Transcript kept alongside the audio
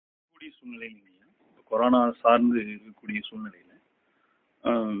சூழ்நிலையிலையா corona சார்ந்து இருக்கக்கூடிய சூழ்நிலையில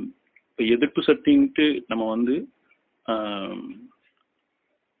இப்போ எதிர்ப்பு சக்தின்ட்டு நம்ம வந்து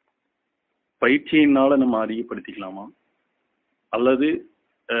பயிற்சியினால நம்ம அதிகப்படுத்திக்கலாமா, அல்லது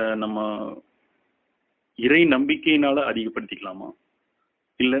நம்ம இறை நம்பிக்கையினால அதிகப்படுத்திக்கலாமா,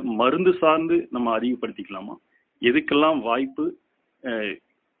 இல்லை மருந்து சார்ந்து நம்ம அதிகப்படுத்திக்கலாமா? எதுக்கெல்லாம் வாய்ப்பு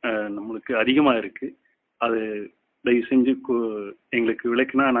நம்மளுக்கு அதிகமாக இருக்கு? அது தயவு செஞ்சு எங்களுக்கு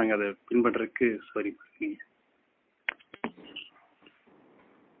விளக்குனா நாங்கள் அதை பின்பற்றதுக்கு சரி பண்ணுங்க.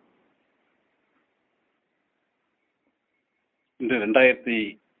 இன்று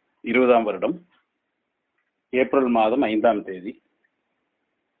 2020 வருடம் ஏப்ரல் மாதம் 5ஆம் தேதி.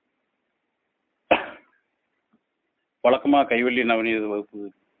 வழக்கமாக கைவல்லி நவநீத வகுப்பு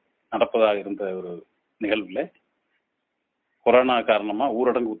நடப்பதாக இருந்த ஒரு நிகழ்வில் கொரோனா காரணமாக,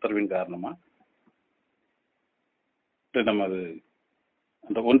 ஊரடங்கு உத்தரவின் காரணமாக நமது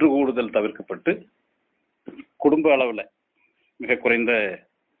அந்த ஒன்று கூடுதல் தவிர்க்கப்பட்டு குடும்ப அளவில் மிக குறைந்த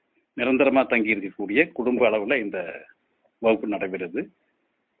நிரந்தரமாக தங்கி இருக்கக்கூடிய குடும்ப அளவில் இந்த வகுப்பு நடைபெறுது.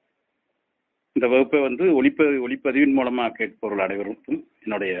 இந்த வகுப்பை வந்து ஒளிப்பதிவின் மூலமாக கேட்பவர்கள் அனைவருக்கும்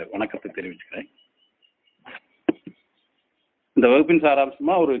என்னுடைய வணக்கத்தை தெரிவிச்சுக்கிறேன். இந்த வகுப்பின்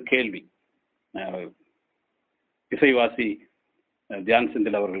சாராம்சமாக ஒரு கேள்வி. இசைவாசி தியான்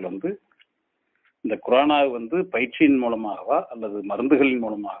செந்தில் அவர்கள் வந்து இந்த கொரோனாவை வந்து பயிற்சியின் மூலமாகவா, அல்லது மருந்துகளின்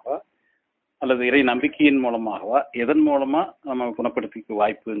மூலமாகவா, அல்லது இறை நம்பிக்கையின் மூலமாகவா, எதன் மூலமா நம்ம குணப்படுத்திக்க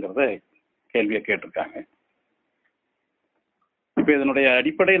வாய்ப்புங்கிறத கேள்வியை கேட்டிருக்காங்க. இப்போ இதனுடைய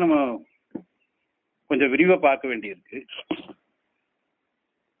அடிப்படை நம்ம கொஞ்சம் விரிவாக பார்க்க வேண்டியிருக்கு.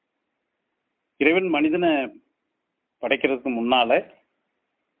 இறைவன் மனிதனை படைக்கிறதுக்கு முன்னால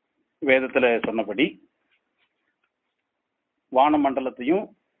வேதத்துல சொன்னபடி வான மண்டலத்தையும்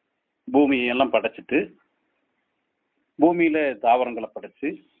பூமியெல்லாம் படைச்சிட்டு, பூமியில தாவரங்களை படைச்சு,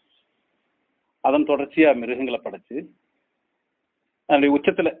 அதன் தொடர்ச்சியா மிருகங்களை படைச்சு, அதனுடைய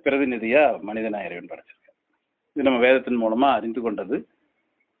உச்சத்துல பிரதிநிதியா மனிதனா இறைவன் படைச்சிருக்க. இது நம்ம வேதத்தின் மூலமா அறிந்து கொண்டது.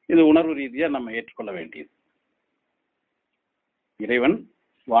 இது உணர்வு ரீதியா நம்ம ஏற்றுக்கொள்ள வேண்டியது. இறைவன்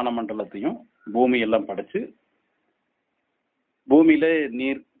வானமண்டலத்தையும் பூமி எல்லாம் படைச்சு, பூமியில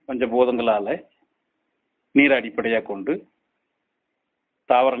நீர் பஞ்சபூதங்களால நீரை அடிப்படையாக கொண்டு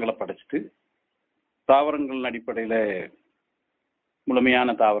தாவரங்களை படைச்சிட்டு, தாவரங்களின் அடிப்படையில்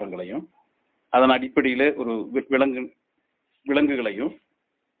முழுமையான தாவரங்களையும், அதன் அடிப்படையில் ஒரு விலங்குகளையும்,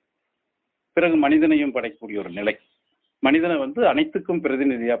 பிறகு மனிதனையும் படைக்கக்கூடிய ஒரு நிலை. மனிதனை வந்து அனைத்துக்கும்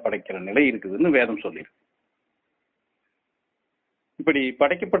பிரதிநிதியா படைக்கிற நிலை இருக்குதுன்னு வேதம் சொல்லியிருக்கு. இப்படி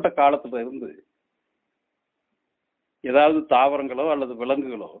படைக்கப்பட்ட காலத்துல இருந்து ஏதாவது தாவரங்களோ அல்லது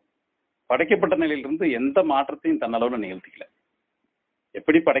விலங்குகளோ படைக்கப்பட்ட நிலையிலிருந்து எந்த மாற்றத்தையும் தன்னளவுல நிகழ்த்திக்கல.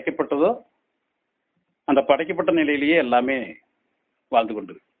 எப்படி படைக்கப்பட்டதோ அந்த படைக்கப்பட்ட நிலையிலேயே எல்லாமே வாழ்ந்து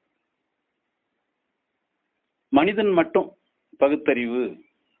கொண்டு. மனிதன் மட்டும் பகுத்தறிவு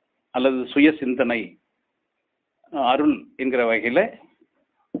அல்லது சுய சிந்தனை, அருள் என்கிற வகையில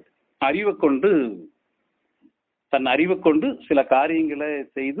தன் அறிவை கொண்டு சில காரியங்களை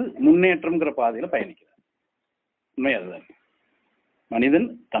செய்து முன்னேற்றம்ங்கிற பாதையில பயணிக்கிறார். உண்மை அதுதான். மனிதன்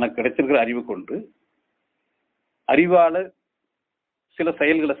தனக்கு கிடைச்சிருக்கிற அறிவை கொண்டு அறிவால சில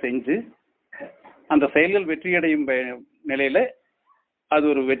செயல்களை செஞ்சு அந்த செயல்கள் வெற்றியடையும் நிலையில அது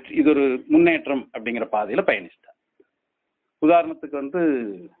ஒரு வெற்றி, இது ஒரு முன்னேற்றம் அப்படிங்கிற பாதையில பயணிச்சிட்டார். உதாரணத்துக்கு வந்து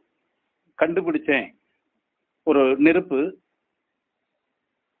கண்டுபிடிச்சேன், ஒரு நெருப்பு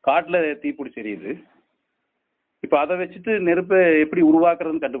காட்டுல தீப்பிடிச்சு எரியுது. இப்ப அதை வச்சுட்டு நெருப்பை எப்படி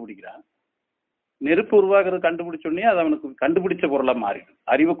உருவாக்குறதுன்னு கண்டுபிடிக்கிறான். நெருப்பு உருவாக்குறது கண்டுபிடிச்சோடனே அது அவனுக்கு கண்டுபிடிச்ச பொருளா மாறிடுது,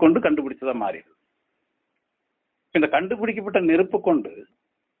 அறிவை கொண்டு கண்டுபிடிச்சதா மாறிடுது. இந்த கண்டுபிடிக்கப்பட்ட நெருப்பு கொண்டு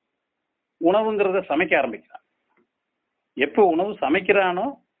உணவுங்கிறத சமைக்க ஆரம்பிக்கிறான். எப்போ உணவு சமைக்கிறானோ,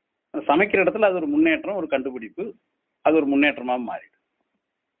 சமைக்கிற இடத்துல அது ஒரு முன்னேற்றம், ஒரு கண்டுபிடிப்பு, அது ஒரு முன்னேற்றமாக மாறிடுது.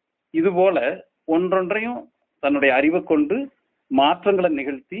 இது போல ஒன்றொன்றையும் தன்னுடைய அறிவை கொண்டு மாற்றங்களை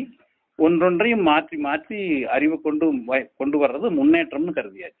நிகழ்த்தி ஒன்றொன்றையும் மாற்றி மாற்றி அறிவை கொண்டு வர்றது முன்னேற்றம்னு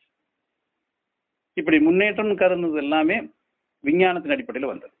கருதியாச்சு. இப்படி முன்னேற்றம் கருதுனது எல்லாமே விஞ்ஞானத்தின்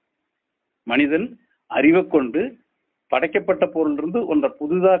அடிப்படையில் வந்தது. மனிதன் அறிவை கொண்டு படைக்கப்பட்ட பொருளிலிருந்து ஒன்றை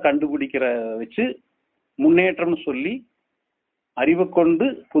புதுதாக கண்டுபிடிக்கிற வச்சு முன்னேற்றம்னு சொல்லி, அறிவை கொண்டு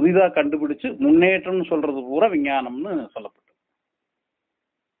புதிதாக கண்டுபிடிச்சு முன்னேற்றம்னு சொல்றது பூரா விஞ்ஞானம்னு சொல்லப்பட்டது.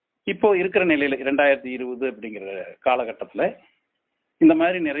 இப்போ இருக்கிற நிலையில 2020 அப்படிங்கிற காலகட்டத்தில் இந்த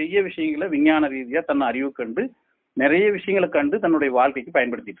மாதிரி நிறைய விஷயங்களை விஞ்ஞான ரீதியாக தன்னை அறிவு கண்டு நிறைய விஷயங்களை கண்டு தன்னுடைய வாழ்க்கைக்கு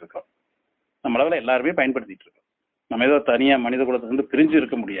பயன்படுத்திட்டு இருக்கோம். நம்மளால எல்லாருமே பயன்படுத்திட்டு இருக்கோம். நம்ம ஏதோ தனியாக மனித குலத்திலிருந்து பிரிஞ்சு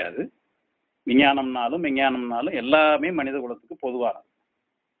இருக்க முடியாது. விஞ்ஞானம்னாலும் விஞ்ஞானம்னாலும் எல்லாமே மனித குலத்துக்கு பொதுவானது.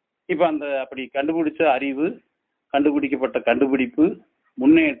 இப்போ அந்த அப்படி கண்டுபிடிச்ச அறிவு, கண்டுபிடிக்கப்பட்ட கண்டுபிடிப்பு,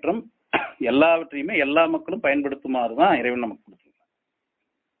 முன்னேற்றம், எல்லாவற்றையுமே எல்லா மக்களும் பயன்படுத்துமாறு தான் இறைவன் நமக்கு கொடுத்துருக்கான்.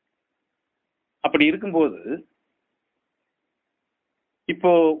 அப்படி இருக்கும்போது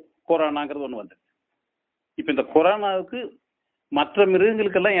இப்போ கொரோனாங்கிறது ஒண்ணு வந்துருக்கு. இப்ப இந்த கொரோனாவுக்கு மற்ற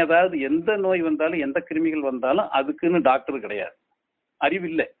மிருகங்களுக்கெல்லாம் ஏதாவது எந்த நோய் வந்தாலும் எந்த கிருமிகள் வந்தாலும் அதுக்குன்னு டாக்டர் கிடையாது, அறிவு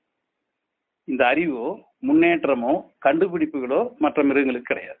இல்லை. இந்த அறிவோ முன்னேற்றமோ கண்டுபிடிப்புகளோ மற்ற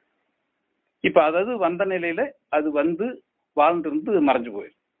மிருகங்களுக்கு கிடையாது. இப்ப அதாவது வந்த நிலையில அது வந்து வாழ்ந்திருந்து மறைஞ்சு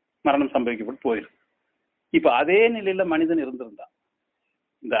போயிடும், மரணம் சம்பவிக்கப்பட்டு போயிடும். இப்ப அதே நிலையில மனிதன் இருந்திருந்தான்,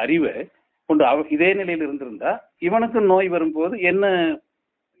 இந்த அறிவை கொண்டு இதே நிலையில் இருந்திருந்தா இவனுக்கு நோய் வரும்போது என்ன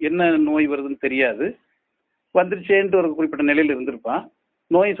என்ன நோய் வருதுன்னு தெரியாது, வந்துருச்சேன்ட்டு ஒரு குறிப்பிட்ட நிலையில் இருந்திருப்பான்.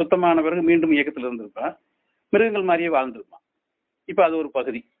 நோய் சுத்தமான பிறகு மீண்டும் இயக்கத்தில் இருந்திருப்பான், மிருகங்கள் மாதிரியே வாழ்ந்திருப்பான். இப்ப அது ஒரு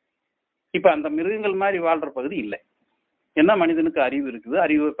பகுதி. இப்ப அந்த மிருகங்கள் மாதிரி வாழ்ற பகுதி இல்லை. ஏன்னா மனிதனுக்கு அறிவு இருக்குது,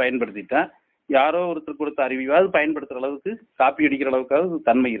 அறிவை பயன்படுத்திட்டான். யாரோ ஒருத்தர் கொடுத்த அறிவையாவது பயன்படுத்துற அளவுக்கு, காப்பி அடிக்கிற அளவுக்காவது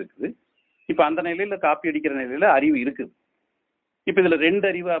தன்மை இருக்குது. இப்ப அந்த நிலையில காப்பி அடிக்கிற நிலையில அறிவு இருக்குது. இப்ப இதுல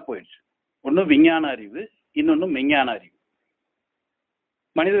 2 அறிவா போயிடுச்சு. ஒண்ணு விஞ்ஞான அறிவு, இன்னொன்னு மெஞ்ஞான அறிவு.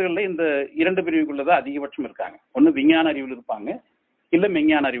 மனிதர்கள்ல இந்த 2 பிரிவுக்குள்ளதான் அதிகபட்சம் இருக்காங்க. ஒண்ணு விஞ்ஞான அறிவில் இருப்பாங்க, இல்ல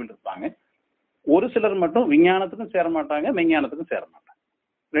மெஞ்ஞான அறிவில் இருப்பாங்க. ஒரு சிலர் மட்டும் விஞ்ஞானத்துக்கும் சேர மாட்டாங்க, மெஞ்ஞானத்துக்கும் சேர மாட்டாங்க.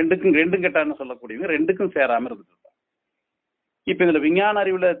 ரெண்டும் கெட்டான்னு சொல்லக்கூடியவங்க 2க்கும் சேராம இருந்துட்டு. இப்ப இதுல விஞ்ஞான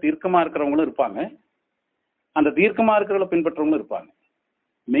அறிவுல தீர்க்கமா இருக்கிறவங்களும் இருப்பாங்க, அந்த தீர்க்கமா இருக்கிறவங்கள பின்பற்றவங்களும் இருப்பாங்க.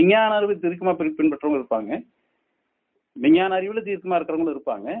 மெஞ்ஞான அறிவு தீர்க்கமா பின்பற்றவங்க இருப்பாங்க, விஞ்ஞான அறிவுல தீர்க்கமா இருக்கிறவங்களும்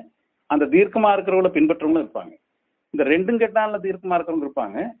இருப்பாங்க, அந்த தீர்க்கமா இருக்கிறவங்கள பின்பற்றவங்களும் இருப்பாங்க. இந்த 2ம் கெட்டான்ல தீர்க்கமா இருக்கிறவங்க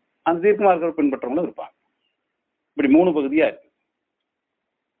இருப்பாங்க, அந்த தீர்க்கமா இருக்கிறவங்க பின்பற்றவங்களும் இருப்பாங்க. இப்படி 3 பகுதியா இருக்கு.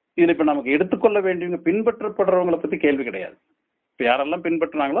 இதுல இப்ப நமக்கு எடுத்துக்கொள்ள வேண்டியவங்க பின்பற்றப்படுறவங்களை பத்தி கேள்வி கிடையாது. இப்ப யாரெல்லாம்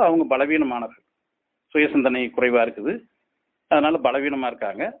பின்பற்றினாங்களோ அவங்க பலவீனமானவர்கள், சுயசிந்தனை குறைவா இருக்குது, அதனால பலவீனமா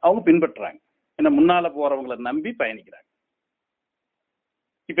இருக்காங்க, அவங்க பின்பற்றுறாங்க. ஏன்னா முன்னால போறவங்களை நம்பி பயணிக்கிறாங்க.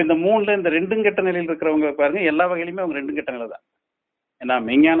 இப்ப இந்த 3ல இந்த 2ம் கெட்ட நிலையில் இருக்கிறவங்க பாருங்க, எல்லா வகையிலுமே அவங்க 2ம் கெட்ட நிலை தான். ஏன்னா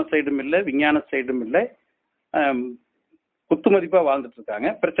மெஞ்ஞான சைடும் இல்லை, விஞ்ஞான சைடும் இல்லை, குத்து மதிப்பா வாழ்ந்துட்டு இருக்காங்க.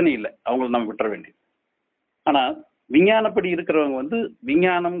 பிரச்சனை இல்லை, அவங்கள நம்ம விட்டுற வேண்டியது. ஆனா விஞ்ஞானப்படி இருக்கிறவங்க வந்து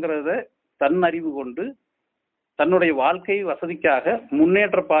விஞ்ஞானம்ங்கிறத தன் அறிவு கொண்டு தன்னுடைய வாழ்க்கை வசதிக்காக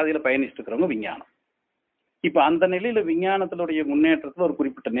முன்னேற்ற பாதையில பயணிச்சுட்டு இருக்கிறவங்க விஞ்ஞானம். இப்ப அந்த நிலையில விஞ்ஞானத்தினுடைய முன்னேற்றத்துல ஒரு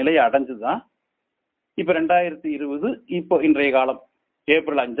குறிப்பிட்ட நிலையை அடைஞ்சுதான் இப்ப 2020 இப்போ இன்றைய காலம்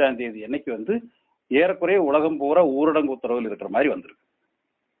ஏப்ரல் 5ஆம் தேதி அன்னைக்கு வந்து ஏறக்குறைய உலகம் பூரா ஊரடங்கு உத்தரவில் இருக்கிற மாதிரி வந்திருக்கு.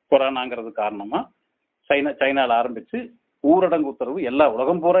 கொரோனாங்கிறது காரணமா சைனால ஆரம்பிச்சு ஊரடங்கு உத்தரவு எல்லா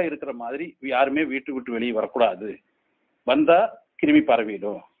உலகம் பூரா இருக்கிற மாதிரி, யாருமே வீட்டு விட்டு வெளியே வரக்கூடாது, வந்தா கிருமி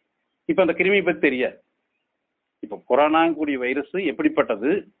பரவிடும். இப்ப அந்த கிருமி பத்தி தெரியாது. இப்ப கொரோனா கூடிய வைரஸ்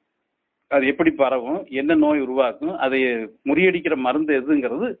எப்படிப்பட்டது, அது எப்படி பரவும், என்ன நோய் உருவாக்கும், அதை முறியடிக்கிற மருந்து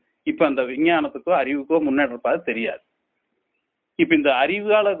எதுங்கிறது இப்ப அந்த விஞ்ஞானத்துக்கோ அறிவுக்கோ முன்னேற்ற பாதை தெரியாது. இப்ப இந்த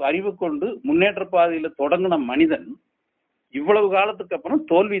அறிவு கொண்டு முன்னேற்ற பாதையில தொடங்கின மனிதன் இவ்வளவு காலத்துக்கு அப்புறம்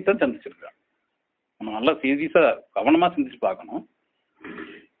தோல்வியை தான் சந்திச்சிருக்கான். நம்ம நல்லா சீரியஸா கவனமா சிந்திச்சு பார்க்கணும்.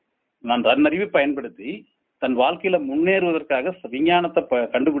 நான் தன் அறிவை பயன்படுத்தி தன் வாழ்க்கையில முன்னேறுவதற்காக விஞ்ஞானத்தை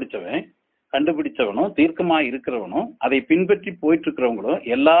கண்டுபிடிச்சவனும் தீர்க்கமா இருக்கிறவனும் அதை பின்பற்றி போயிட்டு இருக்கிறவங்களும்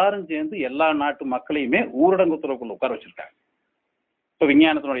எல்லாரும் சேர்ந்து எல்லா நாட்டு மக்களையுமே ஊரடங்கு உத்தரவுக்குள்ள உட்கார வச்சிருக்காங்க. இப்ப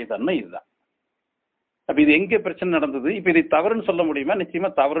விஞ்ஞானத்தினுடைய தன்மை இதுதான். அப்ப இது எங்க பிரச்சனை நடந்தது? இப்ப இதை தவறுன்னு சொல்ல முடியுமா?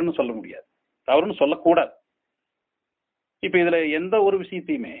 நிச்சயமா தவறுன்னு சொல்ல முடியாது, தவறுன்னு சொல்லக்கூடாது. இப்ப இதுல எந்த ஒரு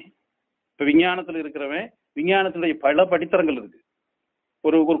விஷயத்தையுமே இப்ப விஞ்ஞானத்துல இருக்கிறவன், விஞ்ஞானத்தினுடைய பல படித்தரங்கள் இருக்கு.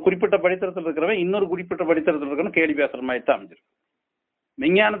 ஒரு குறிப்பிட்ட படித்தரத்தில் இருக்கிறவன் இன்னொரு குறிப்பிட்ட படித்தரத்தில் இருக்கிறவன் கேள்வி பேசுற மாதிரி தான் அமைஞ்சிருக்கு.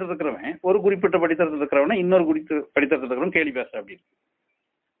 விஞ்ஞானத்தில் இருக்கிறவன் ஒரு குறிப்பிட்ட படித்தரத்தில் இருக்கிறவன இன்னொரு படித்தரத்தில் இருக்கிறவன் கேள்வி பேசுற அப்படி இருக்கு.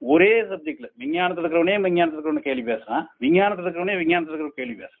 ஒரே சப்ஜெக்ட்ல விஞ்ஞானத்தில் இருக்கிறவனே கேள்வி பேசுறான், விஞ்ஞானத்தில் இருக்கிறவனே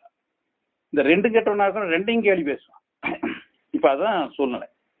கேள்வி பேசுறான். இந்த 2 கெட்டவனா இருக்கிற 2யும் கேள்வி பேசுவான். இப்ப அதான் சூழ்நிலை.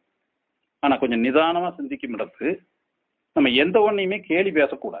 ஆனா கொஞ்சம் நிதானமா சிந்திக்கும் இடத்து நம்ம எந்த ஒன்னையுமே கேள்வி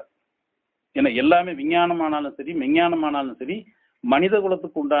பேசக்கூடாது. ஏன்னா எல்லாமே விஞ்ஞானமானாலும் சரி மெஞ்ஞானமானாலும் சரி மனித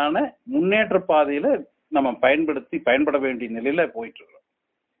குலத்துக்கு உண்டான முன்னேற்ற பாதையில நம்ம பயன்பட வேண்டிய நிலையில போயிட்டு இருக்கிறோம்.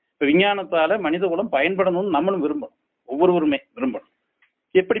 இப்ப விஞ்ஞானத்தால மனித குலம் பயன்படணும்னு நம்மளும் விரும்பணும், ஒவ்வொருவருமே விரும்பணும்.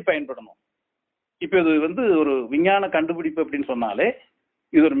 எப்படி பயன்படணும்? இப்ப இது வந்து ஒரு விஞ்ஞான கண்டுபிடிப்பு அப்படின்னு சொன்னாலே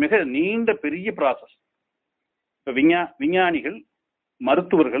இது ஒரு மிக நீண்ட பெரிய ப்ராசஸ். இப்ப விஞ்ஞானிகள்,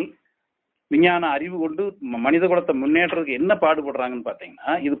 மருத்துவர்கள் விஞ்ஞான அறிவு கொண்டு மனித குலத்தை முன்னேற்றத்துக்கு என்ன பாடுபடுறாங்கன்னு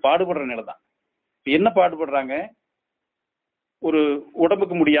பாத்தீங்கன்னா இது பாடுபடுற நிலை தான். என்ன பாடுபடுறாங்க? ஒரு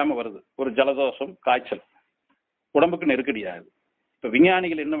உடம்புக்கு முடியாம வருது, ஒரு ஜலதோஷம், காய்ச்சல், உடம்புக்கு நெருக்கடி ஆகுது. இப்ப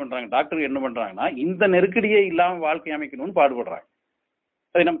விஞ்ஞானிகள் என்ன பண்றாங்க, டாக்டர்கள் என்ன பண்றாங்கன்னா இந்த நெருக்கடியே இல்லாம வாழ்க்கை அமைக்கணும்னு பாடுபடுறாங்க.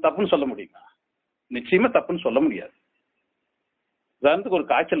 அதை நம்ம தப்புன்னு சொல்ல முடியுமா? நிச்சயமா தப்புன்னு சொல்ல முடியாது. உதாரணத்துக்கு ஒரு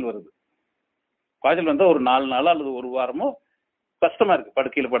காய்ச்சல் வருது, காய்ச்சல் வந்தா ஒரு 4 நாளோ அல்லது ஒரு வாரமோ கஷ்டமா இருக்கு,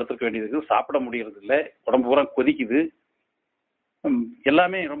 படுக்கையில் படுத்துக்க வேண்டியது இருக்குது, சாப்பிட முடியறது இல்லை, உடம்பு பூரா கொதிக்குது,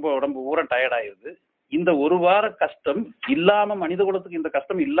 எல்லாமே ரொம்ப உடம்பு பூரா டயர்ட் ஆயிடுது. இந்த ஒரு வார கஷ்டம் இல்லாம, மனித குலத்துக்கு இந்த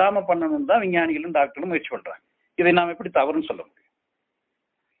கஷ்டம் இல்லாம பண்ணணும் தான் விஞ்ஞானிகளும் டாக்டரும் முயற்சி பண்றாங்க. இதை நாம் எப்படி தவறுன்னு சொல்ல முடியும்?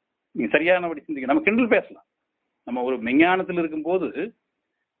 நீங்க சரியானபடி சிந்திக்க. நம்ம கிண்டல் பேசலாம். நம்ம ஒரு விஞ்ஞானத்தில் இருக்கும்போது,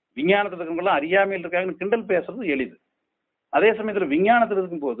 விஞ்ஞானத்தில் இருக்கிறவங்களாம் அறியாமையில் இருக்காங்கன்னு கிண்டல் பேசுறது எளிது. அதே சமயத்தில் விஞ்ஞானத்தில்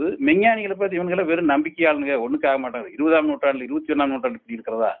இருக்கும்போது விஞ்ஞானிகளை பார்த்து இவங்களை வெறும் நம்பிக்கையாளுங்க, ஒண்ணுக்கு ஆக மாட்டாங்க, 20ஆம் நூற்றாண்டு 21ஆம் நூற்றாண்டு இப்படி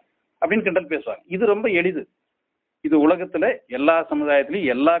இருக்கிறதா அப்படின்னு கிண்டல் பேசுவாங்க. இது ரொம்ப எளிது. இது உலகத்துல எல்லா சமுதாயத்திலையும்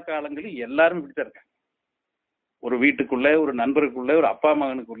எல்லா காலங்களிலும் எல்லாரும் இப்படித்தான் இருக்காங்க. ஒரு வீட்டுக்குள்ள, ஒரு நண்பருக்குள்ள, ஒரு அப்பா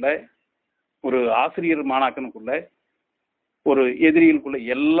மகனுக்குள்ள, ஒரு ஆசிரியர் மாணாக்கனுக்குள்ள, ஒரு எதிரிகளுக்குள்ள,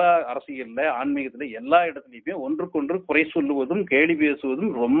 எல்லா அரசியல்ல, ஆன்மீகத்துல, எல்லா இடத்துலையுமே ஒன்றுக்கொன்று குறை சொல்லுவதும் கேலி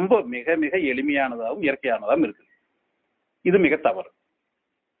பேசுவதும் ரொம்ப மிக மிக எளிமையானதாகவும் இயற்கையானதாகவும் இருக்குது. இது மிக தவறு.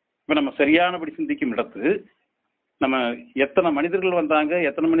 இப்ப நம்ம சரியானபடி சிந்திக்கும் இடத்து நம்ம எத்தனை மனிதர்கள் வந்தாங்க,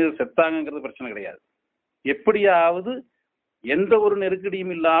 எத்தனை மனிதர்கள் செத்தாங்கிறது பிரச்சனை கிடையாது. எப்படியாவது எந்த ஒரு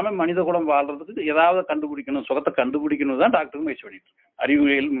நெருக்கடியும் இல்லாம மனித குலம் வாழ்றதுக்கு ஏதாவது கண்டுபிடிக்கணும், சுகத்தை கண்டுபிடிக்கணும் தான் டாக்டரும் முயற்சி பண்ணிட்டு இருக்காங்க.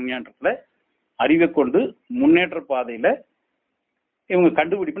 அறிவியல் முன்னேற்றத்துல, அறிவை கொண்டு முன்னேற்ற பாதையில இவங்க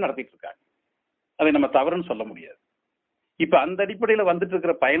கண்டுபிடிப்பு நடத்திட்டு இருக்காங்க. அதை நம்ம தவறுன்னு சொல்ல முடியாது. இப்ப அந்த அடிப்படையில வந்துட்டு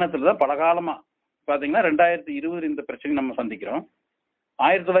இருக்கிற பயணத்துல தான் பலகாலமா பாத்தீங்கன்னா 2020 இந்த பிரச்சனை நம்ம சந்திக்கிறோம்.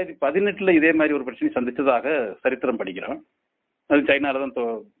 1918 இதே மாதிரி ஒரு பிரச்சனை சந்திச்சதாக சரித்திரம் படிக்கிறோம். அது சைனால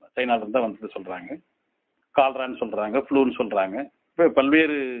தான் வந்தது சொல்றாங்க. கால்ரான்னு சொல்றாங்க, ஃப்ளூன்னு சொல்றாங்க. இப்போ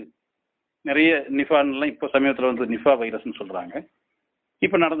பல்வேறு நிறைய நிஃபான்லாம் இப்போ சமீபத்தில் வந்து நிஃபா வைரஸ்ன்னு சொல்றாங்க.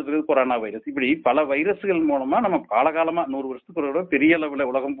 இப்போ நடந்துட்டு இருக்குது கொரோனா வைரஸ். இப்படி பல வைரஸ்கள் மூலமா நம்ம காலகாலமா 100 வருஷத்துக்கு ஒரு பெரிய அளவில்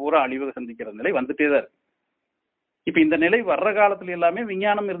உலகம் பூரா அழிவை சந்திக்கிற நிலை வந்துட்டே தான் இருக்கு. இப்ப இந்த நிலை வர்ற காலத்துல எல்லாமே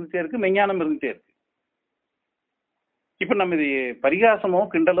விஞ்ஞானம் இருந்துட்டே இருக்கு, மெஞ்ஞானம் இருந்துட்டே இருக்கு. இப்ப நம்ம இது பரிகாசமோ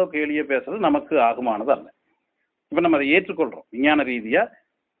கிண்டலோ கேலியோ பேசுறது நமக்கு ஆகுமானது அல்ல. இப்ப நம்ம அதை ஏற்றுக்கொள்றோம் விஞ்ஞான ரீதியா.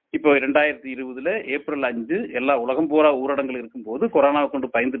 இப்போ 2020 ஏப்ரல் 5 எல்லா உலகம் பூரா ஊரடங்கள் இருக்கும்போது கொரோனாவை கொண்டு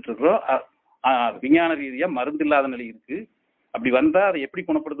பயந்துட்டு இருக்கிறோம். விஞ்ஞான ரீதியா மருந்து இல்லாத நிலை இருக்கு. அப்படி வந்தா அதை எப்படி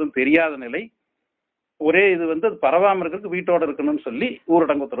குணப்படுத்துன்னு தெரியாத நிலை. ஒரே இது வந்து அது பரவாம இருக்கிறதுக்கு வீட்டோட இருக்கணும்னு சொல்லி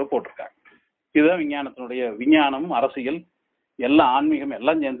ஊரடங்கு உத்தரவு போட்டிருக்காங்க. இதுதான் விஞ்ஞானத்தினுடைய, விஞ்ஞானம், அரசியல், எல்லாம் ஆன்மீகம்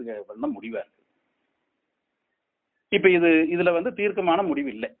எல்லாம் சேர்ந்து பண்ண முடிவா இருக்கு. இப்ப இதுல வந்து தீர்க்கமான முடிவு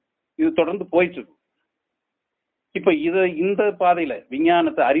இல்லை. இது தொடர்ந்து போயிட்டு இருக்கு. இப்ப இந்த பாதையில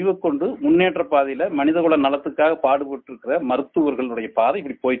விஞ்ஞானத்தை அறிவை கொண்டு முன்னேற்ற பாதையில மனிதகுல நலத்துக்காக பாடுபட்டு இருக்கிற மருத்துவர்களுடைய பாதை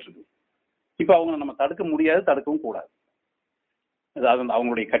இப்படி போயிட்டு இருக்கு. இப்ப அவங்களை நம்ம தடுக்க முடியாது, தடுக்கவும் கூடாது. அது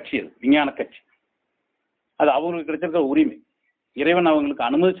அவங்களுடைய கட்சி, அது விஞ்ஞான கட்சி. அது அவங்களுக்கு கிடைச்சிருக்கிற உரிமை, இறைவன் அவங்களுக்கு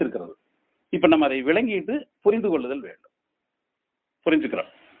அனுமதிச்சிருக்கிறது. இப்ப நம்ம அதை விளங்கிட்டு புரிந்து கொள்ளுதல் வேண்டும்.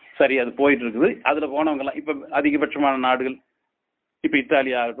 புரிஞ்சுக்கிறோம், சரி அது போயிட்டு இருக்குது. அதுல போனவங்க எல்லாம் இப்ப அதிகபட்சமான நாடுகள், இப்ப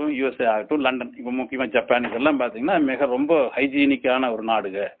இத்தாலி ஆகட்டும், யுஎஸ்ஏ ஆகட்டும், லண்டன், இப்ப முக்கியமா ஜப்பான், இதெல்லாம் பாத்தீங்கன்னா மிக ரொம்ப ஹைஜீனிக்கான ஒரு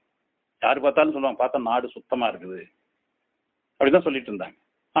நாடுக. யாரு பார்த்தாலும் சொல்லுவாங்க, பார்த்தா நாடு சுத்தமா இருக்குது அப்படிதான் சொல்லிட்டு இருந்தாங்க.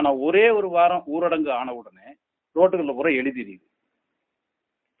 ஆனா ஒரே ஒரு வாரம் ஊரடங்கு ஆன உடனே ரோட்டுகளில் பூரா எலி தெரியுது.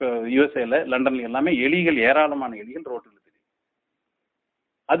 இப்போ யுஎஸ்ஏல, லண்டன்ல எல்லாமே எலிகள், ஏராளமான எலிகள் ரோட்டுல தெரியுது.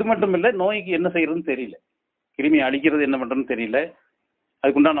 அது மட்டும் இல்லை, நோய்க்கு என்ன செய்யறதுன்னு தெரியல, கிருமி அழிக்கிறது என்ன பண்றதுன்னு தெரியல,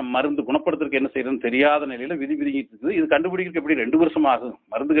 அதுக்குண்டான மருந்து குணப்படுத்துறதுக்கு என்ன செய்யறதுன்னு தெரியாத நிலையில விதிக்கிட்டு இருக்குது. இது கண்டுபிடிக்கிறதுக்கு எப்படி 2 வருஷம் ஆகும்,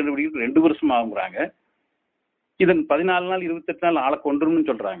 மருந்து கண்டுபிடிக்கிறதுக்கு 2 வருஷம் ஆகுங்கிறாங்க. இதன் 14 நாள் 28 நாள் ஆளை கொண்டுருன்னு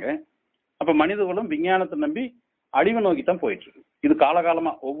சொல்றாங்க. அப்ப மனித குலம் விஞ்ஞானத்தை நம்பி அழிவை நோக்கி தான் போயிட்டு இருக்கு. இது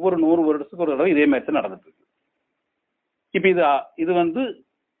காலகாலமா ஒவ்வொரு 100 வருடத்துக்கு ஒரு தடவை இதே மாதிரி தான் நடந்துட்டு இருக்கு. இப்ப இது வந்து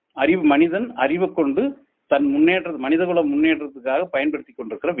மனிதன் அறிவை கொண்டு தன் மனிதகுல முன்னேற்றத்துக்காக பயன்படுத்தி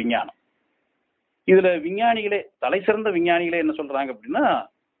கொண்டிருக்கிற விஞ்ஞானம். இதுல விஞ்ஞானிகளே, தலை சிறந்த விஞ்ஞானிகளே என்ன சொல்றாங்க அப்படின்னா,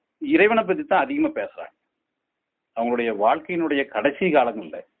 இறைவனை பத்தி தான் அதிகமா பேசுறாங்க. அவங்களுடைய வாழ்க்கையினுடைய கடைசி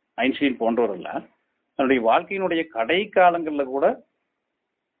காலங்கள்ல, ஐன்ஸ்டீன் போன்றவர்கள் தன்னுடைய வாழ்க்கையினுடைய கடை காலங்கள்ல கூட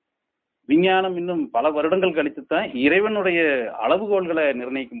விஞ்ஞானம் இன்னும் பல வருடங்கள் கழித்து தான் இறைவனுடைய அளவுகோல்களை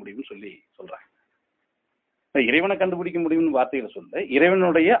நிர்ணயிக்க முடியும்னு சொல்றாங்க. இறைவனை கண்டுபிடிக்க முடியும்னு வார்த்தைகளை சொல்ல,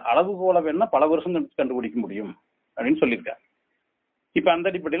 இறைவனுடைய அளவுகோலை வேணா பல வருஷம் கண்டுபிடிக்க முடியும் அப்படின்னு சொல்லியிருக்காங்க. இப்ப அந்த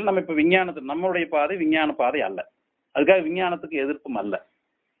அடிப்படையில் நம்ம இப்ப விஞ்ஞானத்துக்கு, நம்மளுடைய பாதை விஞ்ஞான பாதை அல்ல, அதுக்காக விஞ்ஞானத்துக்கு எதிர்ப்பும் அல்ல.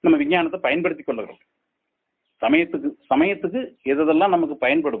 நம்ம விஞ்ஞானத்தை பயன்படுத்தி கொள்ளுகிறோம். சமயத்துக்கு எதெல்லாம் நமக்கு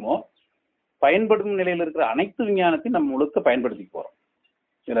பயன்படுமோ, பயன்படும் நிலையில் இருக்கிற அனைத்து விஞ்ஞானத்தையும் நம்ம முழுக்க பயன்படுத்தி போறோம்.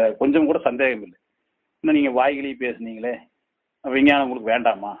 இதுல கொஞ்சம் கூட சந்தேகம் இல்லை. இன்னும் நீங்க வாய்களையும் பேசுனீங்களே, விஞ்ஞானம் உங்களுக்கு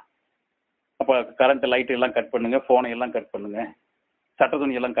வேண்டாமா? அப்ப கரண்ட் லைட் எல்லாம் கட் பண்ணுங்க, போனை எல்லாம் கட் பண்ணுங்க, சட்ட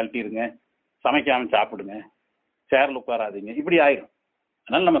துணி எல்லாம் கழட்டிடுங்க, சமைக்காம சாப்பிடுங்க, சேர்ல உட்காராதீங்க, இப்படி ஆயிரும்.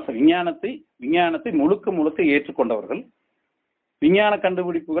 அதனால நம்ம விஞ்ஞானத்தை முழுக்க ஏற்றுக்கொண்டவர்கள், விஞ்ஞான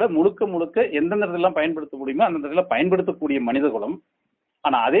கண்டுபிடிப்புகளை முழுக்க எந்தெந்த இடத்துல பயன்படுத்த முடியுமோ அந்த இடத்துல பயன்படுத்தக்கூடிய மனித குலம்.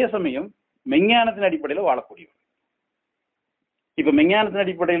 ஆனா அதே சமயம் மெஞ்ஞானத்தின் அடிப்படையில் வாழக்கூடியவர். இப்போ விஞ்ஞானத்தின்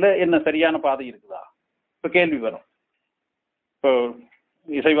அடிப்படையில் என்ன சரியான பாதை இருக்குதா? இப்போ கேள்வி வரும். இப்போ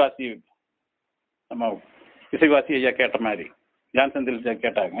இசைவாசி நம்ம இசைவாசி ஐயா கேட்ட மாதிரி ஜான்சன்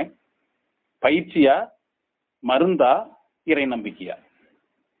கேட்டாங்க, பயிற்சியா மருந்தா இறை நம்பிக்கையா?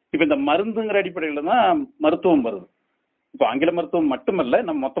 இப்போ இந்த மருந்துங்கிற அடிப்படையில் தான் மருத்துவம் வருது. இப்போ ஆங்கில மருத்துவம் மட்டுமல்ல,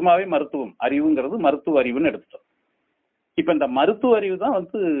 நம்ம மொத்தமாகவே மருத்துவம் அறிவுங்கிறது மருத்துவ அறிவுன்னு எடுத்துட்டோம். இப்போ இந்த மருத்துவ அறிவு தான்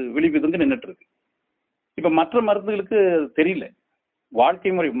விழிப்புதுங்க நின்றுட்டு இருக்கு. இப்போ மற்ற மருந்துகளுக்கு தெரியல.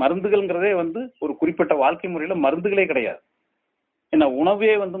 வாழ்க்கை முறை மருந்துகள்ங்கிறதே ஒரு குறிப்பிட்ட வாழ்க்கை முறையில் மருந்துகளே கிடையாது. ஏன்னா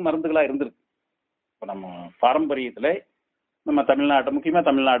உணவே மருந்துகளாக இருந்திருக்கு. இப்போ நம்ம பாரம்பரியத்தில் நம்ம தமிழ்நாடு, முக்கியமாக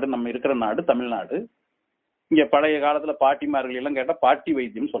தமிழ்நாடு, நம்ம இருக்கிற நாடு தமிழ்நாடு, இங்கே பழைய காலத்தில் பாட்டிமார்கள் எல்லாம் கேட்டால் பாட்டி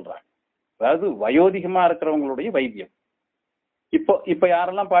வைத்தியம் சொல்கிறாங்க. அதாவது வயோதிகமாக இருக்கிறவங்களுடைய வைத்தியம். இப்போ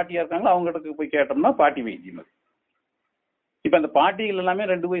யாரெல்லாம் பாட்டியாக இருக்காங்களோ அவங்களுக்கு போய் கேட்டோம்னா பாட்டி வைத்தியம் அது. இப்போ அந்த பாட்டிகள் எல்லாமே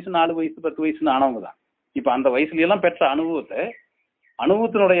 2 வயசு 4 வயசு 10 வயசுன்னு ஆனவங்க தான். இப்போ அந்த வயசுலையெல்லாம் பெற்ற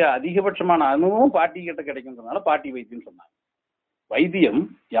அனுபவத்தினுடைய அதிகபட்சமான அனுபவம் பாட்டி கிட்ட கிடைக்குங்கிறதுனால பாட்டி வைத்தியம் சொன்னாங்க. வைத்தியம்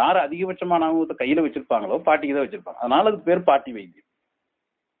யார் அதிகபட்சமான அனுபவத்தை கையில் வச்சிருப்பாங்களோ பாட்டிக்கு தான் வச்சிருப்பாங்க. அதனால அதுக்கு பேர் பாட்டி வைத்தியம்.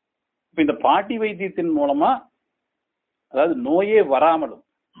 இப்போ இந்த பாட்டி வைத்தியத்தின் மூலமா, அதாவது நோயே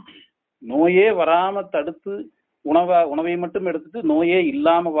வராமல் தடுத்து உணவை மட்டும் எடுத்துட்டு நோயே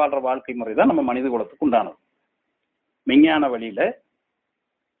இல்லாமல் வாழ்ற வாழ்க்கை முறை தான் நம்ம மனித குலத்துக்கு உண்டானது. விஞ்ஞான வழியில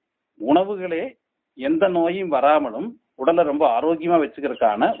உணவுகளே எந்த நோயும் வராமலும் உடலை ரொம்ப ஆரோக்கியமா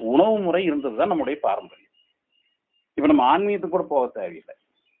வச்சுக்கிறதுக்கான உணவு முறை இருந்தது தான் நம்முடைய பாரம்பரியம். இப்ப நம்ம ஆன்மீகத்துக்கு கூட போக தேவையில்லை.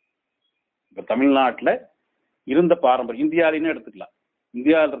 இப்ப தமிழ்நாட்டில் இருந்த பாரம்பரியம், இந்தியாவின்னு எடுத்துக்கலாம்.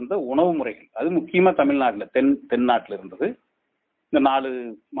 இந்தியாவில் இருந்த உணவு முறைகள், அது முக்கியமா தமிழ்நாட்டில் தென்னாட்டில் இருந்தது. இந்த 4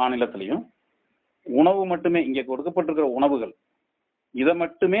 மாநிலத்திலையும் உணவு மட்டுமே, இங்கே கொடுக்கப்பட்டிருக்கிற உணவுகள் இதை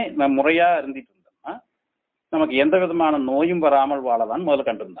மட்டுமே நம்ம முறையா இருந்துட்டு இருந்தோம்னா நமக்கு எந்த விதமான நோயும் வராமல் வாழதான் முதல்ல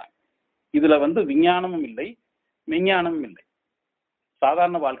கண்டிருந்தாங்க. இதுல விஞ்ஞானமும் இல்லை, விஞ்ஞானமும் இல்லை.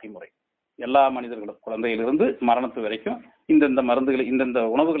 சாதாரண வாழ்க்கை முறை. எல்லா மனிதர்களும் குழந்தையிலிருந்து மரணத்து வரைக்கும் இந்தந்த மருந்துகளை, இந்தந்த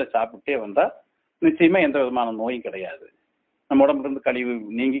உணவுகளை சாப்பிட்டே வந்தா நிச்சயமா எந்த விதமான நோயும் கிடையாது. நம்ம உடம்புலேருந்து கழிவு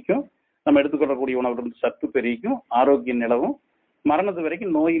நீங்கிக்கும், நம்ம எடுத்துக்கொள்ளக்கூடிய உணவுலேருந்து சத்து பெருகிக்கும், ஆரோக்கியம் நிலவும், மரணத்து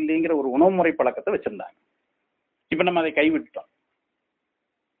வரைக்கும் நோய் இல்லைங்கிற ஒரு உணவு முறை பழக்கத்தை வச்சிருந்தாங்க. இப்ப நம்ம அதை கைவிட்டோம்.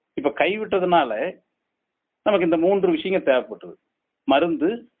 இப்ப கைவிட்டதுனால நமக்கு இந்த 3 விஷயங்கள் தேவைப்பட்டது: மருந்து,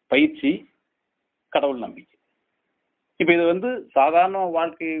 பயிற்சி, கடவுள் நம்பிக்கை. இப்ப இது சாதாரண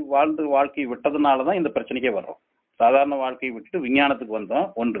வாழ்க்கை விட்டதுனால தான் இந்த பிரச்சனைக்கே வர்றோம். சாதாரண வாழ்க்கையை விட்டுட்டு விஞ்ஞானத்துக்கு வந்தோம்.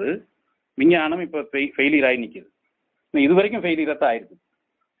 ஒன்று, விஞ்ஞானம் இப்ப ஃபெயிலியர் ஆகி நிற்கிது. இது வரைக்கும் ஃபெயிலியர் தான் ஆயிருக்கு.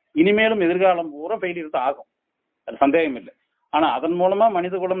 இனிமேலும் எதிர்காலம் பூரா ஃபெயிலியர் தான் ஆகும், அது சந்தேகம் இல்லை. ஆனா அதன் மூலமா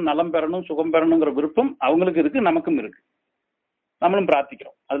மனித குலம் நலம் பெறணும், சுகம் பெறணுங்கிற விருப்பம் அவங்களுக்கு இருக்கு, நமக்கும் இருக்கு. நம்மளும்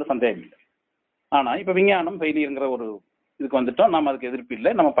பிரார்த்திக்கிறோம், அதுல சந்தேகம் இல்லை. ஆனா இப்ப விஞ்ஞானம் ஃபெயிலியருங்கிற ஒரு இதுக்கு வந்துட்டோம். நம்ம அதுக்கு எதிர்ப்பு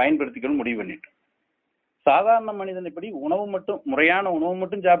இல்லை, நம்ம பயன்படுத்திக்கணும் முடிவு பண்ணிட்டோம். சாதாரண மனிதன் இப்படி முறையான உணவு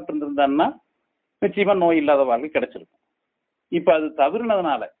மட்டும் சாப்பிட்டு இருந்திருந்தான்னா நிச்சயமா நோய் இல்லாத வாழ்க்கை கிடைச்சிருக்கும். இப்ப அது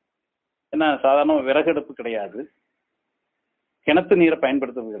தவிர்னதுனால என்ன, சாதாரண விறகடுப்பு கிடையாது, கிணத்து நீரை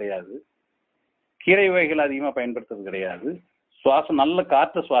பயன்படுத்துறது கிடையாது, கீரை வகைகள் அதிகமாக பயன்படுத்துறது கிடையாது, நல்ல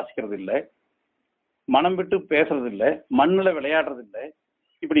காற்றை சுவாசிக்கிறது இல்லை, மனம் விட்டு பேசுறது இல்லை, மண்ணில் விளையாடுறது இல்லை.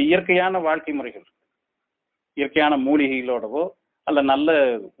 இப்படி இயற்கையான வாழ்க்கை முறைகள், இயற்கையான மூலிகைகளோடவோ அல்ல நல்ல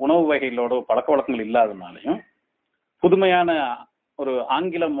உணவு வகைகளோட பழக்க வழக்கங்கள் இல்லாதனாலையும், புதுமையான ஒரு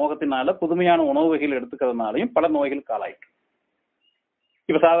ஆங்கில மோகத்தினால புதுமையான உணவு வகைகள் எடுத்துக்கிறதுனாலையும் பல நோய்களுக்கு ஆளாயிட்டு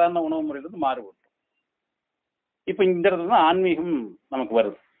இப்ப சாதாரண உணவு முறையிலிருந்து மாறுபடும். இப்ப இந்த இடத்துல தான் ஆன்மீகம் நமக்கு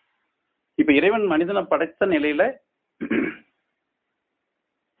வருது. இப்ப இறைவன் மனிதனை படைத்த நிலையில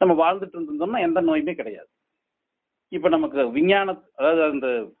நம்ம வாழ்ந்துட்டு இருந்தோம்னா எந்த நோயுமே கிடையாது. இப்ப நமக்கு அதாவது அந்த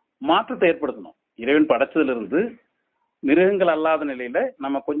மாற்றத்தை ஏற்படுத்தணும். இறைவன் படைச்சதுல இருந்து மிருகங்கள் அல்லாத நிலையில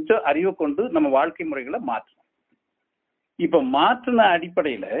நம்ம கொஞ்சம் அறிவை கொண்டு நம்ம வாழ்க்கை முறைகளை மாற்றணும். இப்ப மாற்றின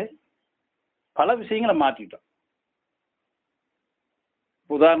அடிப்படையில பல விஷயங்களை மாற்றிட்டோம்.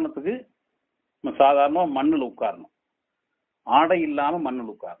 உதாரணத்துக்கு நம்ம சாதாரண மண்ணில் உட்காரணும், ஆடை இல்லாம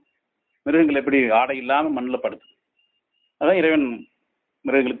மண்ணில் உட்காரணும். மிருகங்கள் எப்படி ஆடை இல்லாம மண்ணில் படுத்துது, அதான் இறைவன்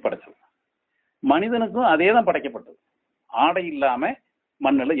மிருகங்களுக்கு படைச்சது. மனிதனுக்கும் அதே தான் படைக்கப்பட்டது. ஆடை இல்லாம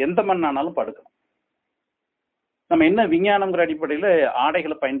மண்ணில் எந்த மண்ணானாலும் படுக்கணும். நம்ம என்ன விஞ்ஞானங்கிற அடிப்படையில்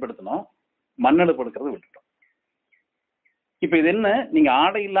ஆடைகளை பயன்படுத்தணும், மண்ணில் படுக்கிறத விட்டுட்டோம். இப்ப இது என்ன, நீங்க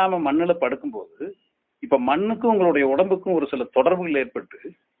ஆடை இல்லாம மண்ணில் படுக்கும்போது இப்ப மண்ணுக்கும் உங்களுடைய உடம்புக்கும் ஒரு சில தொடர்புகள் ஏற்பட்டு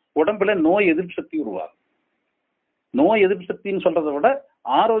உடம்புல நோய் எதிர்ப்பு சக்தி உருவாகும். நோய் எதிர்ப்பு சக்தின்னு சொல்றதை விட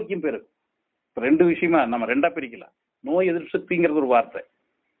ஆரோக்கியம் பெருகும். 2 விஷயமா நம்ம 2ஆ பிரிக்கலாம். நோய் எதிர்ப்பு சக்திங்கிறது ஒரு வார்த்தை,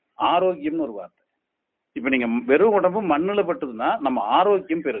 ஆரோக்கியம்னு ஒரு வார்த்தை. இப்ப நீங்க வெறும் உடம்பு மண்ணில் பட்டுதுன்னா நம்ம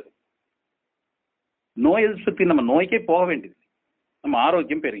ஆரோக்கியம் பெருகும். நோய் எதிர்ப்பு சக்தி நம்ம நோய்க்கே போக வேண்டியது, நம்ம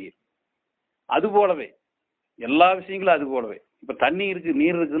ஆரோக்கியம் பெருகி. அது போலவே எல்லா விஷயங்களும் அது போலவே இப்ப தண்ணி இருக்கு,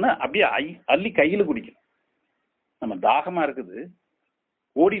 நீர் இருக்குதுன்னா அப்படியே அள்ளி கையில குடிக்கணும். நம்ம தாகமா இருக்குது,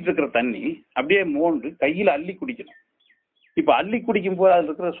 ஓடிட்டு இருக்கிற தண்ணி அப்படியே மோண்டு கையில அள்ளி குடிக்கணும். இப்ப அள்ளி குடிக்கும் போது அதுல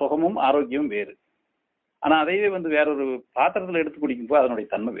இருக்கிற சுகமும் ஆரோக்கியமும் வேறு. ஆனா அதையே வேற ஒரு பாத்திரத்துல எடுத்து குடிக்கும் போது அதனுடைய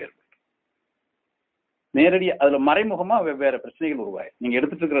தன்மை வேறு. நேரடியா அதுல மறைமுகமா வெவ்வேறு பிரச்சனைகள் உருவாய். நீங்க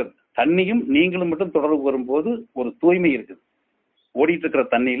எடுத்துட்டு இருக்கிற தண்ணியும் நீங்களும் மட்டும் தொடர்பு வரும்போது ஒரு தூய்மை இருக்குது. ஓடிட்டு இருக்கிற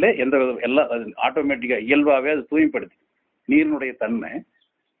தண்ணியில எந்த எல்லாம் ஆட்டோமேட்டிக்கா இயல்பாவே அது தூய்மைப்படுத்தி. நீரினுடைய தன்மை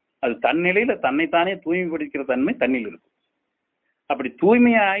அது தன்னிலையில தன்னைத்தானே தூய்மைப்படுத்திக்கிற தன்மை தண்ணியில் இருக்கு. அப்படி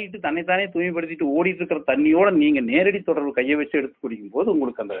தூய்மையா ஆகிட்டு தன்னைத்தானே தூய்மைப்படுத்திட்டு ஓடிட்டு இருக்கிற தண்ணியோட நீங்க நேரடி தொடர்பு கையை வச்சு எடுத்து குடிக்கும் போது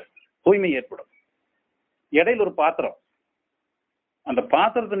உங்களுக்கு அந்த தூய்மை ஏற்படும். இடையில ஒரு பாத்திரம், அந்த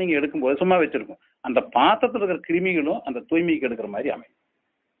பாத்திரத்தை நீங்க எடுக்கும்போது சும்மா வச்சிருக்கும், அந்த பாத்திரத்தில் இருக்கிற கிருமிகளும் அந்த தூய்மைக்கு எடுக்கிற மாதிரி அமையும்.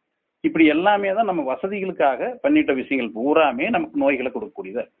 இப்படி எல்லாமே தான் நம்ம வசதிகளுக்காக பண்ணிட்ட விஷயங்கள் பூராமே நமக்கு நோய்களை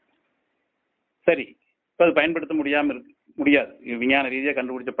கொடுக்கக்கூடியதா. சரி, இப்போ அது பயன்படுத்த முடியாது. விஞ்ஞான ரீதியாக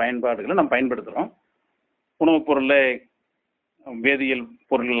கண்டுபிடிச்ச பயன்பாடுகளை நம்ம பயன்படுத்துகிறோம். உணவுப் பொருளை வேதியியல்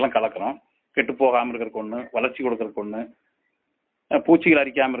பொருள்கள் எல்லாம் கலக்கிறோம். கெட்டு போகாமல் இருக்கிற ஒன்று, வளர்ச்சி கொடுக்கறக்கு ஒன்று, பூச்சிகள்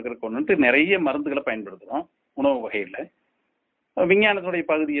அரிக்காமல் இருக்கிற ஒன்றுன்ட்டு நிறைய மருந்துகளை பயன்படுத்துகிறோம் உணவு வகையில். விஞ்ஞானத்துடைய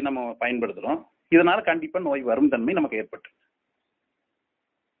பகுதியை நம்ம பயன்படுத்துகிறோம். இதனால கண்டிப்பாக நோய் வரும் தன்மை நமக்கு ஏற்பட்டு.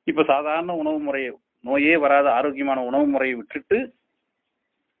 இப்போ சாதாரண உணவு முறையை, நோயே வராத ஆரோக்கியமான உணவு முறையை விட்டுட்டு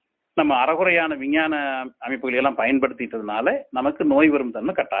நம்ம அறகுறையான விஞ்ஞான அமைப்புகளை எல்லாம் பயன்படுத்திட்டதுனால நமக்கு நோய் வரும்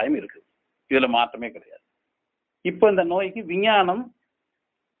தன்மை கட்டாயம் இருக்குது. இதில் மாற்றமே கிடையாது. இப்போ இந்த நோய்க்கு விஞ்ஞானம்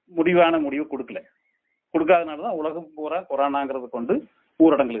முடிவு கொடுக்காதனால தான் உலகம் பூரா கொரோனாங்கிறது கொண்டு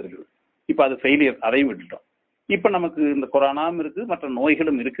ஊரடங்குகள் இருக்குது. இப்போ அது ஃபெயிலியர், அதையும் விட்டுட்டோம். இப்போ நமக்கு இந்த கொரோனாவும் இருக்குது, மற்ற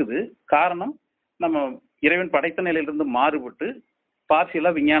நோய்களும் இருக்குது. காரணம் நம்ம இறைவன் படைத்த நிலையிலிருந்து மாறுபட்டு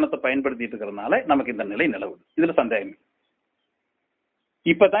பார்சியலா விஞ்ஞானத்தை பயன்படுத்திட்டு இருக்கிறதுனால நமக்கு இந்த நிலை நிலவுது. இதுல சந்தேகம்.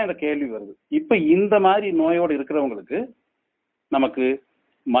 இப்பதான் இந்த கேள்வி வருது, இப்ப இந்த மாதிரி நோயோடு இருக்கிறவங்களுக்கு நமக்கு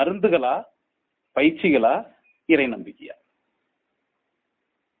மருந்துகளா, பயிற்சிகளா, இறை நம்பிக்கையா?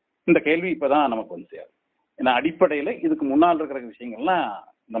 இந்த கேள்வி இப்பதான் நமக்கு வந்து சேரும். ஏன்னா அடிப்படையில இதுக்கு முன்னால் இருக்கிற விஷயங்கள்லாம்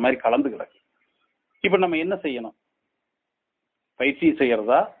இந்த மாதிரி கலந்து கிடக்கு. இப்ப நம்ம என்ன செய்யணும்? பயிற்சி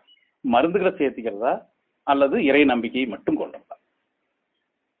செய்யறதா, மருந்துகளை சேர்த்திக்கிறதா, அல்லது இறை நம்பிக்கையை மட்டும் கொள்றதா?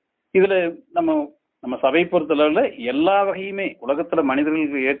 இதுல நம்ம சபை பொறுத்தளவுல எல்லா வகையுமே உலகத்துல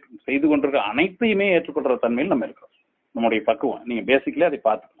மனிதர்களுக்கு செய்து கொண்டிருக்க அனைத்தையுமே ஏற்றுக்கொள்ற தன்மையில் நம்ம இருக்கிறோம். நம்முடைய பக்குவம் நீங்க பேசிக்கலி அதை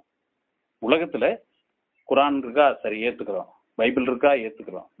பார்த்துக்கணும். உலகத்துல குரான் இருக்கா, சரி ஏத்துக்கிறோம். பைபிள் இருக்கா,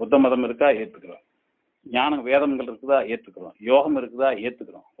 ஏத்துக்கிறோம். புத்த மதம் இருக்கா, ஏத்துக்கிறோம். ஞான வேதங்கள் இருக்குதா, ஏத்துக்கிறோம். யோகம் இருக்குதா,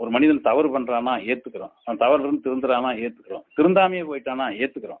 ஏத்துக்கிறோம். ஒரு மனிதன் தவறு பண்றானா, ஏத்துக்கிறோம். அவன் தவறு இருந்து திருந்துறானா, ஏத்துக்கிறோம். திருந்தாமையே போயிட்டானா,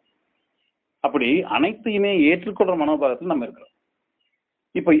 ஏத்துக்கிறோம். அப்படி அனைத்தையுமே ஏற்றுக்கொள்ற மனோபாவத்தில் நம்ம இருக்கிறோம்.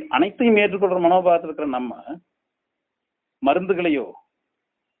 இப்ப அனைத்தையும் ஏற்றுக்கொள்ற மனோபாவத்தில் இருக்கிற நம்ம மருந்துகளையோ,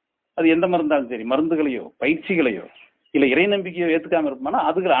 அது எந்த மருந்தாலும் சரி, மருந்துகளையோ பயிற்சிகளையோ இல்ல இறை நம்பிக்கையோ ஏத்துக்காம இருப்போம்னா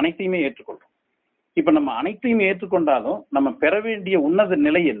அதுகளை அனைத்தையுமே ஏற்றுக்கொள்றோம். இப்ப நம்ம அனைத்தையும் ஏற்றுக்கொண்டாலும் நம்ம பெற வேண்டிய உன்னத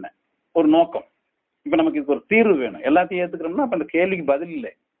நிலை என்ன? ஒரு நோக்கம். இப்ப நமக்கு இதுக்கு ஒரு தீர்வு வேணும். எல்லாத்தையும் ஏத்துக்கிறோம்னா அப்ப அந்த கேள்விக்கு பதில்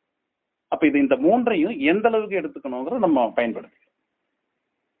இல்லை. அப்ப இது இந்த மூன்றையும் எந்த அளவுக்கு எடுத்துக்கணுங்கிறத நம்ம பயன்படுத்தி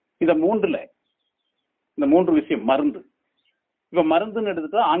இந்த மூன்று விஷயம். மருந்து, இப்ப மருந்துன்னு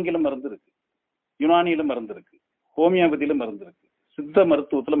எடுத்துட்டா ஆங்கில மருந்து இருக்கு, யுனானியில மருந்து இருக்கு, ஹோமியோபதியில மருந்து இருக்கு, சித்த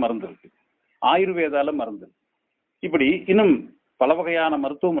மருத்துவத்துல மருந்து இருக்கு, ஆயுர்வேதால மருந்து இருக்கு. இப்படி இன்னும் பல வகையான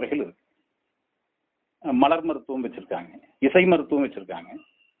மருத்துவ முறைகள் இருக்கு. மலர் மருத்துவம் வச்சிருக்காங்க, இசை மருத்துவம் வச்சிருக்காங்க,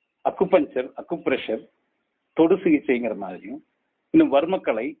 அக்குபஞ்சர், அக்குப்ரெஷர், தொடு சிகிச்சைங்கிற மாதிரியும், இன்னும்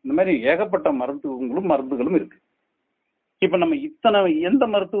வர்மக்கலை, இந்த மாதிரி ஏகப்பட்ட மருந்துகளும் இருக்கு. இப்ப நம்ம எந்த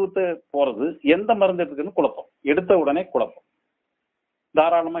மருத்துவத்தை போறது, எந்த மருந்து எடுத்துக்கணும் குழப்பம். எடுத்த உடனே குழப்பம்.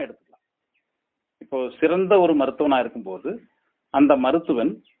 தாராளமா எடுத்துக்கலாம். இப்போ சிறந்த ஒரு மருத்துவனா இருக்கும்போது அந்த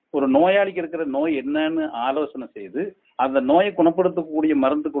மருத்துவன் ஒரு நோயாளிக்கு இருக்கிற நோய் என்னன்னு ஆலோசனை செய்து அந்த நோயை குணப்படுத்தக்கூடிய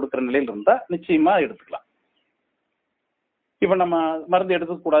மருந்து கொடுக்கிற நிலையில் இருந்தா நிச்சயமா எடுத்துக்கலாம். இப்ப நம்ம மருந்து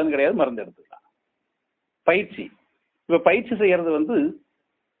எடுத்துக்க கூடாதுன்னு கிடையாது, மருந்து எடுத்துக்கலாம். பயிற்சி, இப்ப பயிற்சி செய்யறது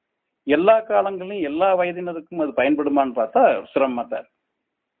எல்லா காலங்களிலும் எல்லா வயதினருக்கும் அது பயன்படுமான்னு பார்த்தா சிரமமா தான் இருக்கு.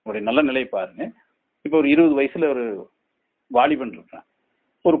 ஒரு நல்ல நிலை பாருங்க. இப்ப ஒரு 20 வயசுல ஒரு வாலிபன் இருக்கான்,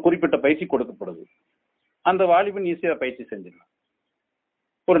 ஒரு குறிப்பிட்ட பயிற்சி கொடுக்கப்படுது, அந்த வாலிபன் ஈஸியா பயிற்சி செஞ்சிடலாம்.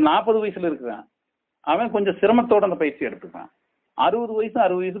 ஒரு 40 வயசுல இருக்கிறான், அவன் கொஞ்சம் சிரமத்தோட அந்த பயிற்சி எடுத்துக்கான்.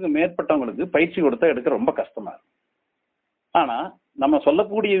 60 வயசுக்கு மேற்பட்டவங்களுக்கு பயிற்சி கொடுத்தா எடுக்க ரொம்ப கஷ்டமா இருக்கு. ஆனா நம்ம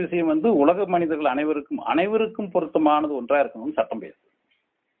சொல்லக்கூடிய விஷயம் உலக மனிதர்கள் அனைவருக்கும் பொருத்தமானது ஒன்றா இருக்கணும்னு சட்டம் பேசுது.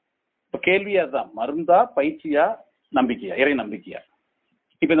 இப்ப கேள்வி அதுதான், மருந்தா, பயிற்சியா, நம்பிக்கையா, இறை நம்பிக்கையா?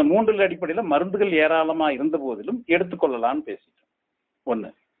 இப்ப இந்த மூன்று அடிப்படையில மருந்துகள் ஏராளமா இருந்த போதிலும் எடுத்துக்கொள்ளலாம்னு பேசிட்டோம். ஒண்ணு,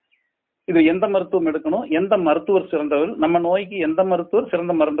 இது எந்த மருத்துவம் எடுக்கணும், எந்த மருத்துவர் சிறந்தவர், நம்ம நோய்க்கு எந்த மருத்துவர்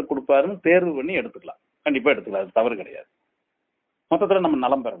சிறந்த மருந்து கொடுப்பாருன்னு தேர்வு பண்ணி எடுத்துக்கலாம். கண்டிப்பா எடுத்துக்கலாம், அது தவறு கிடையாது. மொத்தத்தில் நம்ம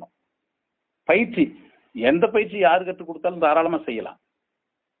நலம் பெறணும். பயிற்சி, எந்த பயிற்சி யாரு கற்றுக் கொடுத்தாலும் தாராளமாக செய்யலாம்.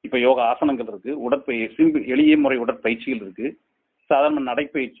 இப்போ யோகா ஆசனங்கள் இருக்கு, உடற்பயிற்சி, எளிய முறை உடற்பயிற்சிகள் இருக்கு, சாதாரண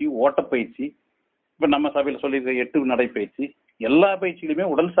நடைப்பயிற்சி, ஓட்டப்பயிற்சி, இப்போ நம்ம சபையில் சொல்லியிருக்க 8 நடைப்பயிற்சி, எல்லா பயிற்சியிலுமே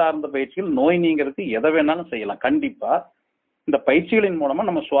உடல் சார்ந்த பயிற்சிகள் நோய் நீங்கிறதுக்கு எதை வேணாலும் செய்யலாம். கண்டிப்பா இந்த பயிற்சிகளின் மூலமா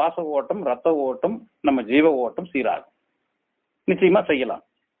நம்ம சுவாச ஓட்டம், ரத்த ஓட்டம், நம்ம ஜீவ ஓட்டம் சீராகும். நிச்சயமா செய்யலாம்.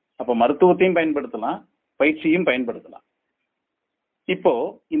 அப்போ மருத்துவத்தையும் பயன்படுத்தலாம், பயிற்சியும் பயன்படுத்தலாம். இப்போ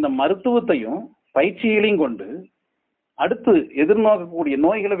இந்த மருத்துவத்தையும் பயிற்சிகளையும் கொண்டு அடுத்து எதிர்நோக்கக்கூடிய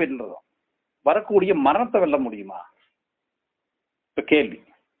நோய்களை வென்றதும் வரக்கூடிய மரணத்தை வெல்ல முடியுமா? இப்ப கேள்வி.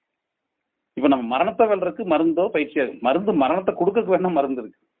 இப்ப நம்ம மரணத்தை வெல்றதுக்கு மருந்தோ பயிற்சியோ, மருந்து மரணத்தை கொடுக்கறதுக்கு வேணா மருந்து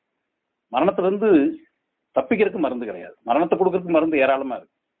இருக்கு, மரணத்துல இருந்து தப்பிக்கிறதுக்கு மருந்து கிடையாது. மரணத்தை கொடுக்கறதுக்கு மருந்து ஏராளமா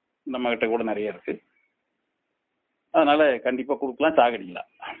இருக்கு, நம்ம கிட்ட கூட நிறைய இருக்கு. அதனால கண்டிப்பா கொடுக்கலாம், சாகடிக்கலாம்.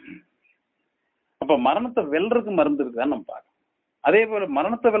 அப்ப மரணத்தை வெல்றதுக்கு மருந்து இருக்குதான்னு நம்ம பார்க்கணும். அதே போல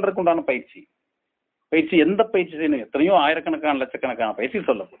மரணத்தை வெல்றதுக்கு உண்டான பயிற்சி எந்த பயிற்சி செய்யணும்? எத்தனையோ ஆயிரக்கணக்கான லட்சக்கணக்கான பயிற்சி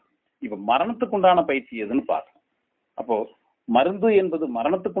சொல்லப்படும். இப்ப மரணத்துக்கு உண்டான பயிற்சி எதுன்னு பார்க்கணும். அப்போ மருந்து என்பது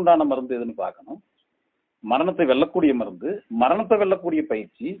மரணத்துக்கு உண்டான மருந்து எதுன்னு பார்க்கணும். மரணத்தை வெல்லக்கூடிய மருந்து, மரணத்தை வெல்லக்கூடிய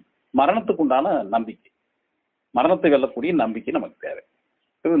பயிற்சி, மரணத்துக்கு உண்டான நம்பிக்கை, மரணத்தை வெல்லக்கூடிய நம்பிக்கை நமக்கு தேவை.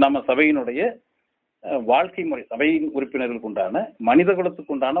 இது நம்ம சபையினுடைய வாழ்க்கை முறை, சபையின் உறுப்பினர்களுக்கு உண்டான, மனித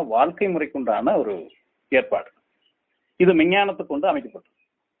குலத்துக்கு உண்டான வாழ்க்கை முறைக்கு உண்டான ஒரு ஏற்பாடு. இது விஞ்ஞானத்தை கொண்டு அமைக்கப்பட்டது.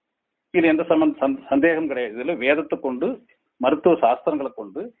 இது எந்த சந்தேகம் கிடையாது. இதுல வேதத்தை கொண்டு, மருத்துவ சாஸ்திரங்களை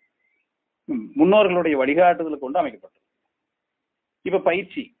கொண்டு, முன்னோர்களுடைய வழிகாட்டுதலை கொண்டு அமைக்கப்பட்டது. இப்ப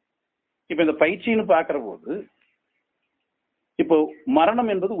பயிற்சி, இப்ப இந்த பயிற்சின்னு பார்க்கிற போது இப்போ மரணம்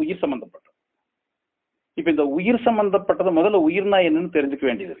என்பது உயிர் சம்பந்தப்பட்டது. இப்ப இந்த உயிர் சம்பந்தப்பட்டது முதல்ல உயிர்னா என்னன்னு தெரிஞ்சுக்க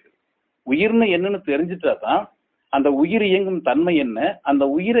வேண்டியது இருக்கு. உயிர்னு என்னன்னு தெரிஞ்சுட்டா தான் அந்த உயிர் இயங்கும் தன்மை என்ன, அந்த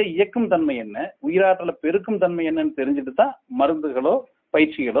உயிரை இயக்கும் தன்மை என்ன, உயிராற்றலை பெருக்கும் தன்மை என்னன்னு தெரிஞ்சுட்டு தான் மருந்துகளோ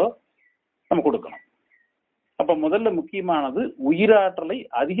பயிற்சிகளோ நம்ம கொடுக்கணும். அப்ப முதல்ல முக்கியமானது உயிராற்றலை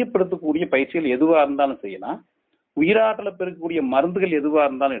அதிகப்படுத்தக்கூடிய பயிற்சிகள் எதுவா இருந்தாலும் செய்யலாம், உயிராற்றலை பெருக்கக்கூடிய மருந்துகள் எதுவா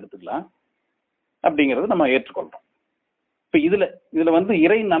இருந்தாலும் எடுத்துக்கலாம் அப்படிங்கறது நம்ம ஏற்றுக்கொள்றோம். இப்ப இதுல வந்து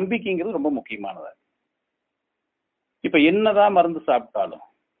இறை நம்பிக்கைங்கிறது ரொம்ப முக்கியமானது. இப்ப என்னதான் மருந்து சாப்பிட்டாலும்,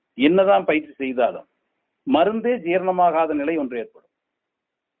 என்னதான் பயிற்சி செய்தாலும் மருந்தே ஜீரணமாகாத நிலை ஒன்று ஏற்படும்,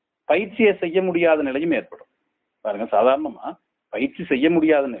 பயிற்சியை செய்ய முடியாத நிலையும் ஏற்படும். பாருங்க, சாதாரணமா பயிற்சி செய்ய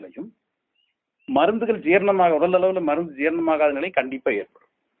முடியாத நிலையும் மருந்துகள் ஜீரணமாக, உடல் அளவுல மருந்து ஜீரணமாகாத நிலை கண்டிப்பா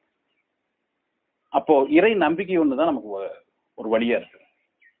ஏற்படும். அப்போ இறை நம்பிக்கை ஒண்ணுதான் நமக்கு ஒரு வழியா இருக்கு.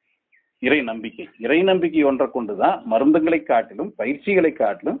 இறை நம்பிக்கை ஒன்றை கொண்டுதான் மருந்துகளை காட்டிலும் பயிற்சிகளை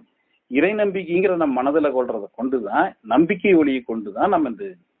காட்டிலும் இறை நம்பிக்கைங்கிற நம்ம மனதில் கொள்றதை கொண்டுதான், நம்பிக்கை ஒளியை கொண்டுதான் நம்ம இந்த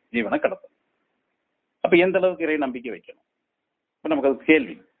ஜீவனை கடத்தணும். அப்ப எந்த அளவுக்கு இறை நம்பிக்கை வைக்கணும்? இப்ப நமக்கு அது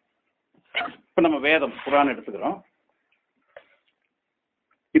கேள்வி. இப்ப நம்ம வேதம் குர்ஆன் எடுத்துக்கிறோம்.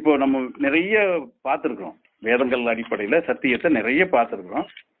 இப்போ நம்ம நிறைய பார்த்துருக்கிறோம், வேதங்கள் அடிப்படையில சத்தியத்தை நிறைய பார்த்துருக்கிறோம்.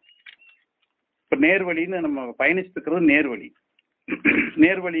 இப்ப நேர்வழின்னு நம்ம பயணிச்சுட்டு இருக்கிறது நேர்வழி.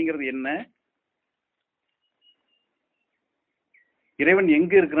 நேர்வழிங்கிறது என்ன? இறைவன்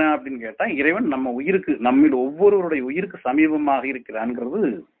எங்க இருக்கிறான் அப்படின்னு கேட்டா, இறைவன் நம்ம உயிருக்கு, நம்மில் ஒவ்வொருவருடைய உயிருக்கு சமீபமாக இருக்கிறான்ங்கிறது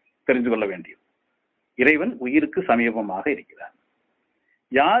தெரிஞ்சு கொள்ள வேண்டியது. இறைவன் உயிருக்கு சமீபமாக இருக்கிறான்.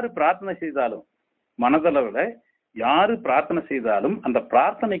 யாரு பிரார்த்தனை செய்தாலும், மனதளவுல யாரு பிரார்த்தனை செய்தாலும் அந்த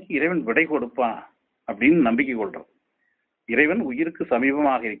பிரார்த்தனைக்கு இறைவன் விடை கொடுப்பான் அப்படின்னு நம்பிக்கை கொள்றோம். இறைவன் உயிருக்கு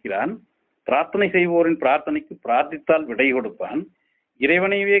சமீபமாக இருக்கிறான், பிரார்த்தனை செய்வோரின் பிரார்த்தனைக்கு பிரார்த்தித்தால் விடை கொடுப்பான்,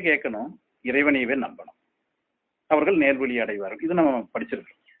 இறைவனையவே கேட்கணும், இறைவனையவே நம்பணும், அவர்கள் நேர்வழி அடைவார்கள். இது நம்ம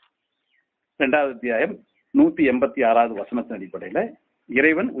படிச்சிருக்கோம். 2வது அத்தியாயம் 186வது வசனத்தின் அடிப்படையில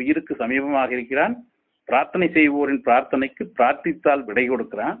இறைவன் உயிருக்கு சமீபமாக இருக்கிறான், பிரார்த்தனை செய்வோரின் பிரார்த்தனைக்கு பிரார்த்தித்தால் விடை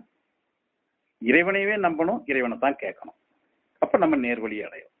கொடுக்கிறான், இறைவனையவே நம்பணும், இறைவனை தான் கேட்கணும். அப்ப நம்ம நேர்வழி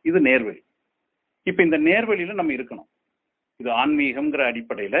அடையும். இது நேர்வழி. இப்ப இந்த நேர்வழியில நம்ம இருக்கணும். இது ஆன்மீகம்ங்கிற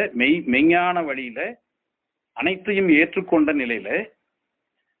அடிப்படையில மெய்ஞான வழியில அனைத்தையும் ஏற்றுக்கொண்ட நிலையில,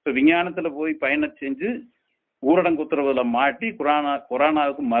 இப்ப விஞ்ஞானத்துல போய் பயணம் செஞ்சு ஊரடங்கு உத்தரவுல மாட்டி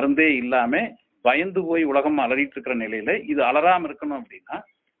கொரோனாவுக்கு மருந்தே இல்லாம பயந்து போய் உலகம் அலறிட்டு இருக்கிற நிலையில இது அலறாம இருக்கணும் அப்படின்னா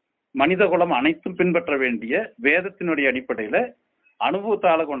மனித குலம் அனைத்தும் பின்பற்ற வேண்டிய வேதத்தினுடைய அடிப்படையில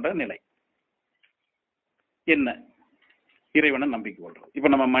அனுபவத்தால கொண்ட நிலை என்ன? இறைவனை நம்பிக்கை கொள்றோம். இப்ப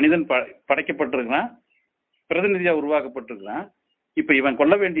நம்ம மனிதன் படைக்கப்பட்டிருக்கிறான், பிரதிநிதியா உருவாக்கப்பட்டிருக்கிறான். இப்ப இவன்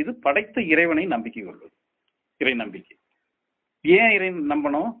கொள்ள வேண்டியது படைத்த இறைவனை நம்பிக்கை கொள்வது, இறை நம்பிக்கை. ஏன் இறை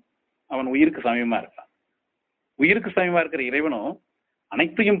நம்பணும்? அவன் உயிருக்கு சமயமா இருக்கான். உயிருக்கு சமயமா இருக்கிற இறைவனும்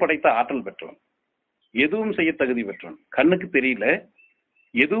அனைத்தையும் படைத்த ஆற்றல் பெற்றவன், எதுவும் செய்ய தகுதி பெற்றவன், கண்ணுக்கு தெரியல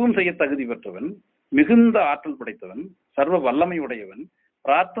எதுவும் செய்ய தகுதி பெற்றவன், மிகுந்த ஆற்றல் படைத்தவன், சர்வ வல்லமை உடையவன்,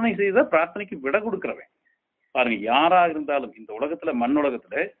 பிரார்த்தனை செய்த பிரார்த்தனைக்கு விட கொடுக்கிறவன். பாருங்க, யாராக இருந்தாலும் இந்த உலகத்துல, மண்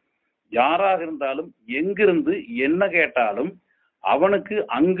உலகத்துல யாராக இருந்தாலும் எங்கிருந்து என்ன கேட்டாலும் அவனுக்கு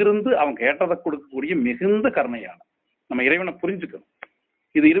அங்கிருந்து அவன் கேட்டதை கொடுக்கக்கூடிய மிகுந்த கருணையான நம்ம இறைவனை புரிஞ்சுக்கணும்.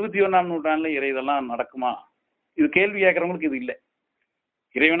 இது 21ஆம் நூற்றாண்டுல இதெல்லாம் நடக்குமா? இது கேள்வி கேட்கறவங்களுக்கு இது இல்லை.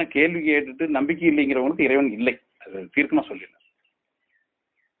 இறைவனை கேள்வி கேட்டுட்டு நம்பிக்கை இல்லைங்கிறவங்களுக்கு இறைவன் இல்லை, அது தீர்க்கமா சொல்லிடலாம்.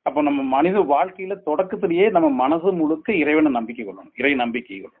 அப்போ நம்ம மனித வாழ்க்கையில தொடக்கத்திலேயே நம்ம மனசு முழுக்க இறைவனை நம்பிக்கை கொள்ளணும், இறை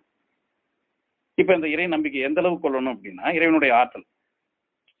நம்பிக்கை கொள்ளணும். இப்ப இந்த இறை நம்பிக்கை எந்த அளவுக்கு கொள்ளணும் அப்படின்னா, இறைவனுடைய ஆற்றல்.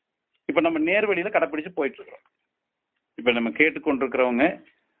 இப்ப நம்ம நேர்வழியில கடைப்பிடிச்சு போயிட்டு இருக்கிறோம். இப்ப நம்ம கேட்டுக்கொண்டிருக்கிறவங்க,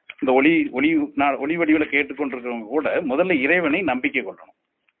 இந்த ஒளி வடிவில கேட்டுக்கொண்டிருக்கிறவங்க கூட முதல்ல இறைவனை நம்பிக்கை கொள்ளணும்.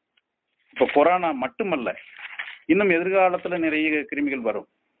 இப்ப கொரோனா மட்டுமல்ல, இன்னும் எதிர்காலத்துல நிறைய கிருமிகள் வரும்.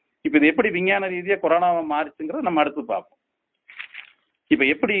 இப்ப இது எப்படி விஞ்ஞான ரீதியா கொரோனாவை மாறிச்சுங்கிறத நம்ம அடுத்து பார்ப்போம். இப்ப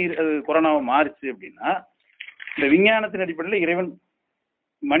எப்படி கொரோனாவை மாறிச்சு அப்படின்னா, இந்த விஞ்ஞானத்தின் அடிப்படையில் இறைவன்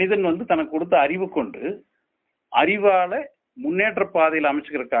மனிதன் தனக்கு கொடுத்த அறிவு கொண்டு அறிவால முன்னேற்ற பாதையில்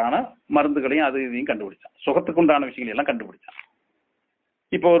அமைச்சுக்கிறதுக்கான மருந்துகளையும் அது இதையும் கண்டுபிடிச்சான். சுகத்துக்கு உண்டான விஷயங்கள் எல்லாம் கண்டுபிடிச்சான்.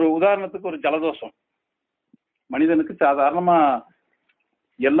 இப்போ ஒரு உதாரணத்துக்கு, ஒரு ஜலதோஷம் மனிதனுக்கு சாதாரணமா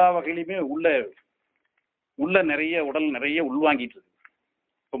எல்லா வகையிலுமே உள்ள நிறைய உடல் நிறைய உள்வாங்கிட்டு இருக்கு.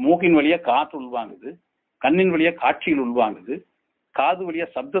 இப்போ மூக்கின் வழியா காற்று உள்வாங்குது, கண்ணின் வழியா காட்சிகள் உள்வாங்குது, காது வழியா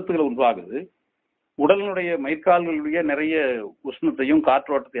சப்தத்துகளை உள்வாங்குது, உடலினுடைய மயிர்கால்கள் வழியா நிறைய உஷ்ணத்தையும்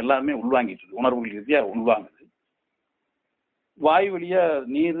காற்றோட்டத்தை எல்லாமே உள்வாங்கிட்டு இருக்கு, உணர்வுகள் ரீதியா உள்வாங்குது, வாயு வழியா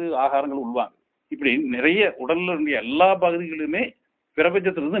நீர் ஆகாரங்கள் உள்வாங்குது. இப்படி நிறைய உடல்ல இருந்த எல்லா பகுதிகளுமே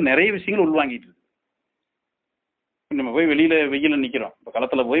பிரபஞ்சத்திலிருந்து நிறைய விஷயங்கள் உள்வாங்கிட்டு இருக்கு. நம்ம போய் வெளியில வெயில நிக்கிறோம், இப்போ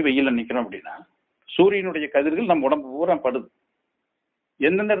களத்துல போய் வெயில நிக்கிறோம் அப்படின்னா சூரியனுடைய கதிர்கள் நம்ம உடம்பு பூரா படுது.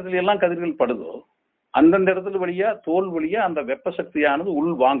 எந்தெந்த இடத்துல எல்லாம் கதிர்கள் படுதோ அந்தந்த இடத்துல வழியா, தோல் வழியா அந்த வெப்ப சக்தியானது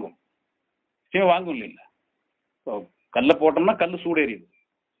உள் வாங்கும். வாங்கும் இல்லைங்களா? கல்லை போட்டோம்னா கல் சூடேறியுது,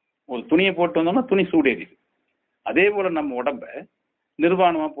 ஒரு துணியை போட்டு வந்தோம்னா துணி சூடேறியுது. அதே போல நம்ம உடம்ப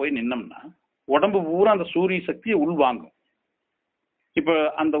நிர்வாணமா போய் நின்னோம்னா உடம்பு பூரா அந்த சூரிய சக்தியை உள்வாங்கும். இப்ப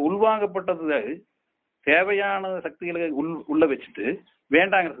அந்த உள்வாங்கப்பட்டது தேவையான சக்திகளை உள்ள வச்சுட்டு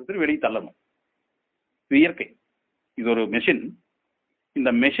வேண்டாங்கிற சக்தி வெளியே தள்ளணும். இது இயற்கை, இது ஒரு மெஷின். இந்த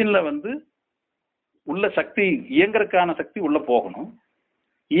மெஷின்ல உள்ள சக்தி, இயங்குறதுக்கான சக்தி உள்ள போகணும்.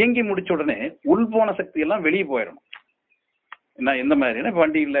 இயங்கி முடிச்ச உடனே உள் போன சக்தி எல்லாம் வெளியே போயிடணும். என்ன எந்த மாதிரினா,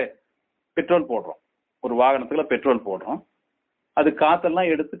 வண்டியில் பெட்ரோல் போடுறோம், ஒரு வாகனத்துல பெட்ரோல் போடுறோம், அது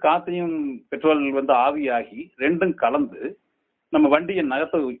காத்தெல்லாம் எடுத்து காத்தையும் பெட்ரோல் ஆவியாகி ரெண்டும் கலந்து நம்ம வண்டியை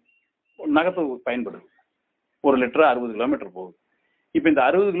நகர்த்த பயன்படுது. 1 லிட்டர் 60 கிலோமீட்டர் போகுது. இப்போ இந்த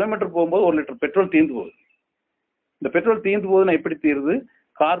 60 கிலோமீட்டர் போகும்போது 1 லிட்டர் பெட்ரோல் தீர்ந்து போகுது. இந்த பெட்ரோல் தீர்ந்து போகுதுன்னா எப்படி தீருது?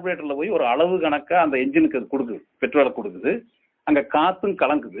 கார்பரேட்டர்ல போய் ஒரு அளவு கணக்கா அந்த என்ஜினுக்கு அது கொடுக்குது, பெட்ரோலை கொடுக்குது. அங்க காத்தும்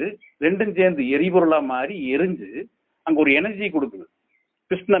கலங்குது, ரெண்டும் சேர்ந்து எரிபொருளா மாறி எரிஞ்சு அங்க ஒரு எனர்ஜி கொடுக்குது.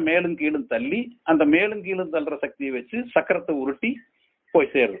 பிஸ்டனை மேலும் கீழும் தள்ளி அந்த மேலும் கீழும் தள்ளுற சக்தியை வச்சு சக்கரத்தை உருட்டி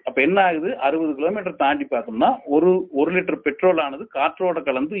போய் சேருது. அப்ப என்ன ஆகுது? 60 கிலோமீட்டர் தாண்டி பார்த்தோம்னா ஒரு லிட்டர் பெட்ரோல் ஆனது காற்றோட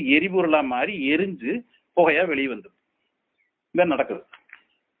கலந்து எரிபொருளா மாறி எரிஞ்சு புகையா வெளியே வந்துடும். இதான் நடக்குது.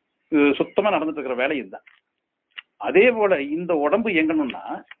 இது சுத்தமா நடந்துட்டு இருக்கிற வேலை இதுதான். அதே போல இந்த உடம்பு இயங்கணும்னா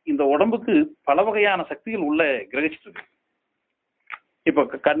இந்த உடம்புக்கு பல வகையான சக்திகள் உள்ள கிரகிச்சிட்டு இருக்கு.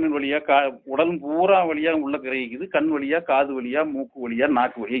 இப்ப கண்ணின் வழியா உடல் பூரா வழியா உள்ள கிரகிக்குது, கண் வழியா, காது வழியா, மூக்கு வழியா,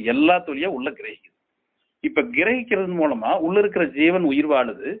 நாக்கு வழியா, எல்லாத்து வழியா உள்ள கிரகிக்குது. இப்ப கிரகிக்கிறது மூலமா உள்ள இருக்கிற ஜீவன் உயிர்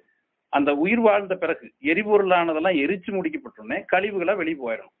வாழுது. அந்த உயிர் வாழ்ந்த பிறகு எரிபொருளானதெல்லாம் எரிச்சு முடிக்கப்பட்டோன்னே கழிவுகளை வெளியே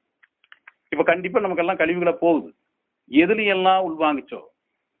போயிடும். இப்ப கண்டிப்பா நமக்கெல்லாம் கழிவுகளை போகுது. எதுலையெல்லாம் உள்வாங்கிச்சோ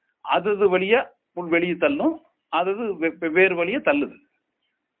அது வழியா வெளியே தள்ளும், அது வேறு வழியா தள்ளுது.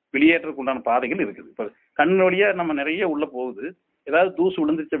 வெளியேற்றதுக்கு உண்டான பாதைகள் இருக்குது. இப்ப கண் வழியா நம்ம நிறைய உள்ள போகுது. ஏதாவது தூசு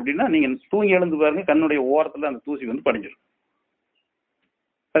விழுந்துச்சு அப்படின்னா நீங்க தூங்கி எழுந்து பாருங்க, கண்ணுடைய ஓரத்துல அந்த தூசி படிஞ்சிடும்.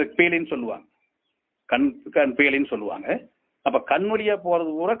 அதுக்கு பேலின்னு சொல்லுவாங்க, கண் பேலின்னு சொல்லுவாங்க. அப்ப கண் வழியா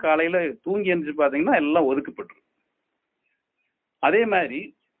போறது பூரா காலையில தூங்கி எழுந்துச்சு பாத்தீங்கன்னா எல்லாம் ஒதுக்கப்பட்டுரும். அதே மாதிரி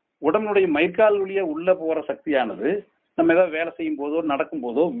உடம்புடைய மயிர்கால் வழியா உள்ள போற சக்தியானது நம்ம ஏதாவது வேலை செய்யும் போதோ நடக்கும்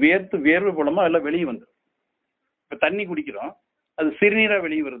போதோ வேர்வை மூலமா எல்லாம் வெளியே வந்துடும். இப்ப தண்ணி குடிக்கிறோம், அது சிறுநீரா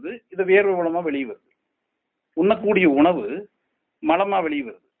வெளியே வருது, இது வேர்வை மூலமா வெளியே வருது. உண்ணக்கூடிய உணவு மலமா வெளியே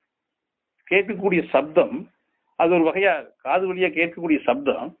வருது. கேட்கக்கூடிய சப்தம் அது ஒரு வகையா காது வழியா கேட்கக்கூடிய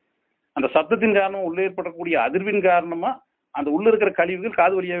சப்தம், அந்த சப்தத்தின் காரணமா உள்ள ஏற்படக்கூடிய அதிர்வின் காரணமா அந்த உள்ள இருக்கிற கழிவுகள்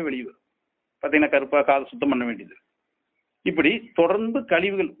காது வழியாவே வெளியே வரும். பார்த்தீங்கன்னா கருப்பா காது சுத்தம் பண்ண வேண்டியது. இப்படி தொடர்ந்து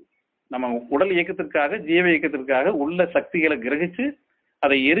கழிவுகள் நம்ம உடல் இயக்கத்திற்காக, ஜீவ இயக்கத்திற்காக உள்ள சக்திகளை கிரகிச்சு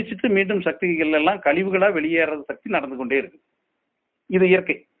அதை எரிச்சிட்டு மீண்டும் சக்திகள் எல்லாம் கழிவுகளா வெளியேறது சக்தி நடந்து கொண்டே இருக்கு. இது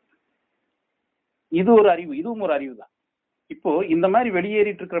இயற்கை. இது ஒரு அறிவு, இதுவும் ஒரு அறிவு தான். இப்போ இந்த மாதிரி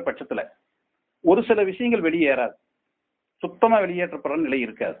வெளியேறிட்டு இருக்கிற பட்சத்துல ஒரு சில விஷயங்கள் வெளியேறாது, சுத்தமா வெளியேற்றப்படுற நிலை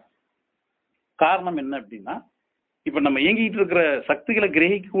இருக்காது. காரணம் என்ன அப்படின்னா, இப்ப நம்ம இயங்கிட்டு இருக்கிற சக்திகளை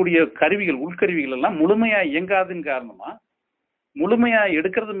கிரகிக்கக்கூடிய கருவிகள், உள்கருவிகள் எல்லாம் முழுமையா இயங்காதன் காரணமா முழுமையா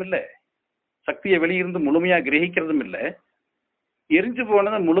எடுக்கிறதும் இல்லை, சக்தியை வெளியிருந்து முழுமையா கிரகிக்கிறதும் இல்லை, எரிஞ்சு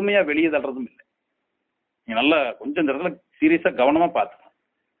போனதை முழுமையா வெளியே தள்ளுறதும் இல்லை. நீங்க நல்லா கொஞ்சம் இந்த இடத்துல சீரியஸா கவனமா பார்த்துக்கணும்.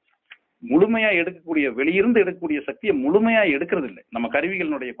 முழுமையா எடுக்கக்கூடிய, வெளியிருந்து எடுக்கக்கூடிய சக்தியை முழுமையா எடுக்கிறது இல்லை. நம்ம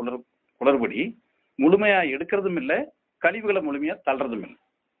கருவிகளினுடைய குளறுபடி முழுமையா எடுக்கிறதும் இல்லை, கழிவுகளை முழுமையா தள்ளுறதும் இல்லை.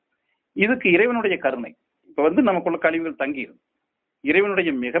 இதுக்கு இறைவனுடைய கருணை. இப்ப நமக்குள்ள கழிவுகள் தங்கிடும்.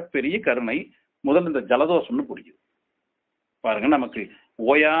 இறைவனுடைய மிகப்பெரிய கருணை முதல்ல இந்த ஜலதோஷம்னு பிடிக்குது பாருங்க. நமக்கு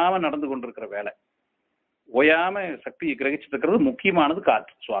ஓயாம நடந்து கொண்டிருக்கிற வேலை, ஓயாம சக்தியை கிரகிச்சுட்டு இருக்கிறது முக்கியமானது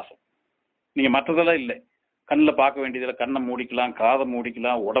காற்று, சுவாசம். நீங்க மற்றதெல்லாம் இல்லை, கண்ணில் பார்க்க வேண்டியதில்லை, கண்ணை மூடிக்கலாம், காதை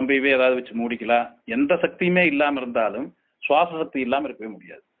மூடிக்கலாம், உடம்பையவே ஏதாவது வச்சு மூடிக்கலாம். எந்த சக்தியுமே இல்லாம இருந்தாலும் சுவாச சக்தி இல்லாம இருக்கவே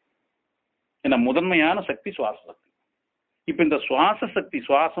முடியாது. ஏன்னா முதன்மையான சக்தி சுவாச சக்தி. இப்ப இந்த சுவாச சக்தி,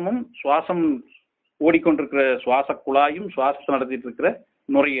 சுவாசம் ஓடிக்கொண்டிருக்கிற சுவாச குழாயும், சுவாசத்தை நடத்திட்டு இருக்கிற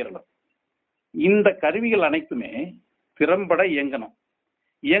நுரையீரலும், இந்த கருவிகள் அனைத்துமே திறம்பட இயங்கணும்.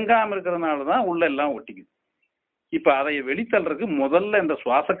 இயங்காம இருக்கிறதுனாலதான் உள்ள எல்லாம் ஒட்டிக்குது. இப்ப அதை வெளித்தள்ளுறதுக்கு முதல்ல இந்த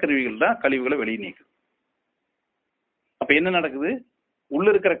சுவாச கருவிகள் தான் கழிவுகளை வெளியே நீக்குது. அப்ப என்ன நடக்குது? உள்ள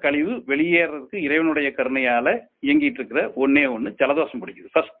இருக்கிற கழிவு வெளியேறதுக்கு இறைவனுடைய கருணையால இயங்கிட்டு இருக்கிற ஒன்னே ஒண்ணு ஜலதோஷம்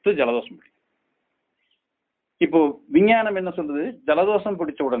பிடிக்குது. ஃபர்ஸ்ட் ஜலதோஷம் பிடிக்குது. இப்போ விஞ்ஞானம் என்ன சொல்லுது? ஜலதோஷம்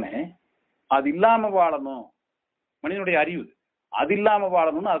பிடிச்ச உடனே அது இல்லாம வாழணும், மனிதனுடைய அறிவு அது இல்லாம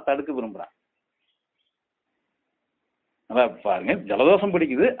வாழணும்னு அதை தடுக்க விரும்புறான். அதான் பாருங்க, ஜலதோஷம்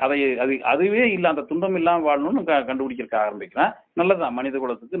பிடிக்குது, அதுவே இல்லை, அந்த துன்பம் இல்லாம வாழணும்னு கண்டுபிடிக்கிறதுக்கு ஆரம்பிக்கிறான். நல்லதான், மனித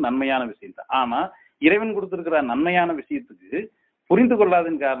குலத்துக்கு நன்மையான விஷயம் தான். ஆனா இறைவன் கொடுத்திருக்கிற நன்மையான விஷயத்துக்கு புரிந்து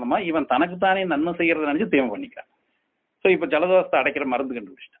கொள்ளாதன் காரணமா இவன் தனக்குத்தானே நன்மை செய்யறத நினைச்சு தேவை பண்ணிக்கிறான். ஸோ இப்ப ஜலதோஷத்தை அடைக்கிற மருந்து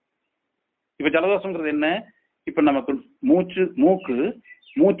கண்டுபிடிச்சிட்டான். இப்ப ஜலதோஷங்கிறது என்ன? இப்ப நமக்கு மூக்கு,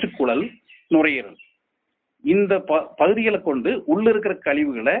 மூச்சுக்குழல், நுரையீரல், இந்த பகுதிகளை கொண்டு உள்ள இருக்கிற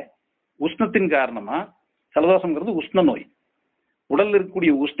கழிவுகளை உஷ்ணத்தின் காரணமா, ஜலதோஷங்கிறது உஷ்ண நோய், உடல்ல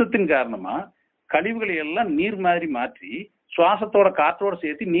இருக்கக்கூடிய உஷ்ணத்தின் காரணமா கழிவுகளை எல்லாம் நீர் மாதிரி மாற்றி சுவாசத்தோட காற்றோட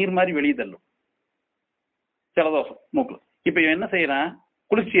சேர்த்து நீர் மாதிரி வெளியே தள்ளும் ஜலதோஷம் மூக்குல. இப்ப இவன் என்ன செய்யறான்?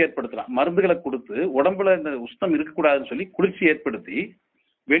 குளிர்ச்சி ஏற்படுத்துறான். மருந்துகளை கொடுத்து உடம்புல இந்த உஷ்ணம் இருக்கக்கூடாதுன்னு சொல்லி குளிர்ச்சி ஏற்படுத்தி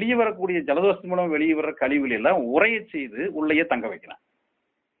வெளியே வரக்கூடிய ஜலதோஷத்தின் மூலம் வெளியே வர்ற கழிவுகளை எல்லாம் உரைய செய்து உள்ளேயே தங்க வைக்கிறான்.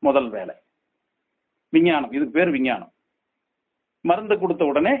 முதல் வேலை விஞ்ஞானம். இதுக்கு பேர் விஞ்ஞானம். மருந்து கொடுத்த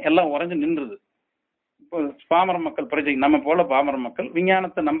உடனே எல்லாம் உறைஞ்சு நின்றுது. இப்போ பாமர மக்கள், நம்ம போல பாமர மக்கள்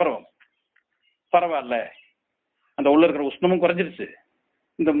விஞ்ஞானத்தை நம்புறவங்க, பரவாயில்ல, அந்த உள்ள இருக்கிற உஷ்ணமும் குறைஞ்சிருச்சு,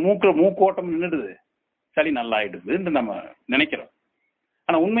 இந்த மூக்கோட்டம் நின்றுடுது, சளி நல்லா ஆயிடுதுன்னு நம்ம நினைக்கிறோம்.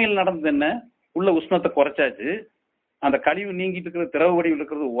 ஆனா உண்மையில் நடந்தது என்ன? உள்ள உஷ்ணத்தை குறைச்சாச்சு, அந்த கழிவு நீங்கிட்டு இருக்கிற திரவ வடிவில்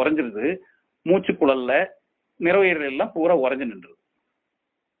இருக்கிறது உறைஞ்சிருது, மூச்சுக்குழல்ல, நிறவீரல் எல்லாம் பூரா உறைஞ்சு நின்றுது.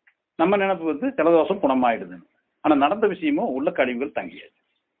 நம்ம நினைப்பு ஜலதோஷம் குணமாயிடுதுன்னு. ஆனா நடந்த விஷயமும் உள்ள கழிவுகள் தங்கியாச்சு.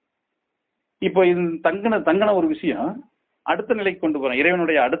 இப்போ இது தங்கின ஒரு விஷயம் அடுத்த நிலைக்கு கொண்டு போறோம்.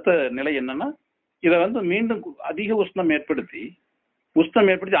 இறைவனுடைய அடுத்த நிலை என்னன்னா, இதை மீண்டும் அதிக உஷ்ணம் ஏற்படுத்தி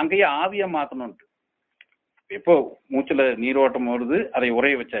அங்கேயே ஆவியா மாத்தணும்ட்டு. எப்போ மூச்சுல நீரோட்டம் வருது, அதை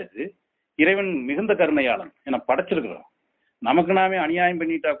உரைய வச்சாச்சு. இறைவன் மிகுந்த கருணையாளன், ஏன்னா படைச்சிருக்கிறோம். நமக்கு நாமே அநியாயம்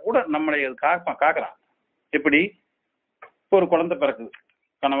பண்ணிட்டா கூட நம்மளை காக்குறான். எப்படி? இப்போ ஒரு குழந்தை பிறக்குது,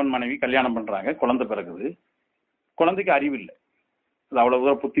 கணவன் மனைவி கல்யாணம் பண்றாங்க, குழந்தை பிறகுது. குழந்தைக்கு அறிவு இல்லை, அது அவ்வளவு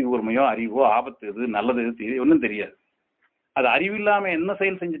தூரம் புத்தி கூர்மையோ அறிவோ, ஆபத்து எது நல்லது எது ஒன்றும் தெரியாது. அது அறிவு இல்லாம என்ன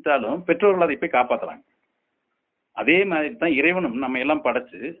செயல் செஞ்சுட்டாலும் பெற்றோர்கள் அதை போய் காப்பாத்துறாங்க. அதே மாதிரி தான் இறைவனும் நம்ம எல்லாம்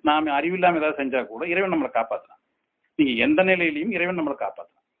படைச்சு நாம அறிவில்லாம ஏதாவது செஞ்சா கூட இறைவன் நம்மளை காப்பாத்துறான். நீங்க எந்த நிலையிலையும் இறைவன் நம்மளை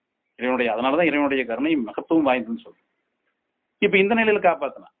காப்பாத்துறான். அதனாலதான் இறைவனுடைய கருணை மகத்துவம் வாய்ந்ததுன்னு சொல்றோம். இப்ப இந்த நிலையில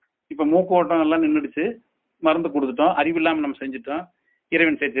காப்பாத்தலாம். இப்ப மூக்கு ஓட்டம் எல்லாம் நின்றுடுச்சு, மருந்து கொடுத்துட்டோம், அறிவில்லாம நம்ம செஞ்சுட்டோம்.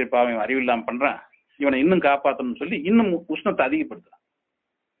 இறைவன் சேர்த்து பாவம் அறிவில்லாம பண்றான், இவனை இன்னும் காப்பாற்றணும்னு சொல்லி இன்னும் உஷ்ணத்தை அதிகப்படுத்துறான்.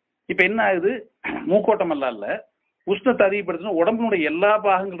 இப்ப என்ன ஆகுது? மூக்கோட்டம் எல்லாம் இல்ல, உஷ்ணத்தை அதிகப்படுத்தணும், உடம்பினுடைய எல்லா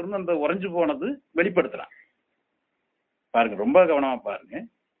பாகங்கள்ல இருந்து அந்த உறைஞ்சு போனது வெளிப்படுத்துறான். பாருங்க, ரொம்ப கவனமா பாருங்க.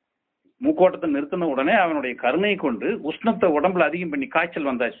 மூக்கோட்டத்தை நிறுத்தின உடனே அவனுடைய கருணை கொண்டு உஷ்ணத்தை உடம்புல அதிகம் பண்ணி காய்ச்சல்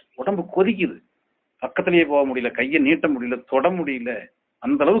வந்தாச்சு. உடம்பு கொதிக்குது, பக்கத்திலேயே போக முடியல, கையை நீட்ட முடியல, தொட முடியல,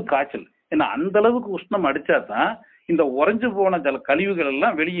 அந்த அளவுக்கு காய்ச்சல். ஏன்னா அந்த அளவுக்கு உஷ்ணம் அடிச்சாதான் இந்த உறைஞ்சு போன கழிவுகள்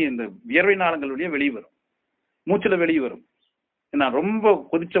எல்லாம் வெளியே, இந்த வியர்வை நாளங்கள் வழியே வெளியே வரும், மூச்சுல வெளியே வரும். ஏன்னா ரொம்ப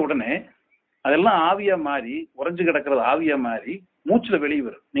கொதிச்ச உடனே அதெல்லாம் ஆவியா மாறி, உறைஞ்சு கிடக்கிறது ஆவியா மாறி மூச்சுல வெளியே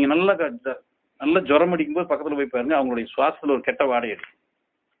வரும். நீங்க நல்ல ஜுரம் அடிக்கும் போது பக்கத்துல போய் பாருங்க, அவங்களுடைய சுவாசத்துல ஒரு கெட்ட வாடை அடிக்கும்,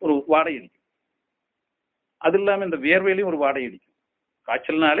 ஒரு வாடை அடிக்கும். அது இல்லாம இந்த வியர்வையிலையும் ஒரு வாடை அடிக்கும்.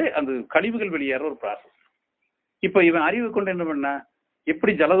 காய்ச்சல்னாலே அந்த கழிவுகள் வெளியேற ஒரு ப்ராசஸ். இப்ப இவன் அறிவு கொண்டு என்ன பண்ணா,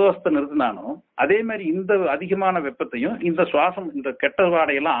 எப்படி ஜலதோஷத்தை நிறுத்தினானோ அதே மாதிரி இந்த அதிகமான வெப்பத்தையும் இந்த சுவாசம் இந்த கெட்ட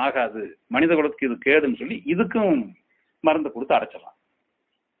வாடையெல்லாம் ஆகாது, மனித குலத்துக்கு இது கேடுன்னு சொல்லி இதுக்கும் மருந்து கொடுத்து அடைச்சிடலாம்.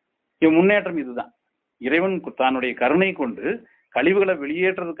 இவன் முன்னேற்றம் இதுதான். இறைவன் தன்னுடைய கருணை கொண்டு கழிவுகளை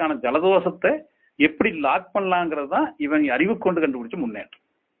வெளியேற்றதுக்கான ஜலதோஷத்தை எப்படி லாக் பண்ணலாங்கிறது தான் இவன் அறிவு கொண்டு கண்டுபிடிச்ச முன்னேற்றம்.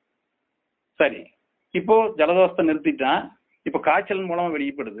 சரி, இப்போ ஜலதோஷத்தை நிறுத்திட்டான், இப்போ காய்ச்சல் மூலமா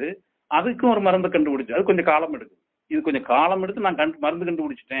வெளியப்படுது, அதுக்கும் ஒரு மருந்து கண்டுபிடிச்சு அது கொஞ்சம் காலம் எடுக்குது. இது கொஞ்சம் காலம் எடுத்து நான் மருந்து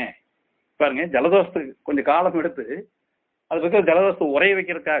கண்டுபிடிச்சிட்டேன் பாருங்க. ஜலதோஷத்துக்கு கொஞ்சம் காலம் எடுத்து அதுக்கு ஜலதோஷத்தை உரைய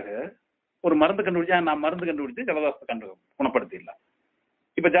வைக்கிறதுக்காக ஒரு மருந்து கண்டுபிடிச்சா நான் மருந்து கண்டுபிடிச்சு ஜலதோஷத்தை குணப்படுத்திடலாம்.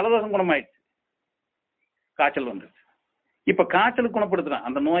 இப்ப ஜலதோஷம் குணமாயிடுச்சு, காய்ச்சல் வந்துருச்சு. இப்ப காய்ச்சல் குணப்படுத்துறான்,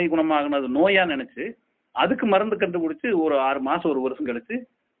 அந்த நோய் குணமாகணும் அது நோயா நினைச்சு அதுக்கு மருந்து கண்டுபிடிச்சு ஒரு 6 மாசம் 1 வருஷம் கழிச்சு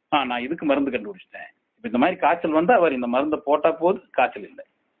நான் இதுக்கு மருந்து கண்டுபிடிச்சிட்டேன். இப்ப இந்த மாதிரி காய்ச்சல் வந்தா அவர் இந்த மருந்தை போட்டா போது காய்ச்சல் இல்லை.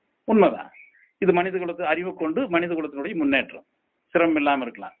 உண்மைதான். இது மனித குலத்து அறிவு கொண்டு மனித குலத்தினுடைய முன்னேற்றம். சிரமம் இல்லாம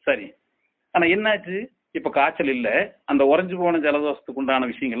இருக்கலாம். சரி, ஆனா என்னாச்சு? இப்ப காய்ச்சல் இல்லை, அந்த உறைஞ்சு போன ஜலதோஷத்துக்கு உண்டான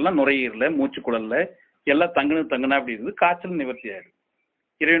விஷயங்கள்லாம் நுரையீரல மூச்சுக்குழல்ல எல்லாம் தங்குனா அப்படி இருந்து காய்ச்சல் நிவர்த்தி ஆயிடும்.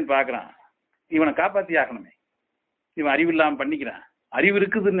 இறைவன் பாக்குறான், இவனை காப்பாத்தி ஆகணுமே, இவன் அறிவு இல்லாம பண்ணிக்கிறான், அறிவு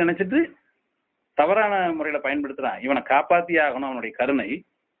இருக்குதுன்னு நினைச்சிட்டு தவறான முறையில பயன்படுத்துறான், இவனை காப்பாத்தி ஆகணும் அவனுடைய கருணை.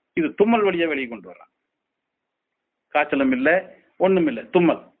 இது தும்மல் வழியா வெளியே கொண்டு வர்றான். காய்ச்சலும் இல்லை ஒண்ணும் இல்லை,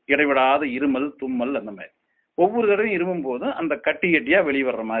 தும்மல், இடைவிடாத இருமல் தும்மல். அந்த மாதிரி ஒவ்வொரு தடவையும் இருமும் போதும் அந்த கட்டியா வெளியே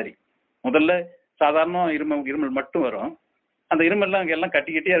வர்ற மாதிரி. முதல்ல சாதாரண இருமல் மட்டும் வரும், அந்த இருமல்லாம் எல்லாம்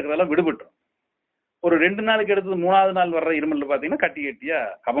கட்டியா இருக்கிறதெல்லாம் விடுபட்டுரும். ஒரு 2 நாளுக்கு எடுத்து 3வது நாள் வர்ற இருமல் பாத்தீங்கன்னா கட்டியா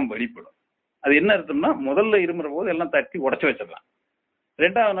கபம் வெளிப்படும். அது என்ன அர்த்தம்னா முதல்ல இருமுற போது எல்லாம் தட்டி உடச்சு வச்சிடலாம்.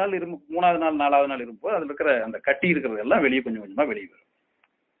 2வது நாள் 3வது நாள் 4வது நாள் இருக்கும்போது அதுல இருக்கிற அந்த கட்டி இருக்கிறது எல்லாம் வெளியே கொஞ்சம் கொஞ்சமா வெளியே வரும்.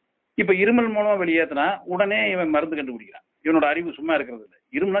 இப்ப இருமல் மூலமா வெளியேற்றினா உடனே இவன் மருந்து கண்டுபிடிக்கிறான். இவனோட அறிவு சும்மா இருக்கிறது இல்லை.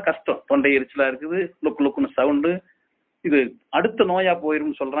 இருமுனா கஷ்டம், தொண்டை எரிச்சலா இருக்குது, லுக்கு லுக்குன்னு சவுண்டு, இது அடுத்த நோயா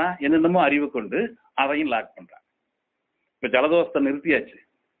போயிரும் சொல்றான். என்னென்னமோ அறிவு கொண்டு அதையும் லாக் பண்றான். இப்ப ஜலதோஷத்தை நிறுத்தியாச்சு,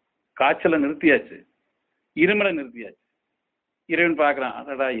 காய்ச்சலை நிறுத்தியாச்சு, இருமலை நிறுத்தியாச்சு. இறைவன் பாக்குறான்,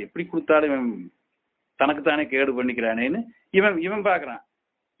 அதடா எப்படி கொடுத்தாலும் இவன் தனக்குத்தானே கேடு பண்ணிக்கிறானேன்னு இவன் பாக்குறான்.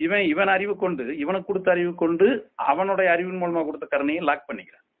 இவன் அறிவு கொண்டு இவனுக்கு கொடுத்த அறிவு கொண்டு அவனுடைய அறிவின் மூலமா கொடுத்த கருணையை லாக்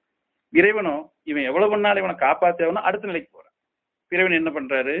பண்ணிக்கிறான். இறைவனோ இவன் எவ்வளவு பண்ணாலும் இவனை காப்பாத்தவனும் அடுத்த நிலைக்கு போறான். இறைவன் என்ன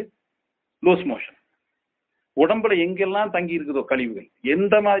பண்றாரு? Loose motion. உடம்புல எங்கெல்லாம் தங்கி இருக்குதோ கழிவுகள்,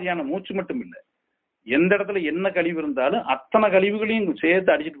 எந்த மாதிரியான மூச்சு மட்டும் இல்லை, எந்த இடத்துல என்ன கழிவு இருந்தாலும் அத்தனை கழிவுகளையும்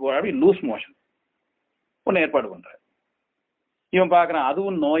சேர்த்து அடிச்சுட்டு போறாரு. லூஸ் மோஷன் ஒன்னு ஏற்பாடு பண்றாரு. இவன் பாக்குறான்,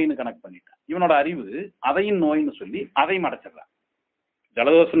 அதுவும் நோயின்னு கணக்கு பண்ணிட்டான். இவனோட அறிவு அதையும் நோயின்னு சொல்லி அதையும் அடைச்சிடறான்.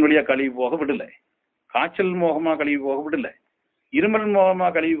 ஜலதோஷம் வழியா கழிவு போக விடல, காய்ச்சல் மோகமா கழிவு போக விடல, இருமல் மோகமா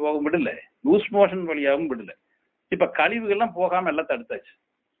கழிவு போக விடல, லூஸ் மோஷன் வழியாகவும் விடல. இப்ப கழிவுகள்லாம் போகாம எல்லாம் தடுத்தாச்சு,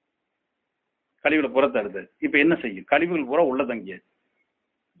 கழிவுல புற தடுத்தாச்சு. இப்ப என்ன செய்யும்? கழிவுகள் பூரா உள்ள தங்கியாச்சு.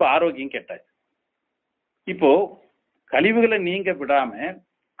 இப்ப ஆரோக்கியம் கெட்டாச்சு. இப்போ கழிவுகளை நீங்க விடாம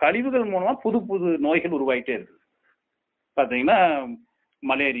கழிவுகள் மூலமா புது புது நோய்கள் உருவாயிட்டே இருக்குது. பாத்தீங்கன்னா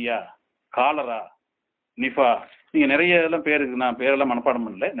மலேரியா, காலரா, நிஃபா, நீங்க நிறைய இதெல்லாம் பேர் இருக்கு, நான் பேரெல்லாம் மனப்பாடம்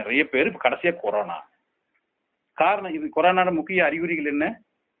பண்ணல. நிறைய பேர் இப்ப கடைசியா கொரோனா. காரணம் இது. கொரோனாட முக்கிய அறிகுறிகள் என்ன?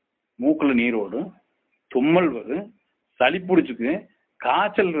 மூக்குல நீரோடும், தும்மல் வரும், சளி பிடிச்சுக்கு,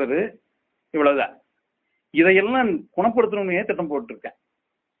 காய்ச்சல் வரும், இவ்வளவுதான். இதையெல்லாம் குணப்படுத்தணும்னே திட்டம் போட்டிருக்கேன்.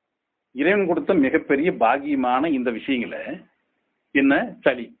 இறைவன் கொடுத்த மிகப்பெரிய பாகியமான இந்த விஷயங்களை என்ன?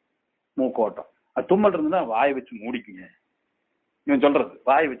 சளி, மூக்கோட்டம், அது தும்மல் இருந்துதான் வாயை வச்சு மூடிக்குங்க. இவன் சொல்றது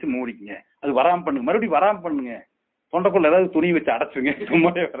வாயை வச்சு மூடிக்குங்க, அது வராம பண்ணுங்க, மறுபடியும் வராம பண்ணுங்க, தொண்டைக்குள்ள ஏதாவது துணி வச்சு அடைச்சுங்க,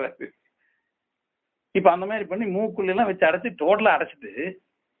 தும்மலே வராது. இப்ப அந்த மாதிரி பண்ணி மூக்குள்ள எல்லாம் வச்சு அடைச்சு டோட்டலா அடைச்சிட்டு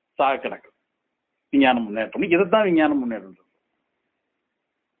சாக கிடக்கு. விஞ்ஞான முன்னேற்றம், இதைத்தான் விஞ்ஞான முன்னேற்றம்.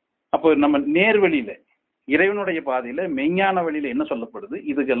 அப்போ நம்ம நேர்வழியில இறைவனுடைய பாதையில மெய்ஞான வழியில என்ன சொல்லப்படுது?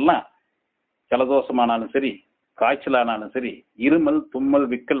 இதுக்கெல்லாம் ஜலதோஷமானாலும் சரி, காய்ச்சலானாலும் சரி, இருமல் தும்மல்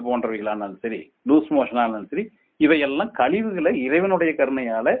விக்கல் போன்றவைகளானாலும் சரி, லூஸ் மோஷன் ஆனாலும் சரி, இவையெல்லாம் கழிவுகளை இறைவனுடைய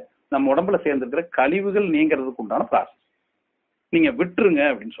கருணையால நம்ம உடம்புல சேர்ந்துருக்கிற கழிவுகள் நீங்கிறதுக்கு உண்டான ப்ராசஸ். நீங்க விட்டுருங்க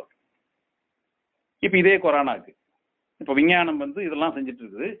அப்படின்னு சொல்றோம். இப்ப இதே கொரோனாக்கு இப்ப விஞ்ஞானம் இதெல்லாம் செஞ்சுட்டு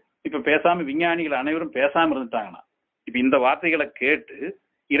இருக்குது. இப்ப பேசாம விஞ்ஞானிகள் அனைவரும் பேசாம இருந்துட்டாங்கன்னா, இப்ப இந்த வார்த்தைகளை கேட்டு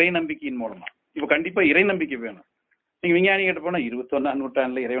இறை நம்பிக்கையின் மூலமா இப்ப கண்டிப்பா இறை நம்பிக்கை வேணும். நீங்க விஞ்ஞானி கிட்ட போனா 21ஆம்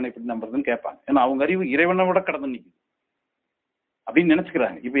நூற்றாண்டுல இறைவனை எப்படி நம்புறதுன்னு கேட்பாங்க. ஏன்னா அவங்க அறிவு இறைவனை விட கடந்து நிக்குது அப்படின்னு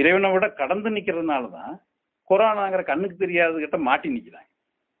நினைச்சுக்கிறாங்க. இப்ப இறைவனை விட கடந்து நிக்கிறதுனாலதான் கொரோனாங்கிற கண்ணுக்கு தெரியாத கிட்ட மாட்டி நிக்கிறாங்க.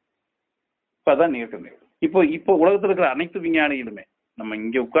 இப்ப அதான் நிகழ்ச்சி. இப்போ உலகத்துல இருக்கிற அனைத்து விஞ்ஞானிகளுமே நம்ம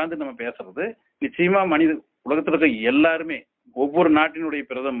இங்க உட்கார்ந்து நம்ம பேசுறது நிச்சயமா உலகத்துல இருக்கிற எல்லாருமே, ஒவ்வொரு நாட்டினுடைய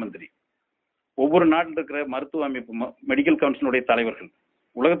பிரதம மந்திரி, ஒவ்வொரு நாட்டில் இருக்கிற மருத்துவ அமைப்பு, மெடிக்கல் கவுன்சிலுடைய தலைவர்கள்,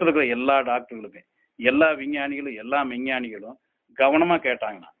 உலகத்தில் இருக்கிற எல்லா டாக்டர்களுமே, எல்லா விஞ்ஞானிகளும், எல்லா விஞ்ஞானிகளும் கவனமா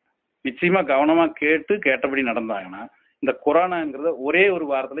கேட்டாங்கன்னா, நிச்சயமா கவனமா கேட்டபடி நடந்தாங்கன்னா, இந்த கொரோனாங்கிறத ஒரே ஒரு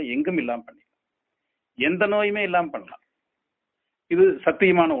வாரத்துல எங்கும் இல்லாம பண்ணி, எந்த நோயுமே இல்லாம பண்ணலாம். இது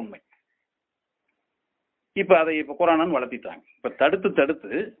சத்தியமான உண்மை. இப்ப அதை இப்ப கொரோனான்னு வளர்த்திட்டாங்க. இப்ப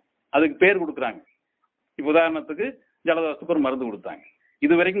தடுத்து அதுக்கு பேர் கொடுக்குறாங்க. இப்ப உதாரணத்துக்கு ஜலதோஷத்துக்கு ஒரு மருந்து கொடுத்தாங்க.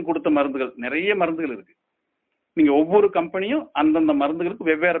 இது வரைக்கும் கொடுத்த மருந்துகள் நிறைய மருந்துகள் இருக்கு. நீங்க ஒவ்வொரு கம்பெனியும் அந்தந்த மருந்துகளுக்கு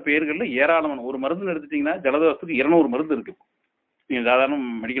வெவ்வேறு பெயர்கள்ல ஏராளமான, ஒரு மருந்து எடுத்துட்டீங்கன்னா ஜலதோஷத்துக்கு 200 மருந்து இருக்கு. நீங்க சாதாரண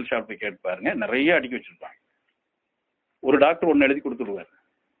மெடிக்கல் ஷாப் போய் கேட்டு பாருங்க, நிறைய அடுக்கி வச்சிருப்பாங்க. ஒரு டாக்டர் ஒன்னு எழுதி கொடுத்துடுவார்.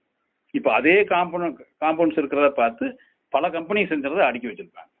 இப்ப அதே காம்பவுண்ட்ஸ் இருக்கிறத பார்த்து பல கம்பெனி செஞ்சதை அடுக்கி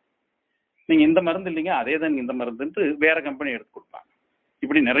வச்சிருப்பாங்க. நீங்க இந்த மருந்து இல்லைங்க, அதே தான் இந்த மருந்துன்ட்டு வேற கம்பெனி எடுத்து கொடுப்பாங்க.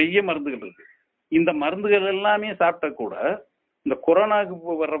 இப்படி நிறைய மருந்துகள் இருக்கு. இந்த மருந்துகள் எல்லாமே சாப்பிட்டா கூட இந்த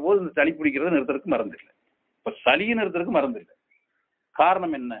கொரோனாவுக்கு வர்ற போது இந்த சளி பிடிக்கிறத நிறுத்துறதுக்கு மருந்து இல்லை. இப்ப சளியை நிறுத்துறதுக்கு மருந்து இல்லை.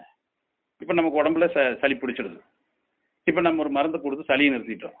 காரணம் என்ன? இப்ப நமக்கு உடம்புல சளி பிடிச்சிடுது. இப்ப நம்ம ஒரு மருந்து கொடுத்து சளியை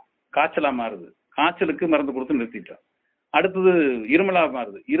நிறுத்திட்டோம். காய்ச்சலா மாறுது, காய்ச்சலுக்கு மருந்து கொடுத்து நிறுத்திட்டோம். அடுத்தது இருமலா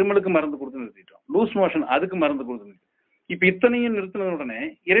மாறுது, இருமலுக்கு மருந்து கொடுத்து நிறுத்திட்டோம். லூஸ் மோஷன், அதுக்கு மருந்து கொடுத்து நிறுத்திட்டோம். இப்ப இத்தனையும் நிறுத்தின உடனே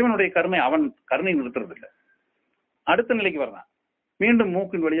இறைவனுடைய கருணை, அவன் கருணை நிறுத்துறது இல்லை. அடுத்த நிலைக்கு வர்றான். மீண்டும்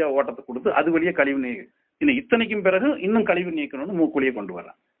மூக்கின் வழியா ஓட்டத்தை கொடுத்து அது வழியா கழிவு இன்னும் இத்தனைக்கும் பிறகு இன்னும் கழிவு நீக்கணும்னு மூக்கு வழியா கொண்டு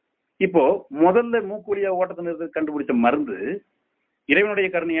வர்றான். இப்போ முதல்ல மூக்கு வழியா ஓட்டத்தை நிறுத்த கண்டுபிடிச்ச மருந்து இறைவனுடைய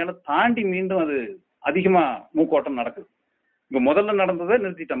கருணையால தாண்டி மீண்டும் அது அதிகமா மூக்கோட்டம் நடக்குது. இப்ப முதல்ல நடந்ததை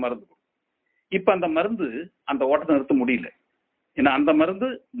நிறுத்திட்ட மருந்து. இப்ப அந்த மருந்து அந்த ஓட்டத்தை நிறுத்த முடியல. ஏன்னா அந்த மருந்து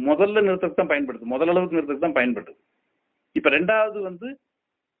முதல்ல நிறுத்தத்துக்கு தான் பயன்படுது, முதல் அளவுக்கு நிறுத்தத்துக்கு தான் பயன்படுது. இப்ப ரெண்டாவது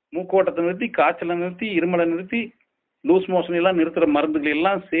மூக்கோட்டத்தை நிறுத்தி, காய்ச்சலை நிறுத்தி, இருமலை நிறுத்தி, லூஸ் மோஷன் எல்லாம் நிறுத்துற மருந்துகள்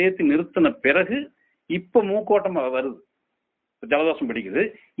எல்லாம் சேர்த்து நிறுத்தின பிறகு இப்ப மூக்கோட்டம் வருது, ஜலதோஷம் பிடிக்குது.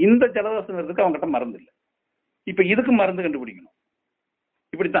 இந்த ஜலதோஷம் நிறுத்துக்கு அவங்ககிட்ட மருந்து இல்லை. இப்ப இதுக்கு மருந்து கண்டுபிடிக்கணும்.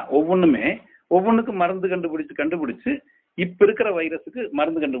 இப்படித்தான் ஒவ்வொன்றுக்கும் மருந்து கண்டுபிடிச்சு இப்ப இருக்கிற வைரஸுக்கு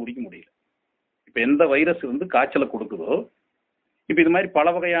மருந்து கண்டுபிடிக்க முடியல. இப்ப எந்த வைரஸ் காய்ச்சலை கொடுக்குதோ, இப்ப இது மாதிரி பல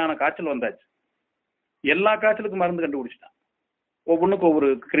வகையான காய்ச்சல் வந்தாச்சு. எல்லா காய்ச்சலுக்கும் மருந்து கண்டுபிடிச்சிட்டான். ஒவ்வொன்றுக்கும் ஒவ்வொரு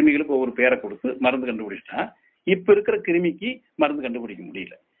கிருமிகளுக்கு ஒவ்வொரு பேரை கொடுத்து மருந்து கண்டுபிடிச்சிட்டான். இப்ப இருக்கிற கிருமிக்கு மருந்து கண்டுபிடிக்க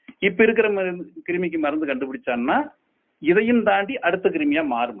முடியல. இப்ப இருக்கிற கிருமிக்கு மருந்து கண்டுபிடிச்சான்னா இதையும் தாண்டி அடுத்த கிருமியா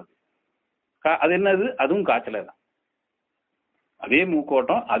மாறும். அது என்னது? அதுவும் காய்ச்சலே தான். அதே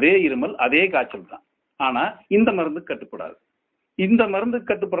மூக்கோட்டம், அதே இருமல், அதே காய்ச்சல் தான். ஆனா இந்த மருந்து கட்டுப்படாது. இந்த மருந்து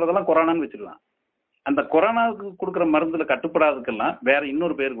கட்டுப்படுறதெல்லாம் கொரோனான்னு வச்சிருக்கலாம். அந்த கொரோனாவுக்கு கொடுக்குற மருந்துல கட்டுப்படாததுக்கெல்லாம் வேற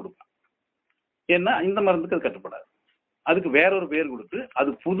இன்னொரு பேர் கொடுக்கலாம். ஏன்னா இந்த மருந்துக்கு அது கட்டுப்படாது. அதுக்கு வேற ஒரு பேர் கொடுத்து அது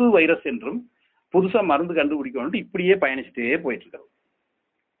புது வைரஸ் என்றும் புதுசா மருந்து கண்டுபிடிக்கணும். இப்படியே பயணிச்சுட்டே போயிட்டு இருக்கிறது.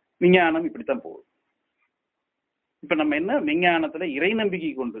 விஞ்ஞானம் இப்படித்தான் போகுது. இப்ப நம்ம என்ன, விஞ்ஞானத்துல இறை நம்பிக்கை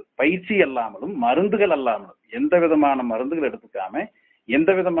கொண்டு பயிற்சி அல்லாமலும் மருந்துகள் அல்லாமலும் எந்த விதமான மருந்துகள் எடுத்துக்காம எந்த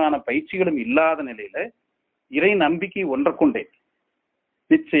விதமான பயிற்சிகளும் இல்லாத நிலையில இறை நம்பிக்கை ஒன்றை கொண்டே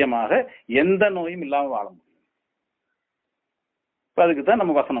நிச்சயமாக எந்த நோயும் இல்லாம வாழ முடியும். இப்ப அதுக்குதான்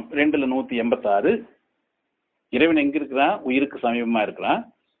நம்ம வசனம் 2:186 இறைவன் எங்க இருக்கிறான்? உயிருக்கு சமீபமா இருக்கிறான்.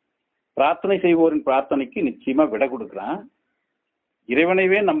 பிரார்த்தனை செய்வோரின் பிரார்த்தனைக்கு நிச்சயமா விட கொடுக்குறான்.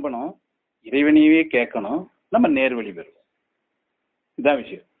 இறைவனையே நம்பணும், இறைவனையே கேட்கணும், நம்ம நேர்வழி பெறுவோம். இதான்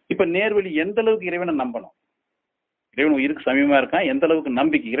விஷயம். இப்ப நேர்வழி எந்த அளவுக்கு இறைவனை நம்பணும்? இறைவன் உயிருக்கு சமீபமா இருக்கான், எந்த அளவுக்கு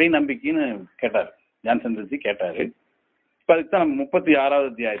நம்பிக்கை, இறை நம்பிக்கைன்னு கேட்டாரு ஜான்சன் ரிட்ஜி கேட்டாரு. இப்ப அதுக்கு தான் நம்ம 36வது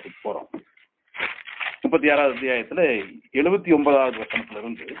அத்தியாயத்துக்கு போறோம். 36வது அத்தியாயத்துல 79வது வசனத்துல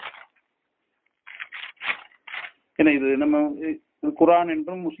இருந்து, ஏன்னா இது நம்ம குரான்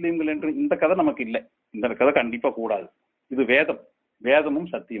என்றும் முஸ்லீம்கள் என்றும் இந்த கதை நமக்கு இல்லை. இந்த கதை கண்டிப்பா கூடாது. இது வேதமும்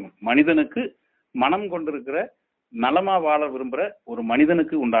சத்தியமும். மனிதனுக்கு மனம் கொண்டிருக்கிற, நலமா வாழ விரும்புற ஒரு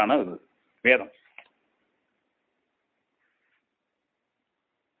மனிதனுக்கு உண்டான இது வேதம்.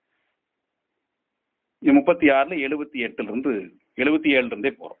 இது 36ல 78 77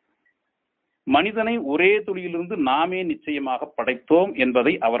 இருந்தே போறோம். மனிதனை ஒரே துளியிலிருந்து நாமே நிச்சயமாக படைத்தோம்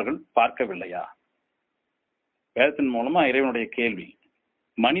என்பதை அவர்கள் பார்க்கவில்லையா? வேதத்தின் மூலமா இறைவனுடைய கேள்வி.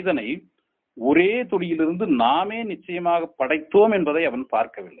 மனிதனை ஒரே துளியிலிருந்து நாமே நிச்சயமாக படைத்தோம் என்பதை அவன்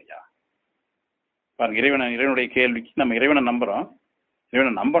பார்க்கவில்லையா? பாருங்க, இறைவனுடைய கேள்விக்கு நம்ம இறைவனை நம்புறோம்.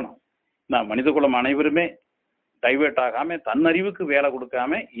 இறைவனை நம்பணும். நான் மனித குலம் அனைவருமே டைவர்ட் ஆகாம தன்னறிவுக்கு வேலை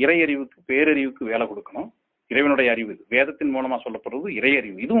கொடுக்காம இறை அறிவுக்கு, பேரறிவுக்கு வேலை கொடுக்கணும். இறைவனுடைய அறிவு வேதத்தின் மூலமா சொல்லப்படுறது இறை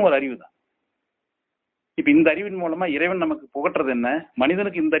அறிவு. இதுவும் ஒரு அறிவு தான். இப்ப இந்த அறிவின் மூலமா இறைவன் நமக்கு புகட்டுறது என்ன?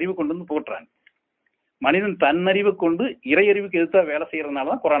 மனிதனுக்கு இந்த அறிவு கொண்டு வந்து புகட்டுறாங்க. மனிதன் தன்னறிவை கொண்டு இறை அறிவுக்கு எதிர்த்தா வேலை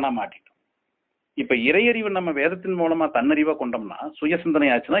செய்யறதுனாலதான் கொரோனா மாட்டிட்டோம். இப்ப இறை அறிவு நம்ம வேதத்தின் மூலமா தன்னறிவா கொண்டோம்னா, சுய சிந்தனை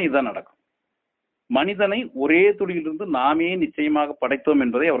ஆச்சுன்னா இதுதான் நடக்கும். மனிதனை ஒரே துளியிலிருந்து நாமே நிச்சயமாக படைத்தோம்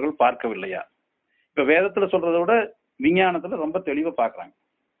என்பதை அவர்கள் பார்க்கவில்லையா? இப்ப வேதத்துல சொல்றதை விட விஞ்ஞானத்துல ரொம்ப தெளிவா பாக்குறாங்க.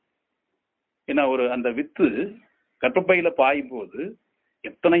 ஏன்னா அந்த வித்து கர்ப்பப்பையில பாயும் போது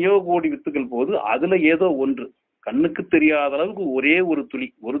எத்தனையோ கோடி வித்துக்கள் போது அதுல ஏதோ ஒன்று கண்ணுக்கு தெரியாத அளவுக்கு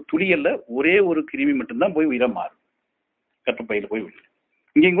ஒரு துளி அல்ல, ஒரே ஒரு கிருமி மட்டும்தான் போய் உயிரை மாறும். கர்ப்பப்பையில போய் விழுது.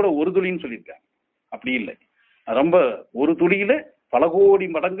 இங்கேயும் கூட ஒரு துளின்னு சொல்லியிருக்காங்க, அப்படி இல்லை. ரொம்ப ஒரு துளியில பல கோடி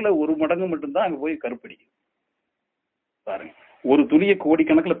மடங்குல ஒரு மடங்கு மட்டும்தான் அங்க போய் கருப்படிக்குது. பாருங்க, ஒரு துளியை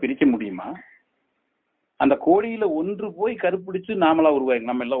கோடிக்கணக்கில் பிரிக்க முடியுமா? அந்த கோடியில ஒன்று போய் கருப்பிடிச்சு நாமளா உருவாக்கி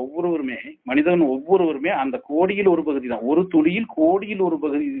நம்ம எல்லாம் ஒவ்வொருவருமே, மனிதன் ஒவ்வொருவருமே அந்த கோடியில் ஒரு பகுதி தான். ஒரு துளியில் கோடியில் ஒரு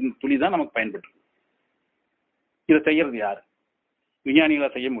பகுதி துளி தான் நமக்கு பயன்பட்டு. இதை செய்யறது யாரு? விஞ்ஞானிகளா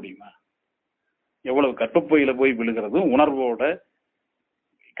செய்ய முடியுமா? எவ்வளவு கர்ப்பப்பையில போய் விழுகிறதும் உணர்வோட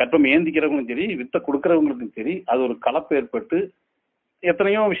கர்ப்பம் ஏந்திக்கிறவங்களும் சரி, வித்தை கொடுக்கறவங்களுக்கும் சரி, அது ஒரு கலப்பு ஏற்பட்டு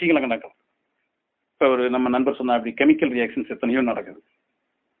எத்தனையோ விஷயங்கள் அங்கே நடக்கும். இப்போ ஒரு நம்ம நண்பர் சொன்னா அப்படி கெமிக்கல் ரியாக்ஷன்ஸ் எத்தனையோ நடக்குது.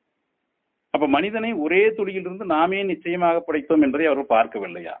 அப்ப மனிதனை ஒரே துளியிலிருந்து நாமே நிச்சயமாக படைத்தோம் என்பதை அவர்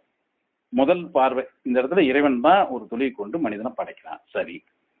பார்க்கவில்லையா? முதல் பார்வை இந்த இடத்துல இறைவன் தான் ஒரு துளியை கொண்டு மனிதனை படைக்கிறான். சரி,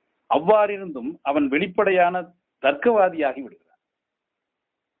 அவ்வாறிருந்தும் அவன் வெளிப்படையான தர்க்கவாதியாகி விடுகிறான்.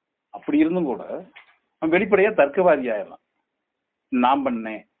 அப்படி இருந்தும் கூட அவன் வெளிப்படையா தர்க்கவாதி ஆயிடலாம். நான்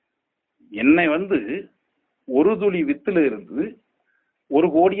பண்ணேன், என்னை ஒரு துளி வித்துல இருந்து ஒரு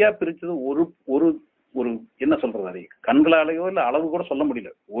கோடியா பிரிச்சது ஒரு ஒரு ஒரு என்ன சொல்றது, அதை கண்களாலேயோ இல்ல அளவு கூட சொல்ல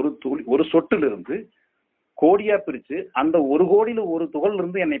முடியல. ஒரு துளி, ஒரு சொட்டுல இருந்து கோடியா பிரிச்சு அந்த ஒரு கோடியில ஒரு துகள்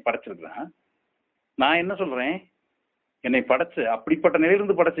இருந்து என்னை படைச்சிருக்கிறேன். நான் என்ன சொல்றேன், என்னை படைச்ச அப்படிப்பட்ட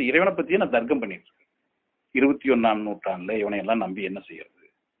நிலையிலிருந்து படைச்ச இறைவனை பத்தியே நான் தர்க்கம் பண்ணிட்டு இருக்கேன். 21ஆம் நூற்றாண்டுல இவனை எல்லாம் நம்பி என்ன செய்யறது?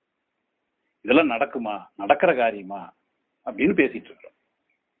 இதெல்லாம் நடக்குமா? நடக்கிற காரியமா அப்படின்னு பேசிட்டு இருக்கிறோம்.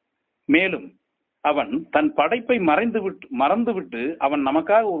 மேலும் அவன் தன் படைப்பை மறந்துவிட்டு அவன்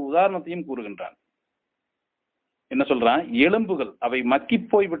நமக்காக ஒரு உதாரணத்தையும் கூறுகின்றான். என்ன சொல்றான்? எலும்புகள் அவை மக்கி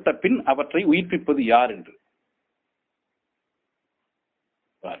போய்விட்ட பின் அவற்றை உயிர்ப்பிப்பது யார் என்று.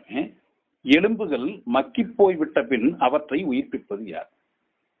 எலும்புகள் மக்கி போய்விட்ட பின் அவற்றை உயிர்ப்பிப்பது யார்?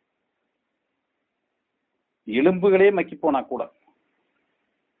 எலும்புகளே மக்கி போனா கூட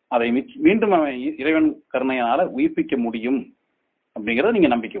அதை மீண்டும் அவன் இறைவன் கருணையினால உயிர்ப்பிக்க முடியும் அப்படிங்கிறத நீங்க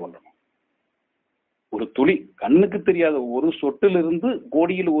நம்பிக்கை கொள்ளணும். ஒரு துளி, கண்ணுக்கு தெரியாத ஒரு சொட்டிலிருந்து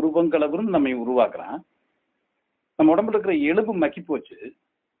கோடியில் ஒரு பங்களவிலிருந்து நம்மை உருவாக்குறான். நம்ம உடம்புல இருக்கிற எலும்பு மக்கி போச்சு,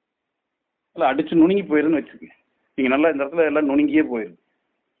 இல்லை அடிச்சு நுணுங்கி போயிருன்னு வச்சுக்கோங்க. நீங்க நல்லா இந்த இடத்துல எல்லாம் நுணுங்கியே போயிருக்கு.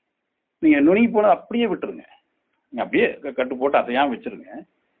 நீங்க நுணுங்கி போன அப்படியே விட்டுருங்க. நீங்க அப்படியே கட்டு போட்டு அசையாம வச்சிருங்க.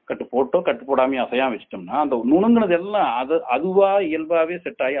 கட்டு போட்டோ கட்டு போடாமையும் அசையாம வச்சிட்டோம்னா அந்த நுணுங்கினது எல்லாம் அதுவா இயல்பாவே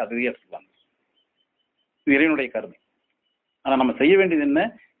செட் ஆகி அதுவே எடுத்துக்கலாம். இறைவனுடைய கருணை. ஆனா நம்ம செய்ய வேண்டியது என்ன?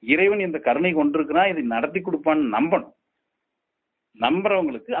 இறைவன் இந்த கருணை கொண்டிருக்கிறான், இதை நடத்தி கொடுப்பான்னு நம்பணும்.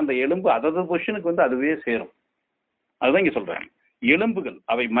 நம்புறவங்களுக்கு அந்த எலும்பு அதது பொசிஷனுக்கு அதுவே சேரும். அதுதான் இங்க சொல்றாங்க. எலும்புகள்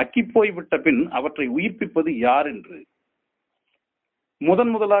அவை மக்கி போய்விட்ட பின் அவற்றை உயிர்ப்பிப்பது யார் என்று.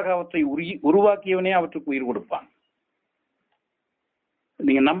 முதலாக அவற்றை உருவாக்கியவனே அவற்றுக்கு உயிர் கொடுப்பான்.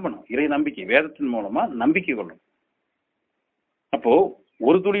 நீங்க நம்பணும். இறை நம்பிக்கை, வேதத்தின் மூலமா நம்பிக்கை கொள்ளணும். அப்போ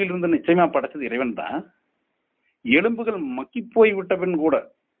ஒரு துளியிலிருந்து நிச்சயமா படைச்சது இறைவன் தான். எலும்புகள் மக்கி போய் விட்ட பின் கூட,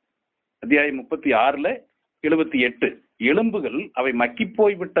 அத்தியாயம் 36 78, எலும்புகள் அவை மக்கி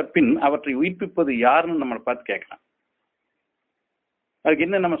போய்விட்ட பின் அவற்றை உயிர்ப்பிப்பது யாருன்னு நம்மளை பார்த்து கேட்கலாம். அதுக்கு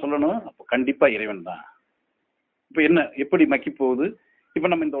என்ன நம்ம சொல்லணும்? அப்போ கண்டிப்பா இறைவன் தான். இப்ப என்ன, எப்படி மக்கி போகுது? இப்ப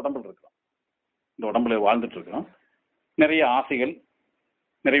நம்ம இந்த உடம்புல இருக்கிறோம், இந்த உடம்புல வாழ்ந்துட்டு இருக்கிறோம். நிறைய ஆசைகள்,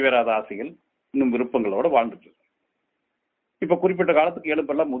 நிறைவேறாத ஆசைகள், இன்னும் விருப்பங்களோட வாழ்ந்துட்டு இருக்கோம். இப்ப குறிப்பிட்ட காலத்துக்கு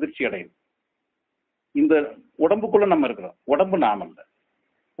எலும்பெல்லாம் முதிர்ச்சி அடையுது. இந்த உடம்புக்குள்ள நம்ம இருக்கிறோம். உடம்பு நாம இல்லை,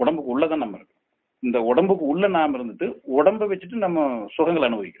 உடம்புக்கு உள்ளதான் நம்ம இருக்கிறோம். இந்த உடம்புக்கு உள்ள நாம இருந்துட்டு உடம்பை வச்சுட்டு நம்ம சுகங்கள்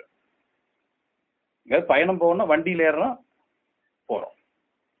அனுபவிக்கிறோம். பயணம் போகணும், வண்டியில் ஏறுறோம், போறோம்.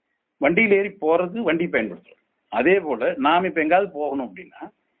 வண்டியில் ஏறி போறது வண்டி பயன்படுத்துறோம். அதே போல நாம் இப்ப எங்காவது போகணும் அப்படின்னா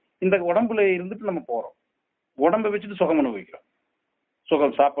இந்த உடம்புல இருந்துட்டு நம்ம போறோம். உடம்பை வச்சுட்டு சுகம் அனுபவிக்கிறோம்.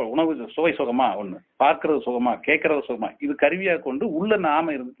 சுகம், சாப்பாடு, உணவு சுவை சுகமா, ஒண்ணு பார்க்கறது சுகமா, கேட்கறது சுகமா, இது கருவியா கொண்டு உள்ள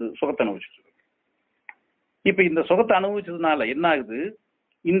நாம இருந்து சுகத்தை அனுபவிச்சுட்டு இருக்கோம். இப்ப இந்த சுகத்தை அனுபவிச்சதுனால என்ன ஆகுது?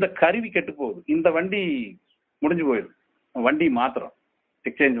 இந்த கருவி கெட்டு போகுது. இந்த வண்டி முடிஞ்சு போயிடுது. வண்டி மாத்துறோம்,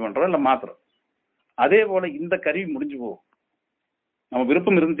 எக்ஸ்சேஞ்ச் பண்றோம், இல்ல மாத்துறோம். அதே போல இந்த கருவி முடிஞ்சு போகும். நம்ம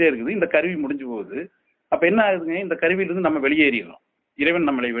விருப்பம் இருந்துட்டே இருக்குது, இந்த கருவி முடிஞ்சு போகுது. அப்ப என்ன ஆகுதுங்க? இந்த கருவியிலிருந்து நம்ம வெளியேறிடுறோம். இறைவன்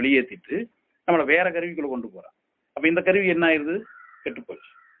நம்மளை வெளியேற்றிட்டு நம்மளை வேற கருவிக்குள்ள கொண்டு போறான். அப்ப இந்த கருவி என்ன ஆயிருது? கெட்டு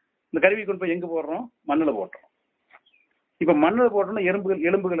போச்சு. இந்த கருவி கொண்டு போய் எங்க போடுறோம்? மண்ணில் போட்டுறோம். இப்ப மண்ணில் போட்டோம்னா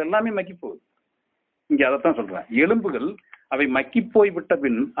எலும்புகள் எல்லாமே மக்கி போகுது. இங்க அதைத்தான் சொல்றேன். எலும்புகள் அவை மக்கி போய் விட்ட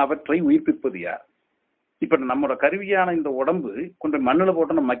பின் அவற்றை உயிர்ப்பிப்பது யார்? இப்ப நம்மளோட கருவியான இந்த உடம்பு கொண்டு மண்ணில்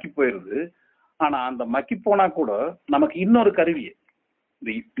போட்டோம்னா மக்கி போயிருது. ஆனா அந்த மக்கி போனா கூட நமக்கு இன்னொரு கருவியை,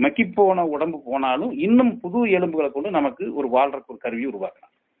 இந்த மக்கி போன உடம்பு போனாலும் இன்னும் புது எலும்புகளை கொண்டு நமக்கு ஒரு வாழ்றக்கு ஒரு கருவியை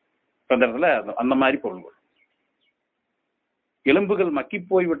உருவாக்கலாம். அந்த இடத்துல அந்த மாதிரி பொருள்கள். எலும்புகள் மக்கி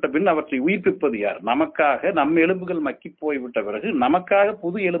போய்விட்ட பின் அவற்றை உயிர்ப்பிப்பது யார்? நமக்காக நம் எலும்புகள் மக்கி போய்விட்ட பிறகு நமக்காக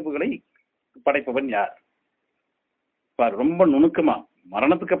புது எலும்புகளை படைப்பவன் யார்? ரொம்ப நுணுக்கமா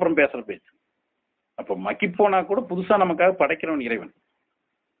மரணத்துக்கு அப்புறம் பேசுற பேச்சு. அப்ப மக்கி போனா கூட புதுசா நமக்காக படைக்கிறவன் இறைவன்.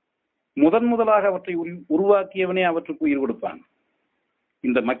 முதலாக அவற்றை உருவாக்கியவனே அவற்றுக்கு உயிர் கொடுப்பான்.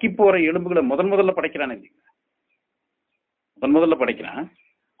 இந்த மக்கி போற எலும்புகளை முதல்ல படைக்கிறான் இல்லைங்களா? முதல்ல படைக்கிறான்.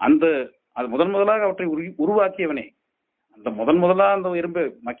 அது முதலாக அவற்றை உருவாக்கியவனே, அந்த முதலா அந்த எறும்பு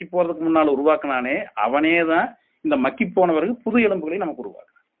மக்கி போறதுக்கு முன்னால் உருவாக்கினானே அவனே தான் இந்த மக்கி போனவர்கள் புது எலும்புகளை நமக்கு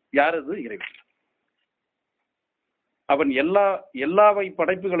உருவாக்குறான். யார் அது? இறைவன். அவன் எல்லா வகை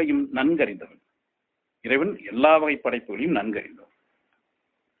படைப்புகளையும் நன்கறிந்தவன். இறைவன் எல்லா வகை படைப்புகளையும் நன்கறிந்தவன்.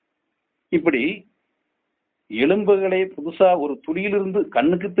 இப்படி எலும்புகளை புதுசா ஒரு துளியிலிருந்து,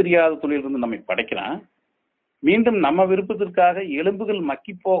 கண்ணுக்கு தெரியாத துளியிலிருந்து நம்மை படைக்கிறான். மீண்டும் நம்ம விருப்பத்திற்காக எலும்புகள்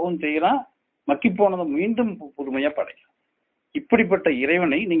மக்கி போகவும் செய்யலாம், மக்கி போனதை மீண்டும் புதுமையா படைக்கலாம். இப்படிப்பட்ட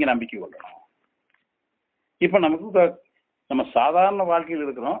இறைவனை நீங்க நம்பிக்கை கொள்ளணும். இப்ப நமக்கு நம்ம சாதாரண வாழ்க்கையில்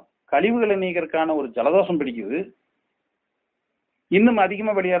இருக்கிறோம், கழிவுகளை நீக்கிறதுக்கான ஒரு ஜலதோஷம் பிடிக்குது, இன்னும்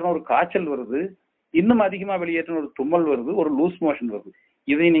அதிகமா வெளியேறணும் ஒரு காய்ச்சல் வருது, இன்னும் அதிகமா வெளியேற்றணும் ஒரு தும்மல் வருது, ஒரு லூஸ் மோஷன் வருது.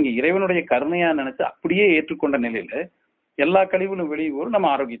 இதை நீங்க இறைவனுடைய கருணையா நினைச்சு அப்படியே ஏற்றுக்கொண்ட நிலையில எல்லா கழிவுகளும் வெளியே வரும், நம்ம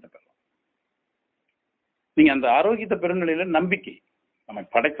ஆரோக்கியத்தை பெறலாம். நீங்க அந்த ஆரோக்கியத்தை பெறும் நிலையில நம்பிக்கை, நம்ம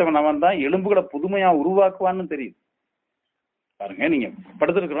படைத்தவன் அவன் தான், எலும்புகளை புதுமையா உருவாக்குவான்னு தெரியுது. பாருங்க, நீங்க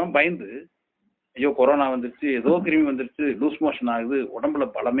படுத்திருக்கிறோம் பயந்து, ஐயோ கொரோனா வந்துருச்சு, ஏதோ கிருமி வந்துருச்சு, லூஸ் மோஷன் ஆகுது, உடம்புல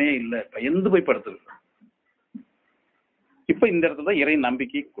பலமே இல்லை, பயந்து போய் படுத்திருக்கிறோம். இப்ப இந்த இடத்துல இறை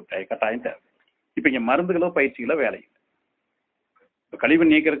நம்பிக்கை கட்டாயம் தேவை. இப்ப இங்க மருந்துகளோ பயிற்சிகளோ வேலை இல்லை. இப்ப கழிவு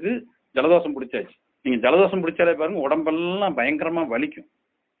நீக்கிறதுக்கு ஜலதோஷம் பிடிச்சாச்சு. நீங்க ஜலதோஷம் பிடிச்சாலே பாருங்க உடம்பெல்லாம் பயங்கரமா வலிக்கும்,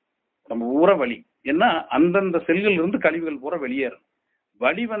 நம்ம பூரா வலி. ஏன்னா அந்தந்த செல்கள் இருந்து கழிவுகள் பூரா வெளியேறும்.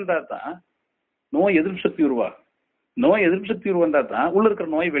 வலி வந்தா தான் நோய் எதிர்ப்பு சக்தி உருவாகும். நோய் எதிர்ப்பு சக்தி உருவந்தா தான் உள்ள இருக்கிற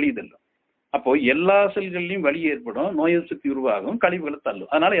நோய் வெளியிடலும். அப்போ எல்லா செல்கள்லையும் வலி ஏற்படும், நோய் எதிர்ப்பு சக்தி உருவாகும், கழிவுகளை தள்ளும்.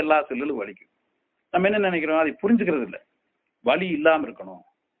 அதனால எல்லா செல்களும் வலிக்கும். நம்ம என்ன நினைக்கிறோம், அதை புரிஞ்சுக்கிறது இல்லை. வலி இல்லாம இருக்கணும்,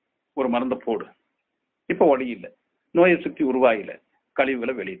 ஒரு மருந்தை போடு. இப்ப வலி இல்லை, நோய் எதிர்ப்பு சக்தி உருவாகல,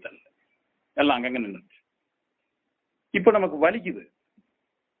 கழிவுகளை வெளியே தள்ள, எல்லாம் அங்கங்க நின்றுச்சு. இப்ப நமக்கு வலிக்குது,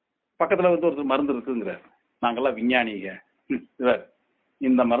 பக்கத்துல வந்து ஒருத்தர் மருந்து இருக்குங்கிறார், நாங்கெல்லாம் விஞ்ஞானிங்க,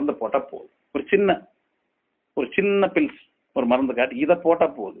 இந்த மருந்தை போட்டா போதும், ஒரு சின்ன பில்ஸ் ஒரு மருந்து காட்டி இதை போட்டா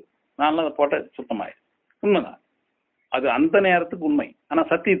போதும், நான்லாம் அதை போட்ட சுத்தமாயிடும். உண்மைதான், அது அந்த நேரத்துக்கு உண்மை. ஆனா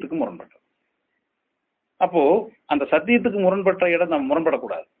சத்தியத்துக்கு முரண்பட்டது. அப்போ அந்த சத்தியத்துக்கு முரண்பட்ட இடம் நம்ம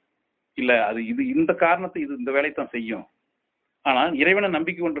முரண்படக்கூடாது. இல்ல அது இது இந்த காரணத்தை இது இந்த வேலையை தான் செய்யும். ஆனா இறைவனை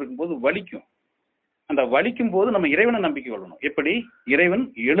நம்பிக்கை கொண்டிருக்கும் போது வலிக்கும். அந்த வலிக்கும் போது நம்ம இறைவனை நம்பிக்கை கொள்ளணும். எப்படி? இறைவன்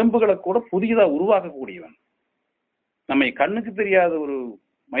எலும்புகளை கூட புதியதா உருவாக்கக்கூடியவன். நம்மை கண்ணுக்கு தெரியாத ஒரு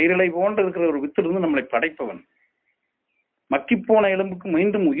மயிரிழை போன்று இருக்கிற ஒரு வித்திலிருந்து நம்மளை படைப்பவன். மக்கிப்போன எலும்புக்கு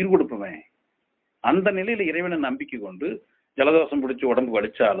மீண்டும் உயிர் கொடுப்பவன். அந்த நிலையில இறைவனை நம்பிக்கை கொண்டு ஜலதோஷம் பிடிச்சி உடம்பு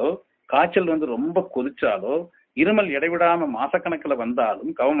வலிச்சாலோ, காய்ச்சல் வந்து ரொம்ப கொதிச்சாலோ, இருமல் இடைவிடாம மாசக்கணக்கில்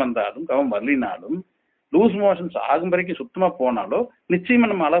வந்தாலும், கவம் வரலினாலும், லூஸ் மோஷன்ஸ் ஆகும் வரைக்கும் சுத்தமா போனாலோ நிச்சயமா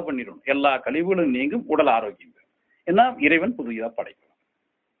நம்ம அலோவ் பண்ணிடணும். எல்லா கழிவுகளும் நீங்கும், உடல் ஆரோக்கியம். ஏன்னா இறைவன் புதியதா படைக்கும்.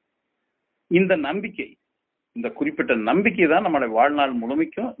 இந்த நம்பிக்கை, இந்த குறிப்பிட்ட நம்பிக்கை தான் நம்மளுடைய வாழ்நாள்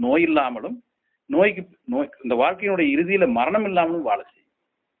முழுமைக்கும் நோய் இல்லாமலும், இந்த வாழ்க்கையினுடைய இறுதியில மரணம் இல்லாமலும் வாழ செய்யும்.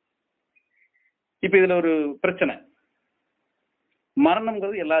 இப்ப இதுல ஒரு பிரச்சனை,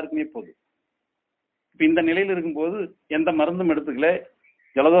 மரணம்ங்கிறது எல்லாருக்குமே போதும். இப்ப இந்த நிலையில இருக்கும்போது எந்த மருந்தும் எடுத்துக்கல,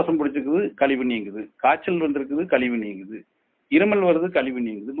 ஜலதோஷம் பிடிச்சிக்குது, கழிவு நீங்குது, காய்ச்சல் வந்திருக்குது, கழிவு நீங்குது, இருமல் வருது, கழிவு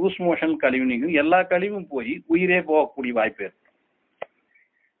நீங்குது, லூஸ் மோஷன் கழிவு நீங்குது, எல்லா கழிவும் போய் உயிரே போகக்கூடிய வாய்ப்பு ஏற்படும்.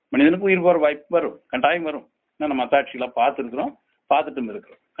 மனிதனுக்கு உயிர் போற வாய்ப்பு வரும், கட்டாயம் வரும். நம்ம அத்தாட்சிகளா பார்த்துருக்கிறோம், பார்த்துட்டும்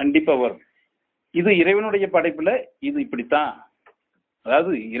இருக்கிறோம், கண்டிப்பா வரும். இது இறைவனுடைய படைப்புல இது இப்படித்தான்.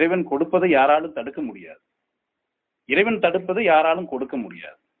 அதாவது இறைவன் கொடுப்பதை யாராலும் தடுக்க முடியாது, இறைவன் தடுப்பதை யாராலும் கொடுக்க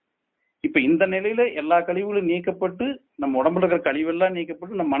முடியாது. இப்ப இந்த நிலையில எல்லா கழிவுகளும் நீக்கப்பட்டு, நம்ம உடம்புல இருக்கிற கழிவெல்லாம்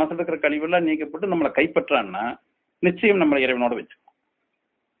நீக்கப்பட்டு, நம்ம மனசுல இருக்கிற கழிவெல்லாம் நீக்கப்பட்டு நம்மளை கைப்பற்றான்னா நிச்சயம் நம்மளை இறைவனோட வச்சுக்கணும்.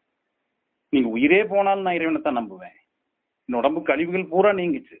 நீங்க உயிரே போனாலும் நான் இறைவனை தான் நம்புவேன். என் உடம்பு கழிவுகள் பூரா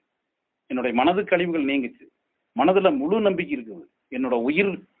நீங்கிச்சு, என்னுடைய மனது கழிவுகள் நீங்கிச்சு, மனதுல முழு நம்பிக்கை இருக்குது, என்னோட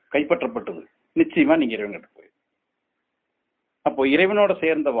உயிர் கைப்பற்றப்பட்டது, நிச்சயமா நீங்க இறைவன் கிட்ட போய். அப்போ இறைவனோட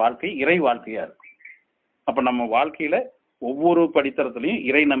சேர்ந்த வாழ்க்கை இறை வாழ்க்கையா இருக்கும். அப்ப நம்ம வாழ்க்கையில ஒவ்வொரு படித்தரத்திலையும்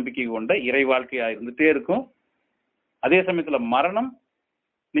இறை நம்பிக்கை கொண்ட இறை வாழ்க்கையா இருந்துட்டே இருக்கும். அதே சமயத்துல மரணம்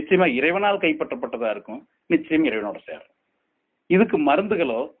நிச்சயமா இறைவனால் கைப்பற்றப்பட்டதா இருக்கும், நிச்சயம் இறைவனோட சேரும். இதுக்கு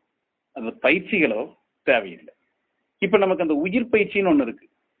மருந்துகளோ அந்த பயிற்சிகளோ தேவையில்லை. இப்ப நமக்கு அந்த உயிர் பயிற்சின்னு ஒண்ணு இருக்கு,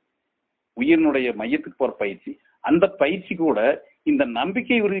 உயிரினுடைய மையத்துக்கு போற பயிற்சி. அந்த பயிற்சி கூட இந்த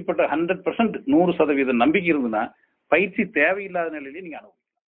நம்பிக்கை உறுதிப்பட்ட 100% 100% நம்பிக்கை இருந்ததுன்னா பயிற்சி தேவையில்லாத நிலையிலேயே நீங்க அனுபவிக்கலாம்.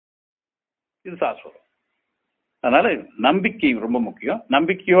 இது சாஸ்வதம். அதனால நம்பிக்கை ரொம்ப முக்கியம்.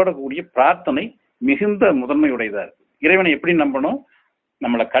 நம்பிக்கையோட கூடிய பிரார்த்தனை மிகுந்த முதன்மையுடையதா இருக்கு. இறைவனை எப்படி நம்பணும்?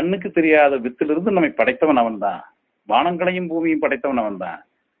 நம்மளை கண்ணுக்கு தெரியாத வித்திலிருந்து நம்மை படைத்தவன் அவன் தான். வானங்களையும் பூமியும் படைத்தவன் அவன் தான்.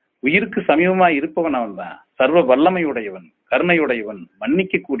 உயிருக்கு சமீபமாய் இருப்பவன் அவன் தான். சர்வ வல்லமையுடையவன், கருணையுடையவன்,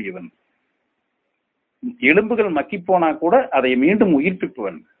 மன்னிக்க கூடியவன். எலும்புகள் மக்கி போனா கூட அதை மீண்டும்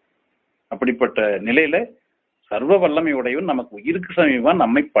உயிர்ப்பிப்பவன். அப்படிப்பட்ட நிலையில சர்வ வல்லமை உடையவன், நமக்கு உயிருக்கு சமீபம்,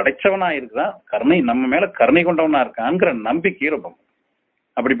 நம்மை படைச்சவனா இருக்கிறான், கருணை நம்ம மேல கருணை கொண்டவனா இருக்கான்ங்கிற நம்பிக்கை ரொம்ப.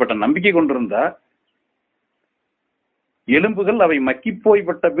 அப்படிப்பட்ட நம்பிக்கை கொண்டிருந்தா எலும்புகள் அவை மக்கி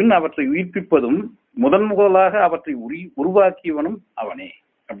போய்பட்ட பின் அவற்றை உயிர்ப்பிப்பதும் முதலாக அவற்றை உருவாக்கியவனும் அவனே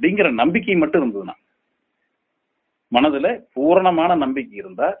அப்படிங்கிற நம்பிக்கை மட்டும் இருந்ததுன்னா, மனதுல பூரணமான நம்பிக்கை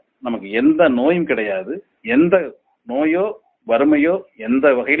இருந்தா நமக்கு எந்த நோயும் கிடையாது. எந்த நோயோ வறுமையோ எந்த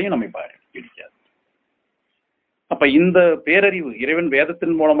வகையிலையும் நம்மை பிடிக்காது. அப்ப இந்த பேரறிவு, இறைவன்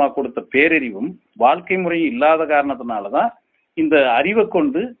வேதத்தின் மூலமா கொடுத்த பேரறிவும் வாழ்க்கை முறையும் இல்லாத காரணத்தினாலதான் இந்த அறிவை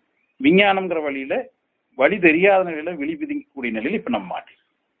கொண்டு விஞ்ஞானம்ங்கிற வழியில வழி தெரியாத நிலையில விதிக்கக்கூடிய நிலையில் இப்ப நம்ம மாட்டி.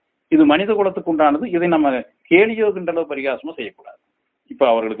 இது மனித குலத்துக்கு உண்டானது. இதை நம்ம கேலியோ கிண்டலோ பரிகாசமோ செய்யக்கூடாது. இப்ப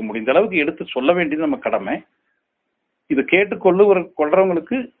அவர்களுக்கு முடிந்த அளவுக்கு எடுத்து சொல்ல வேண்டியது நம்ம கடமை. இது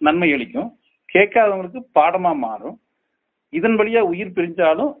கொள்றவங்களுக்கு நன்மை அளிக்கும், கேட்காதவங்களுக்கு பாடமா மாறும். இதன் வழியா உயிர்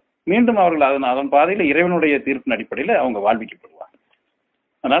பிரிஞ்சாலும் மீண்டும் அவர்கள் அதன் பாதையில இறைவனுடைய தீர்ப்பின் அடிப்படையில் அவங்க வாழ்விக்கப்படுவாங்க.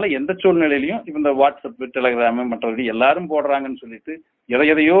 அதனால எந்த சூழ்நிலையிலையும் இப்ப இந்த வாட்ஸ்அப், டெலிகிராம் மற்றபடி எல்லாரும் போடுறாங்கன்னு சொல்லிட்டு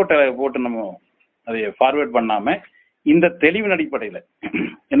எதையோ போட்டு நம்ம அதை ஃபார்வேர்ட் பண்ணாம இந்த தெளிவின் அடிப்படையில,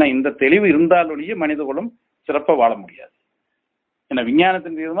 ஏன்னா இந்த தெளிவு இருந்தாலொழிய மனித குலம் சிறப்பாக வாழ முடியாது. ஏன்னா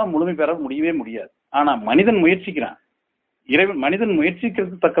விஞ்ஞானத்தின் விதமா முழுமை பெற முடியவே முடியாது. ஆனா மனிதன் முயற்சிக்கிறான். மனிதன்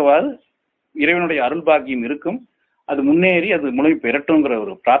முயற்சிக்கிறதுக்கு தக்கவாறு இறைவனுடைய அருள் பாக்கியம் இருக்கும். அது முன்னேறி அது முழுமை பெறட்டும்ங்கிற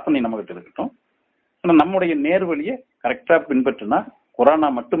ஒரு பிரார்த்தனை நம்மகிட்ட இருக்கட்டும். ஆனால் நம்முடைய நேர்வழியை கரெக்டா பின்பற்றினா கொரோனா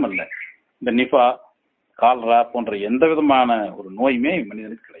மட்டுமல்ல, இந்த நிஃபா, கால்ரா போன்ற எந்த விதமான ஒரு நோயுமே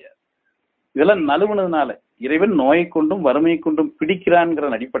மனிதனுக்கு கிடையாது. இதெல்லாம் நழுவுனதுனால இறைவன் நோயை கொண்டும் வறுமையை கொண்டும் பிடிக்கிறான்ங்கிற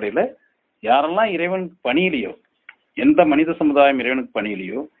அடிப்படையில யாரெல்லாம் இறைவன் பணியிலையோ, எந்த மனித சமுதாயம் இறைவனுக்கு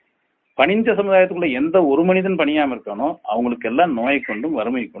பணியிலையோ, பணிஞ்ச சமுதாயத்துக்குள்ள எந்த ஒரு மனிதன் பணியாம இருக்கானோ அவங்களுக்கு எல்லாம் நோயை கொண்டும்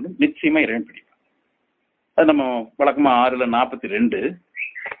வறுமையை கொண்டும் நிச்சயமா இறைவன் பிடிப்பான். அது நம்ம வழக்கமா 6:42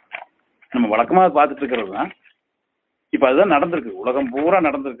 நம்ம வழக்கமா பார்த்துட்டு இருக்கிறது தான். இப்ப அதுதான் நடந்திருக்கு. உலகம் பூரா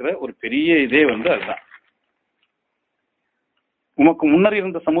நடந்திருக்கிற ஒரு பெரிய இதே அதுதான். உமக்கு முன்னர்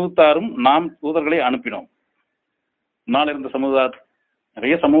இருந்த சமூகத்தாரும் நாம் தூதர்களை அனுப்பினோம். முன்னால் இருந்த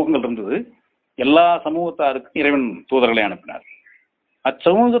நிறைய சமூகங்கள் இருந்தது. எல்லா சமூகத்தாருக்கும் இறைவன் தூதர்களை அனுப்பினார்.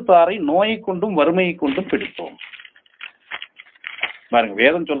 அச்சமூகத்தாரை நோயை கொண்டும் வறுமையை கொண்டும் பிடித்தோம். பாருங்க,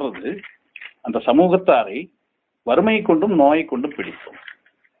 வேதம் சொல்றது அந்த சமூகத்தாரை வறுமையை கொண்டும் நோயை கொண்டும் பிடித்தோம்.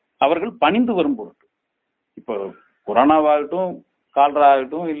 அவர்கள் பணிந்து வரும் பொருட்டு. இப்போ கொரோனாவாகட்டும், கால்ரா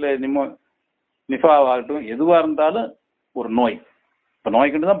ஆகட்டும், இல்லை நிஃபாவாகட்டும், எதுவா இருந்தாலும் ஒரு நோய். இப்ப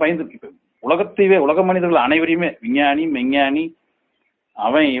நோய் கண்டு தான் பயந்து இருக்கு. உலக மனிதர்கள் அனைவரையுமே, விஞ்ஞானி, மெஞ்ஞானி,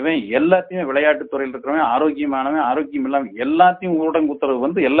 அவன் இவன் எல்லாத்தையுமே, விளையாட்டு துறையில் இருக்கிறவன், ஆரோக்கியமானவன், ஆரோக்கியம் இல்லாம எல்லாத்தையும் ஊரடங்கு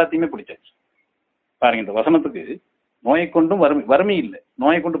உத்தரவு எல்லாத்தையுமே பிடிச்சாச்சு. பாருங்க, இந்த வசனத்துக்கு நோயை கொண்டும் வறுமை இல்லை,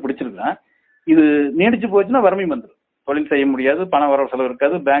 நோயை கொண்டு பிடிச்சிருக்கான். இது நீடிச்சு போச்சுன்னா வறுமை வந்துடும். தொழில் செய்ய முடியாது, பண வரவு செலவு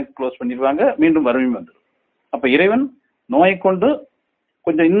இருக்காது, பேங்க் க்ளோஸ் பண்ணிடுவாங்க, மீண்டும் வறுமை வந்துடும். அப்ப இறைவன் நோயை கொண்டு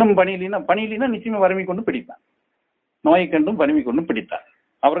கொஞ்சம் இன்னும் பணியிலினா நிச்சயமா வறுமை கொண்டு பிடிப்பான். நோயை கண்டும் வறுமை கொண்டும் பிடித்தார்.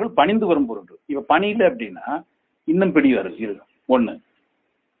 அவர்கள் பணிந்து வரும் பொருட்டு. இப்ப பணியில அப்படின்னா இன்னும் பிடிவார்கள் ஒண்ணு.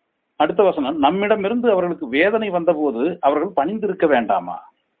 அடுத்த வசனம், நம்மிடமிருந்து அவர்களுக்கு வேதனை வந்த போது அவர்கள் பணிந்திருக்க வேண்டாமா?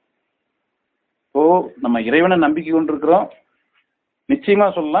 இப்போ நம்ம இறைவனை நம்பிக்கை கொண்டிருக்கிறோம். நிச்சயமா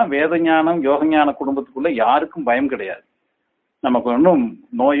சொல்லலாம், வேத ஞானம், யோக ஞான குடும்பத்துக்குள்ள யாருக்கும் பயம் கிடையாது. நமக்கு ஒன்றும்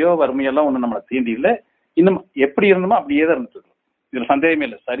நோயோ வறுமையெல்லாம் ஒன்றும் நம்மளை தீண்டி இல்லை. இன்னும் எப்படி இருந்தோமோ அப்படியே தான் இருந்துட்டு இருக்கோம். இதுல சந்தேகமே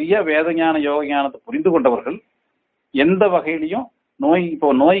இல்லை. சரியா வேத ஞான யோக ஞானத்தை புரிந்து கொண்டவர்கள் எந்த வகையிலையும்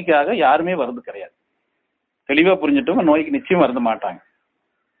நோய்க்காக யாருமே வருது கிடையாது. தெளிவா புரிஞ்சுட்டவங்க நோய்க்கு நிச்சயம் வருந்த மாட்டாங்க.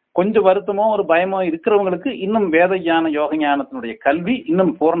 கொஞ்சம் வருத்தமோ ஒரு பயமோ இருக்கிறவங்களுக்கு இன்னும் வேத ஞான யோக ஞானத்தினுடைய கல்வி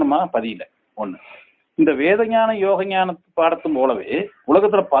இன்னும் பூர்ணமா பதியல. ஒண்ணு. இந்த வேத ஞான யோக ஞான பாடத்தும் போலவே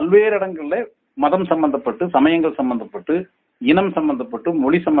உலகத்துல பல்வேறு இடங்கள்ல மதம் சம்பந்தப்பட்டு, சமயங்கள் சம்பந்தப்பட்டு, இனம் சம்பந்தப்பட்டு,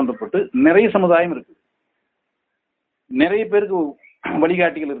 மொழி சம்பந்தப்பட்டு நிறைய சமுதாயம் இருக்கு. நிறைய பேருக்கு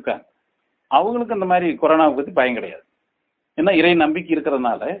வழிகாட்டிகள் இருக்காங்க. அவங்களுக்கு அந்த மாதிரி கொரோனாவை பத்தி பயம் கிடையாது. ஏன்னா இறை நம்பிக்கை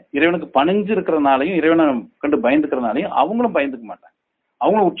இருக்கிறதுனால, இறைவனுக்கு பணிஞ்சு இருக்கிறதுனாலையும், இறைவனை கண்டு பயந்துக்கிறதுனாலையும் அவங்களும் பயந்துக்க மாட்டாங்க.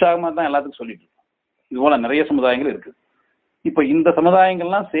 அவங்களும் உற்சாகமா தான் எல்லாத்துக்கும் சொல்லிட்டு இருக்காங்க. இது போல நிறைய சமுதாயங்கள் இருக்கு. இப்ப இந்த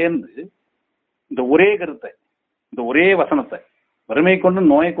சமுதாயங்கள்லாம் சேர்ந்து இந்த ஒரே கருத்தை, இந்த ஒரே வசனத்தை, வறுமை கொண்டு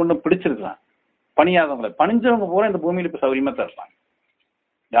நோயை கொண்டு பிடிச்சிருக்கலாம். பணியாதவங்களை, பணிஞ்சவங்க பூரா இந்த பூமியில இப்ப சௌரியமா தான் இருப்பாங்க.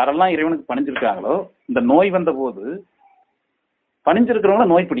 யாரெல்லாம் இறைவனுக்கு பணிஞ்சிருக்காங்களோ இந்த நோய் வந்த போது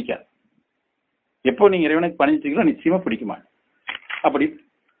பணிஞ்சிருக்கிறவங்கள நோய் பிடிக்காது. எப்போ நீங்க இறைவனுக்கு பணிஞ்சிருக்கீங்களோ நிச்சயமா பிடிக்குமா. அப்படி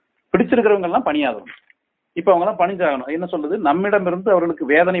பிடிச்சிருக்கிறவங்க எல்லாம் பணியாதவங்க. இப்ப அவங்க எல்லாம் பணிஞ்சாகணும். என்ன சொல்றது, நம்மிடமிருந்து அவர்களுக்கு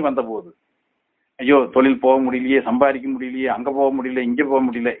வேதனை வந்த போது, ஐயோ தொழில் போக முடியலையே, சம்பாதிக்க முடியலையே, அங்க போக முடியல, இங்க போக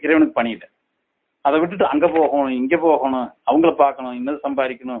முடியல, இறைவனுக்கு பணியில. அதை விட்டுட்டு அங்க போகணும், இங்க போகணும், அவங்கள பார்க்கணும், இன்னது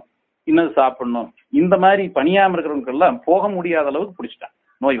சம்பாதிக்கணும், இன்னது சாப்பிடணும், இந்த மாதிரி பணியாம இருக்கிறவங்க எல்லாம் போக முடியாத அளவுக்கு பிடிச்சிட்டாங்க.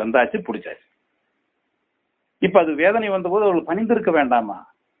 நோய் வந்தாச்சு, பிடிச்சாச்சு. இப்ப அது வேதனை வந்த போது அவர்கள் பணிந்திருக்க வேண்டாமா?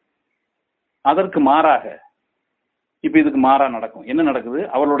 அதற்கு மாறாக இப்ப இதுக்கு மாறா நடக்கும். என்ன நடக்குது,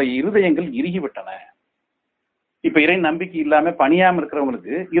 அவர்களுடைய இருதயங்கள் இறுகிவிட்டன. இப்ப இறை நம்பிக்கை இல்லாம பணியாம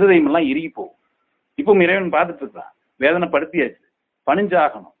இருக்கிறவங்களுக்கு இருதயம் எல்லாம் இறுகி போகும். இப்பவும் இறைவன் பார்த்துட்டு இருக்கான், வேதனைப்படுத்தியாச்சு,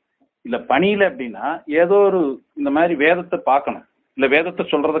 பணிஞ்சாகணும். இல்ல பணியில அப்படின்னா ஏதோ ஒரு இந்த மாதிரி வேதத்தை பார்க்கணும், இல்ல வேதத்தை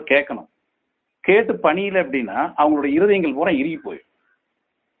சொல்றத கேட்கணும். கேட்டு பணியில அப்படின்னா அவங்களுடைய இருதயங்கள் பூரா இறுகி போயிடும்.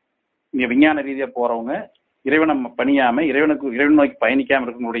 இங்க விஞ்ஞான ரீதியா போறவங்க இறைவனை பணியாம இறைவன் நோக்கி பயணிக்காம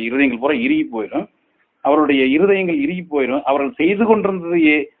இருக்கிறவங்களுடைய இருதயங்கள் பூரா இறுகி போயிடும். அவருடைய இருதயங்கள் இறுகி போயிடும். அவர்கள் செய்து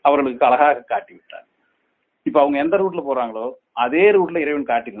கொண்டிருந்ததையே அவர்களுக்கு அழகாக காட்டி விட்டார். இப்ப அவங்க எந்த ரூட்ல போறாங்களோ அதே ரூட்ல இறைவன்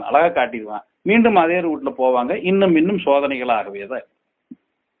காட்டிடுவான், அழகா காட்டிடுவான். மீண்டும் அதே ரூட்ல போவாங்க. இன்னும் சோதனைகளாகவே தான்.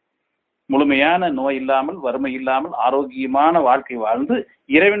 முழுமையான நோய் இல்லாமல், வறுமை இல்லாமல், ஆரோக்கியமான வாழ்க்கை வாழ்ந்து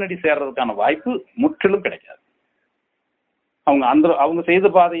இறைவனடி சேர்றதுக்கான வாய்ப்பு முற்றிலும் கிடைக்காது. அவங்க செய்த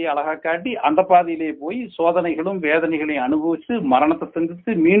பாதையை அழகா காட்டி அந்த பாதையிலேயே போய் சோதனைகளும் வேதனைகளையும் அனுபவிச்சு மரணத்தை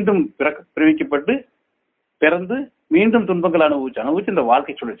சந்தித்து மீண்டும் பிறவிக்கப்பட்டு பிறந்து மீண்டும் துன்பங்களை அனுபவிச்சு இந்த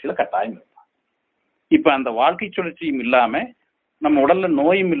வாழ்க்கை சுழற்சியில கட்டாயம் இருக்கும். இப்ப அந்த வாழ்க்கை சுழற்சியும் இல்லாம, நம்ம உடல்ல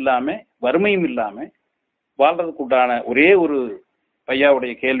நோயும் இல்லாம, வறுமையும் இல்லாம வாழ்றதுக்கு உண்டான ஒரே ஒரு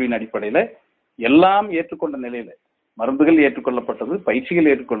பையாவுடைய கேள்வியின் அடிப்படையில எல்லாம் ஏற்றுக்கொண்ட நிலையில, மருந்துகள் ஏற்றுக்கொள்ளப்பட்டது, பயிற்சிகள்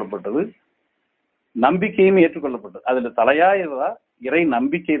ஏற்றுக்கொள்ளப்பட்டது, நம்பிக்கையும் ஏற்றுக்கொள்ளப்பட்டது. அதுல தலையாயதா இறை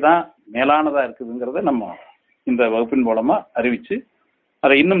நம்பிக்கை தான் மேலானதா இருக்குதுங்கிறத நம்ம இந்த வகுப்பின் மூலமா அறிவிச்சு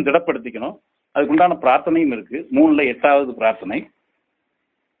அதை இன்னும் திடப்படுத்திக்கணும். அதுக்குண்டான பிரார்த்தனையும் இருக்கு. 3ல் 8வது பிரார்த்தனை.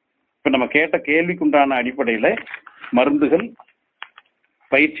 இப்ப நம்ம கேட்ட கேள்விக்குண்டான அடிப்படையில மருந்துகள்,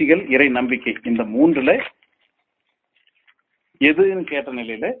 பயிற்சிகள், இறை நம்பிக்கை, இந்த 3ல் எதுன்னு கேட்ட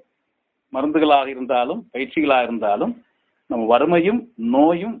நிலையில மருந்துகளாக இருந்தாலும் பயிற்சிகளாக இருந்தாலும் நம்ம வறுமையும்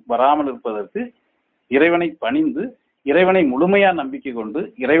நோயும் வராமல் இருப்பதற்கு இறைவனை பணிந்து இறைவனை முழுமையா நம்பிக்கை கொண்டு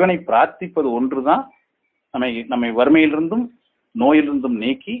இறைவனை பிரார்த்திப்பது ஒன்றுதான் நம்மை வறுமையிலிருந்தும் நோயிலிருந்தும்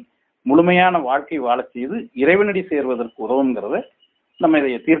நீக்கி முழுமையான வாழ்க்கை வாழச் செய்து இறைவனடி சேர்வதற்கு உதவுங்கிறத நம்ம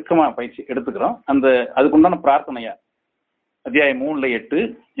இதை தீர்க்கமா பயிற்சி எடுத்துக்கிறோம். அதுக்குண்டான பிரார்த்தனையா அத்தியாயம் 3ல் 8,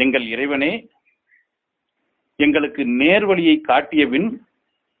 எங்கள் இறைவனே, எங்களுக்கு நேர்வழியை காட்டியபின்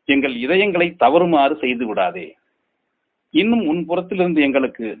எங்கள் இதயங்களை தவறுமாறு செய்து விடாதே. இன்னும் உன் புறத்திலிருந்து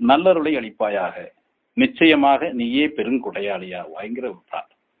எங்களுக்கு நல்லருளை அளிப்பாயாக. நிச்சயமாக நீயே பெருங்குடையாளியா வாங்கிற ஒரு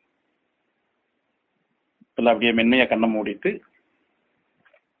பிரார்த்தனை. அப்படியே மென்மையா கண்ணை மூடிட்டு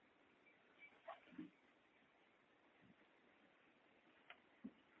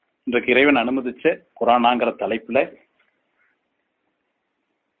இன்றைக்கு இறைவன் அனுமதிச்ச குரானாங்கிற தலைப்புல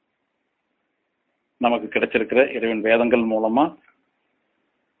நமக்கு கிடைச்சிருக்கிற இறைவன் வேதங்கள் மூலமா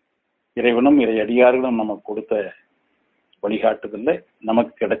இறைவனும் இறை அடியார்களும் நமக்கு கொடுத்த வழிகாட்டுதல்ல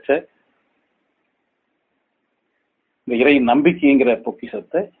நமக்கு கிடைச்ச இந்த இறை நம்பிக்கைங்கிற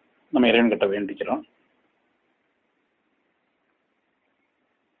பொக்கிஷத்தை நம்ம இறைவன் கிட்ட வேண்டிக்கிறோம்.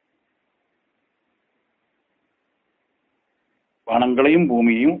 வானங்களையும்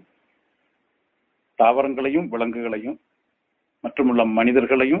பூமியையும் தாவரங்களையும் விலங்குகளையும் மற்றுமுள்ள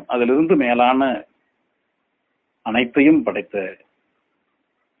மனிதர்களையும் அதிலிருந்து மேலான அனைத்தையும் படைத்த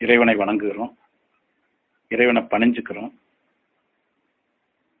இறைவனை வணங்குகிறோம், இறைவனை பணிஞ்சுக்கிறோம்,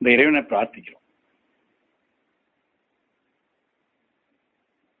 இந்த இறைவனை பிரார்த்திக்கிறோம்.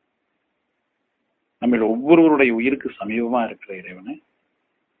 நம்ம ஒவ்வொருவருடைய உயிருக்கு சமீபமா இருக்கிற இறைவனை,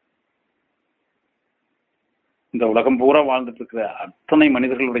 இந்த உலகம் பூரா வாழ்ந்துட்டு இருக்கிற அத்தனை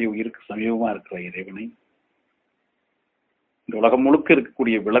மனிதர்களுடைய உயிருக்கு சமீபமா இருக்கிற இறைவனை, இந்த உலகம் முழுக்க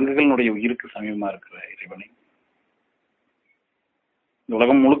இருக்கக்கூடிய விலங்குகளுடைய உயிருக்கு சமீபமா இருக்கிற இறைவனை, இந்த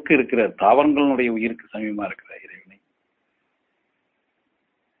உலகம் முழுக்க இருக்கிற தாவரங்களுடைய உயிருக்கு சமீபமா இருக்கிற இறைவனை,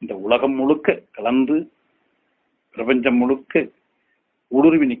 இந்த உலகம் முழுக்க கலந்து பிரபஞ்சம் முழுக்க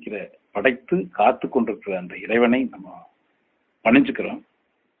ஊடுருவி நிற்கிற படைத்து காத்து கொண்டிருக்கிற அந்த இறைவனை நம்ம பணிஞ்சுக்கிறோம்.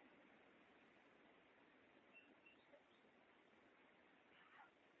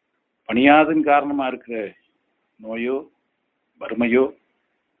 பணியாதன் காரணமா இருக்கிற நோயோ வறுமையோ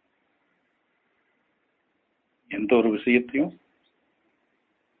எந்த ஒரு விஷயத்தையும்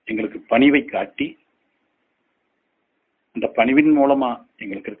எங்களுக்கு பணிவை காட்டி அந்த பணிவின் மூலமா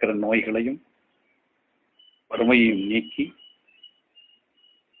எங்களுக்கு இருக்கிற நோய்களையும் வறுமையையும் நீக்கி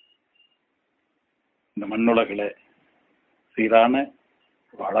இந்த மண்ணுலகில் சீரான,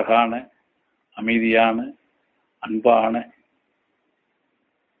 அழகான, அமைதியான, அன்பான,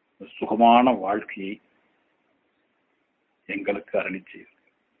 சுகமான வாழ்க்கையை எங்களுக்கு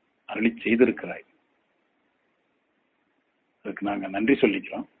அருளி செய்திருக்கிறாய். அதுக்கு நாங்கள் நன்றி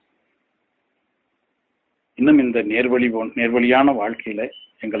சொல்லிக்கிறோம். இன்னும் இந்த நேர்வழியான வாழ்க்கையில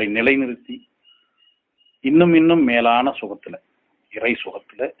எங்களை நிலைநிறுத்தி இன்னும் மேலான சுகத்துல, இறை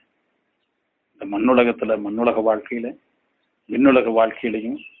சுகத்துல, இந்த மண்ணுலக வாழ்க்கையில, விண்ணுலக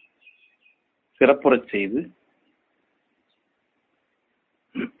வாழ்க்கையிலையும் சிறப்புறச் செய்து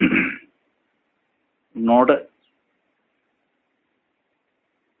உன்னோட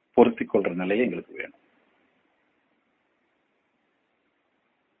பொருத்திக் கொள்ற நிலையை எங்களுக்கு வேணும்.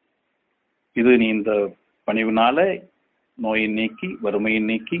 இது நீ இந்த பணிவுனால நோயை நீக்கி, வறுமையை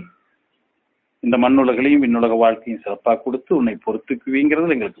நீக்கி, இந்த மண்ணுலகளையும் விண்ணுலக வாழ்க்கையும் சிறப்பாக கொடுத்து உன்னை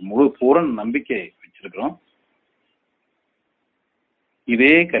பொறுத்துக்குவீங்கிறது எங்களுக்கு முழு பூரண நம்பிக்கை வச்சிருக்கிறோம்.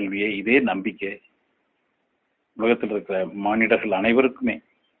 இதே கல்வியை, இதே நம்பிக்கை உலகத்தில் இருக்கிற மானிடர்கள் அனைவருக்குமே,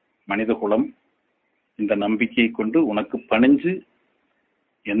 மனித குலம் இந்த நம்பிக்கையை கொண்டு உனக்கு பணிஞ்சு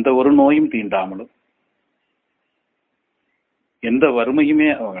எந்த ஒரு நோயும் தீண்டாமலும், எந்த வறுமையுமே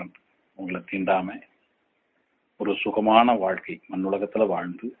உங்களை தீண்டாம ஒரு சுகமான வாழ்க்கை மண்ணுலகத்துல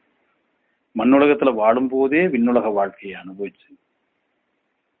வாழ்ந்து, மண்ணுலகத்துல வாழும் போதே விண்ணுலக வாழ்க்கையை அனுபவிச்சு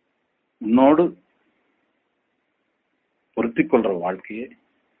உன்னோடு பொருத்திக் கொள்ற வாழ்க்கையை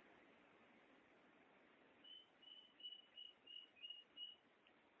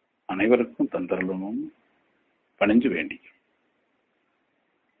அனைவருக்கும் தந்தரலும் பணிஞ்சு வேண்டி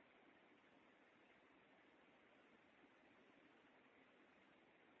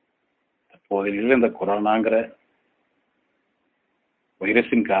தற்போதையில் இந்த கொரோனாங்கிற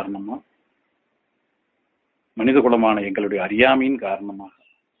வைரஸின் காரணமா, மனித குலமான எங்களுடைய அறியாமையின் காரணமாக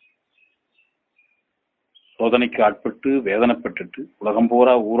சோதனைக்கு ஆட்பட்டு வேதனைப்பட்டு உலகம்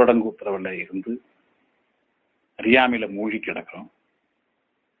பூரா ஊரடங்கு உத்தரவில் இருந்து அறியாமையில மூழ்கி கிடக்கிறோம்.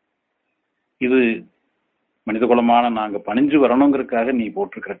 இது மனித குலமான நாங்க பணிஞ்சு வரணுங்கிறதுக்காக நீ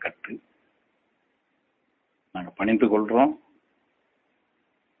போட்டிருக்கிற கட்டு. நாங்க பணிந்து கொள்றோம்.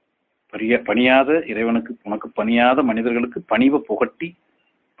 பணியாத இறைவனுக்கு, உனக்கு பணியாத மனிதர்களுக்கு பணிவை புகட்டி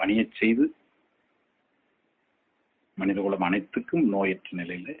பணிய செய்து மனித குலம் அனைத்துக்கும் நோயற்ற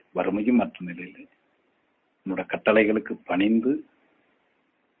நிலையில, வறுமையும் மற்ற நிலையில உன்னோட கட்டளைகளுக்கு பணிந்து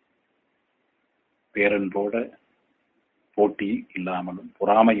பேரன்போட, போட்டி இல்லாமலும்,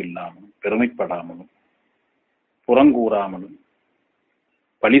 பொறாமை இல்லாமலும், பெருமைப்படாமலும், புறங்கூறாமலும்,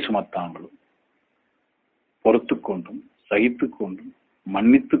 பழி சுமத்தாமலும், பொறுத்து கொண்டும், சகித்து கொண்டும்,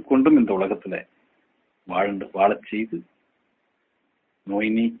 மன்னித்து கொண்டும் இந்த உலகத்துல வாழச் செய்து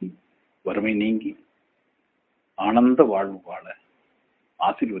நோய் நீக்கி, வறுமை நீங்கி, ஆனந்த வாழ்வு வாழ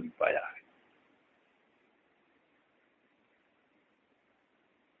ஆசீர்வதிப்பாயாக.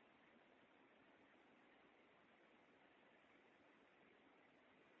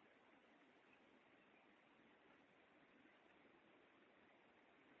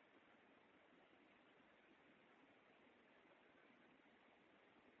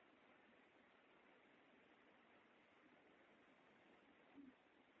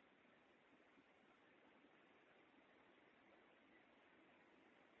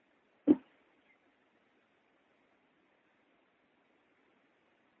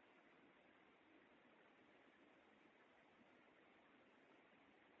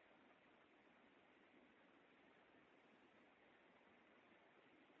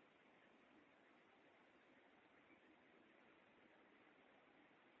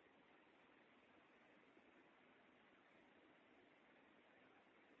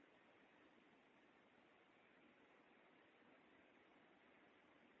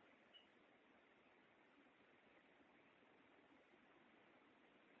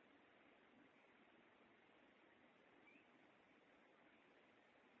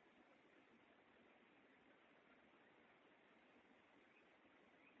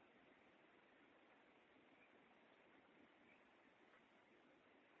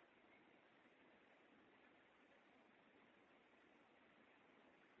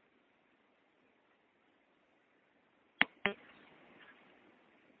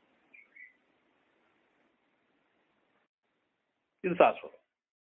 இது சாஸ்வதம்.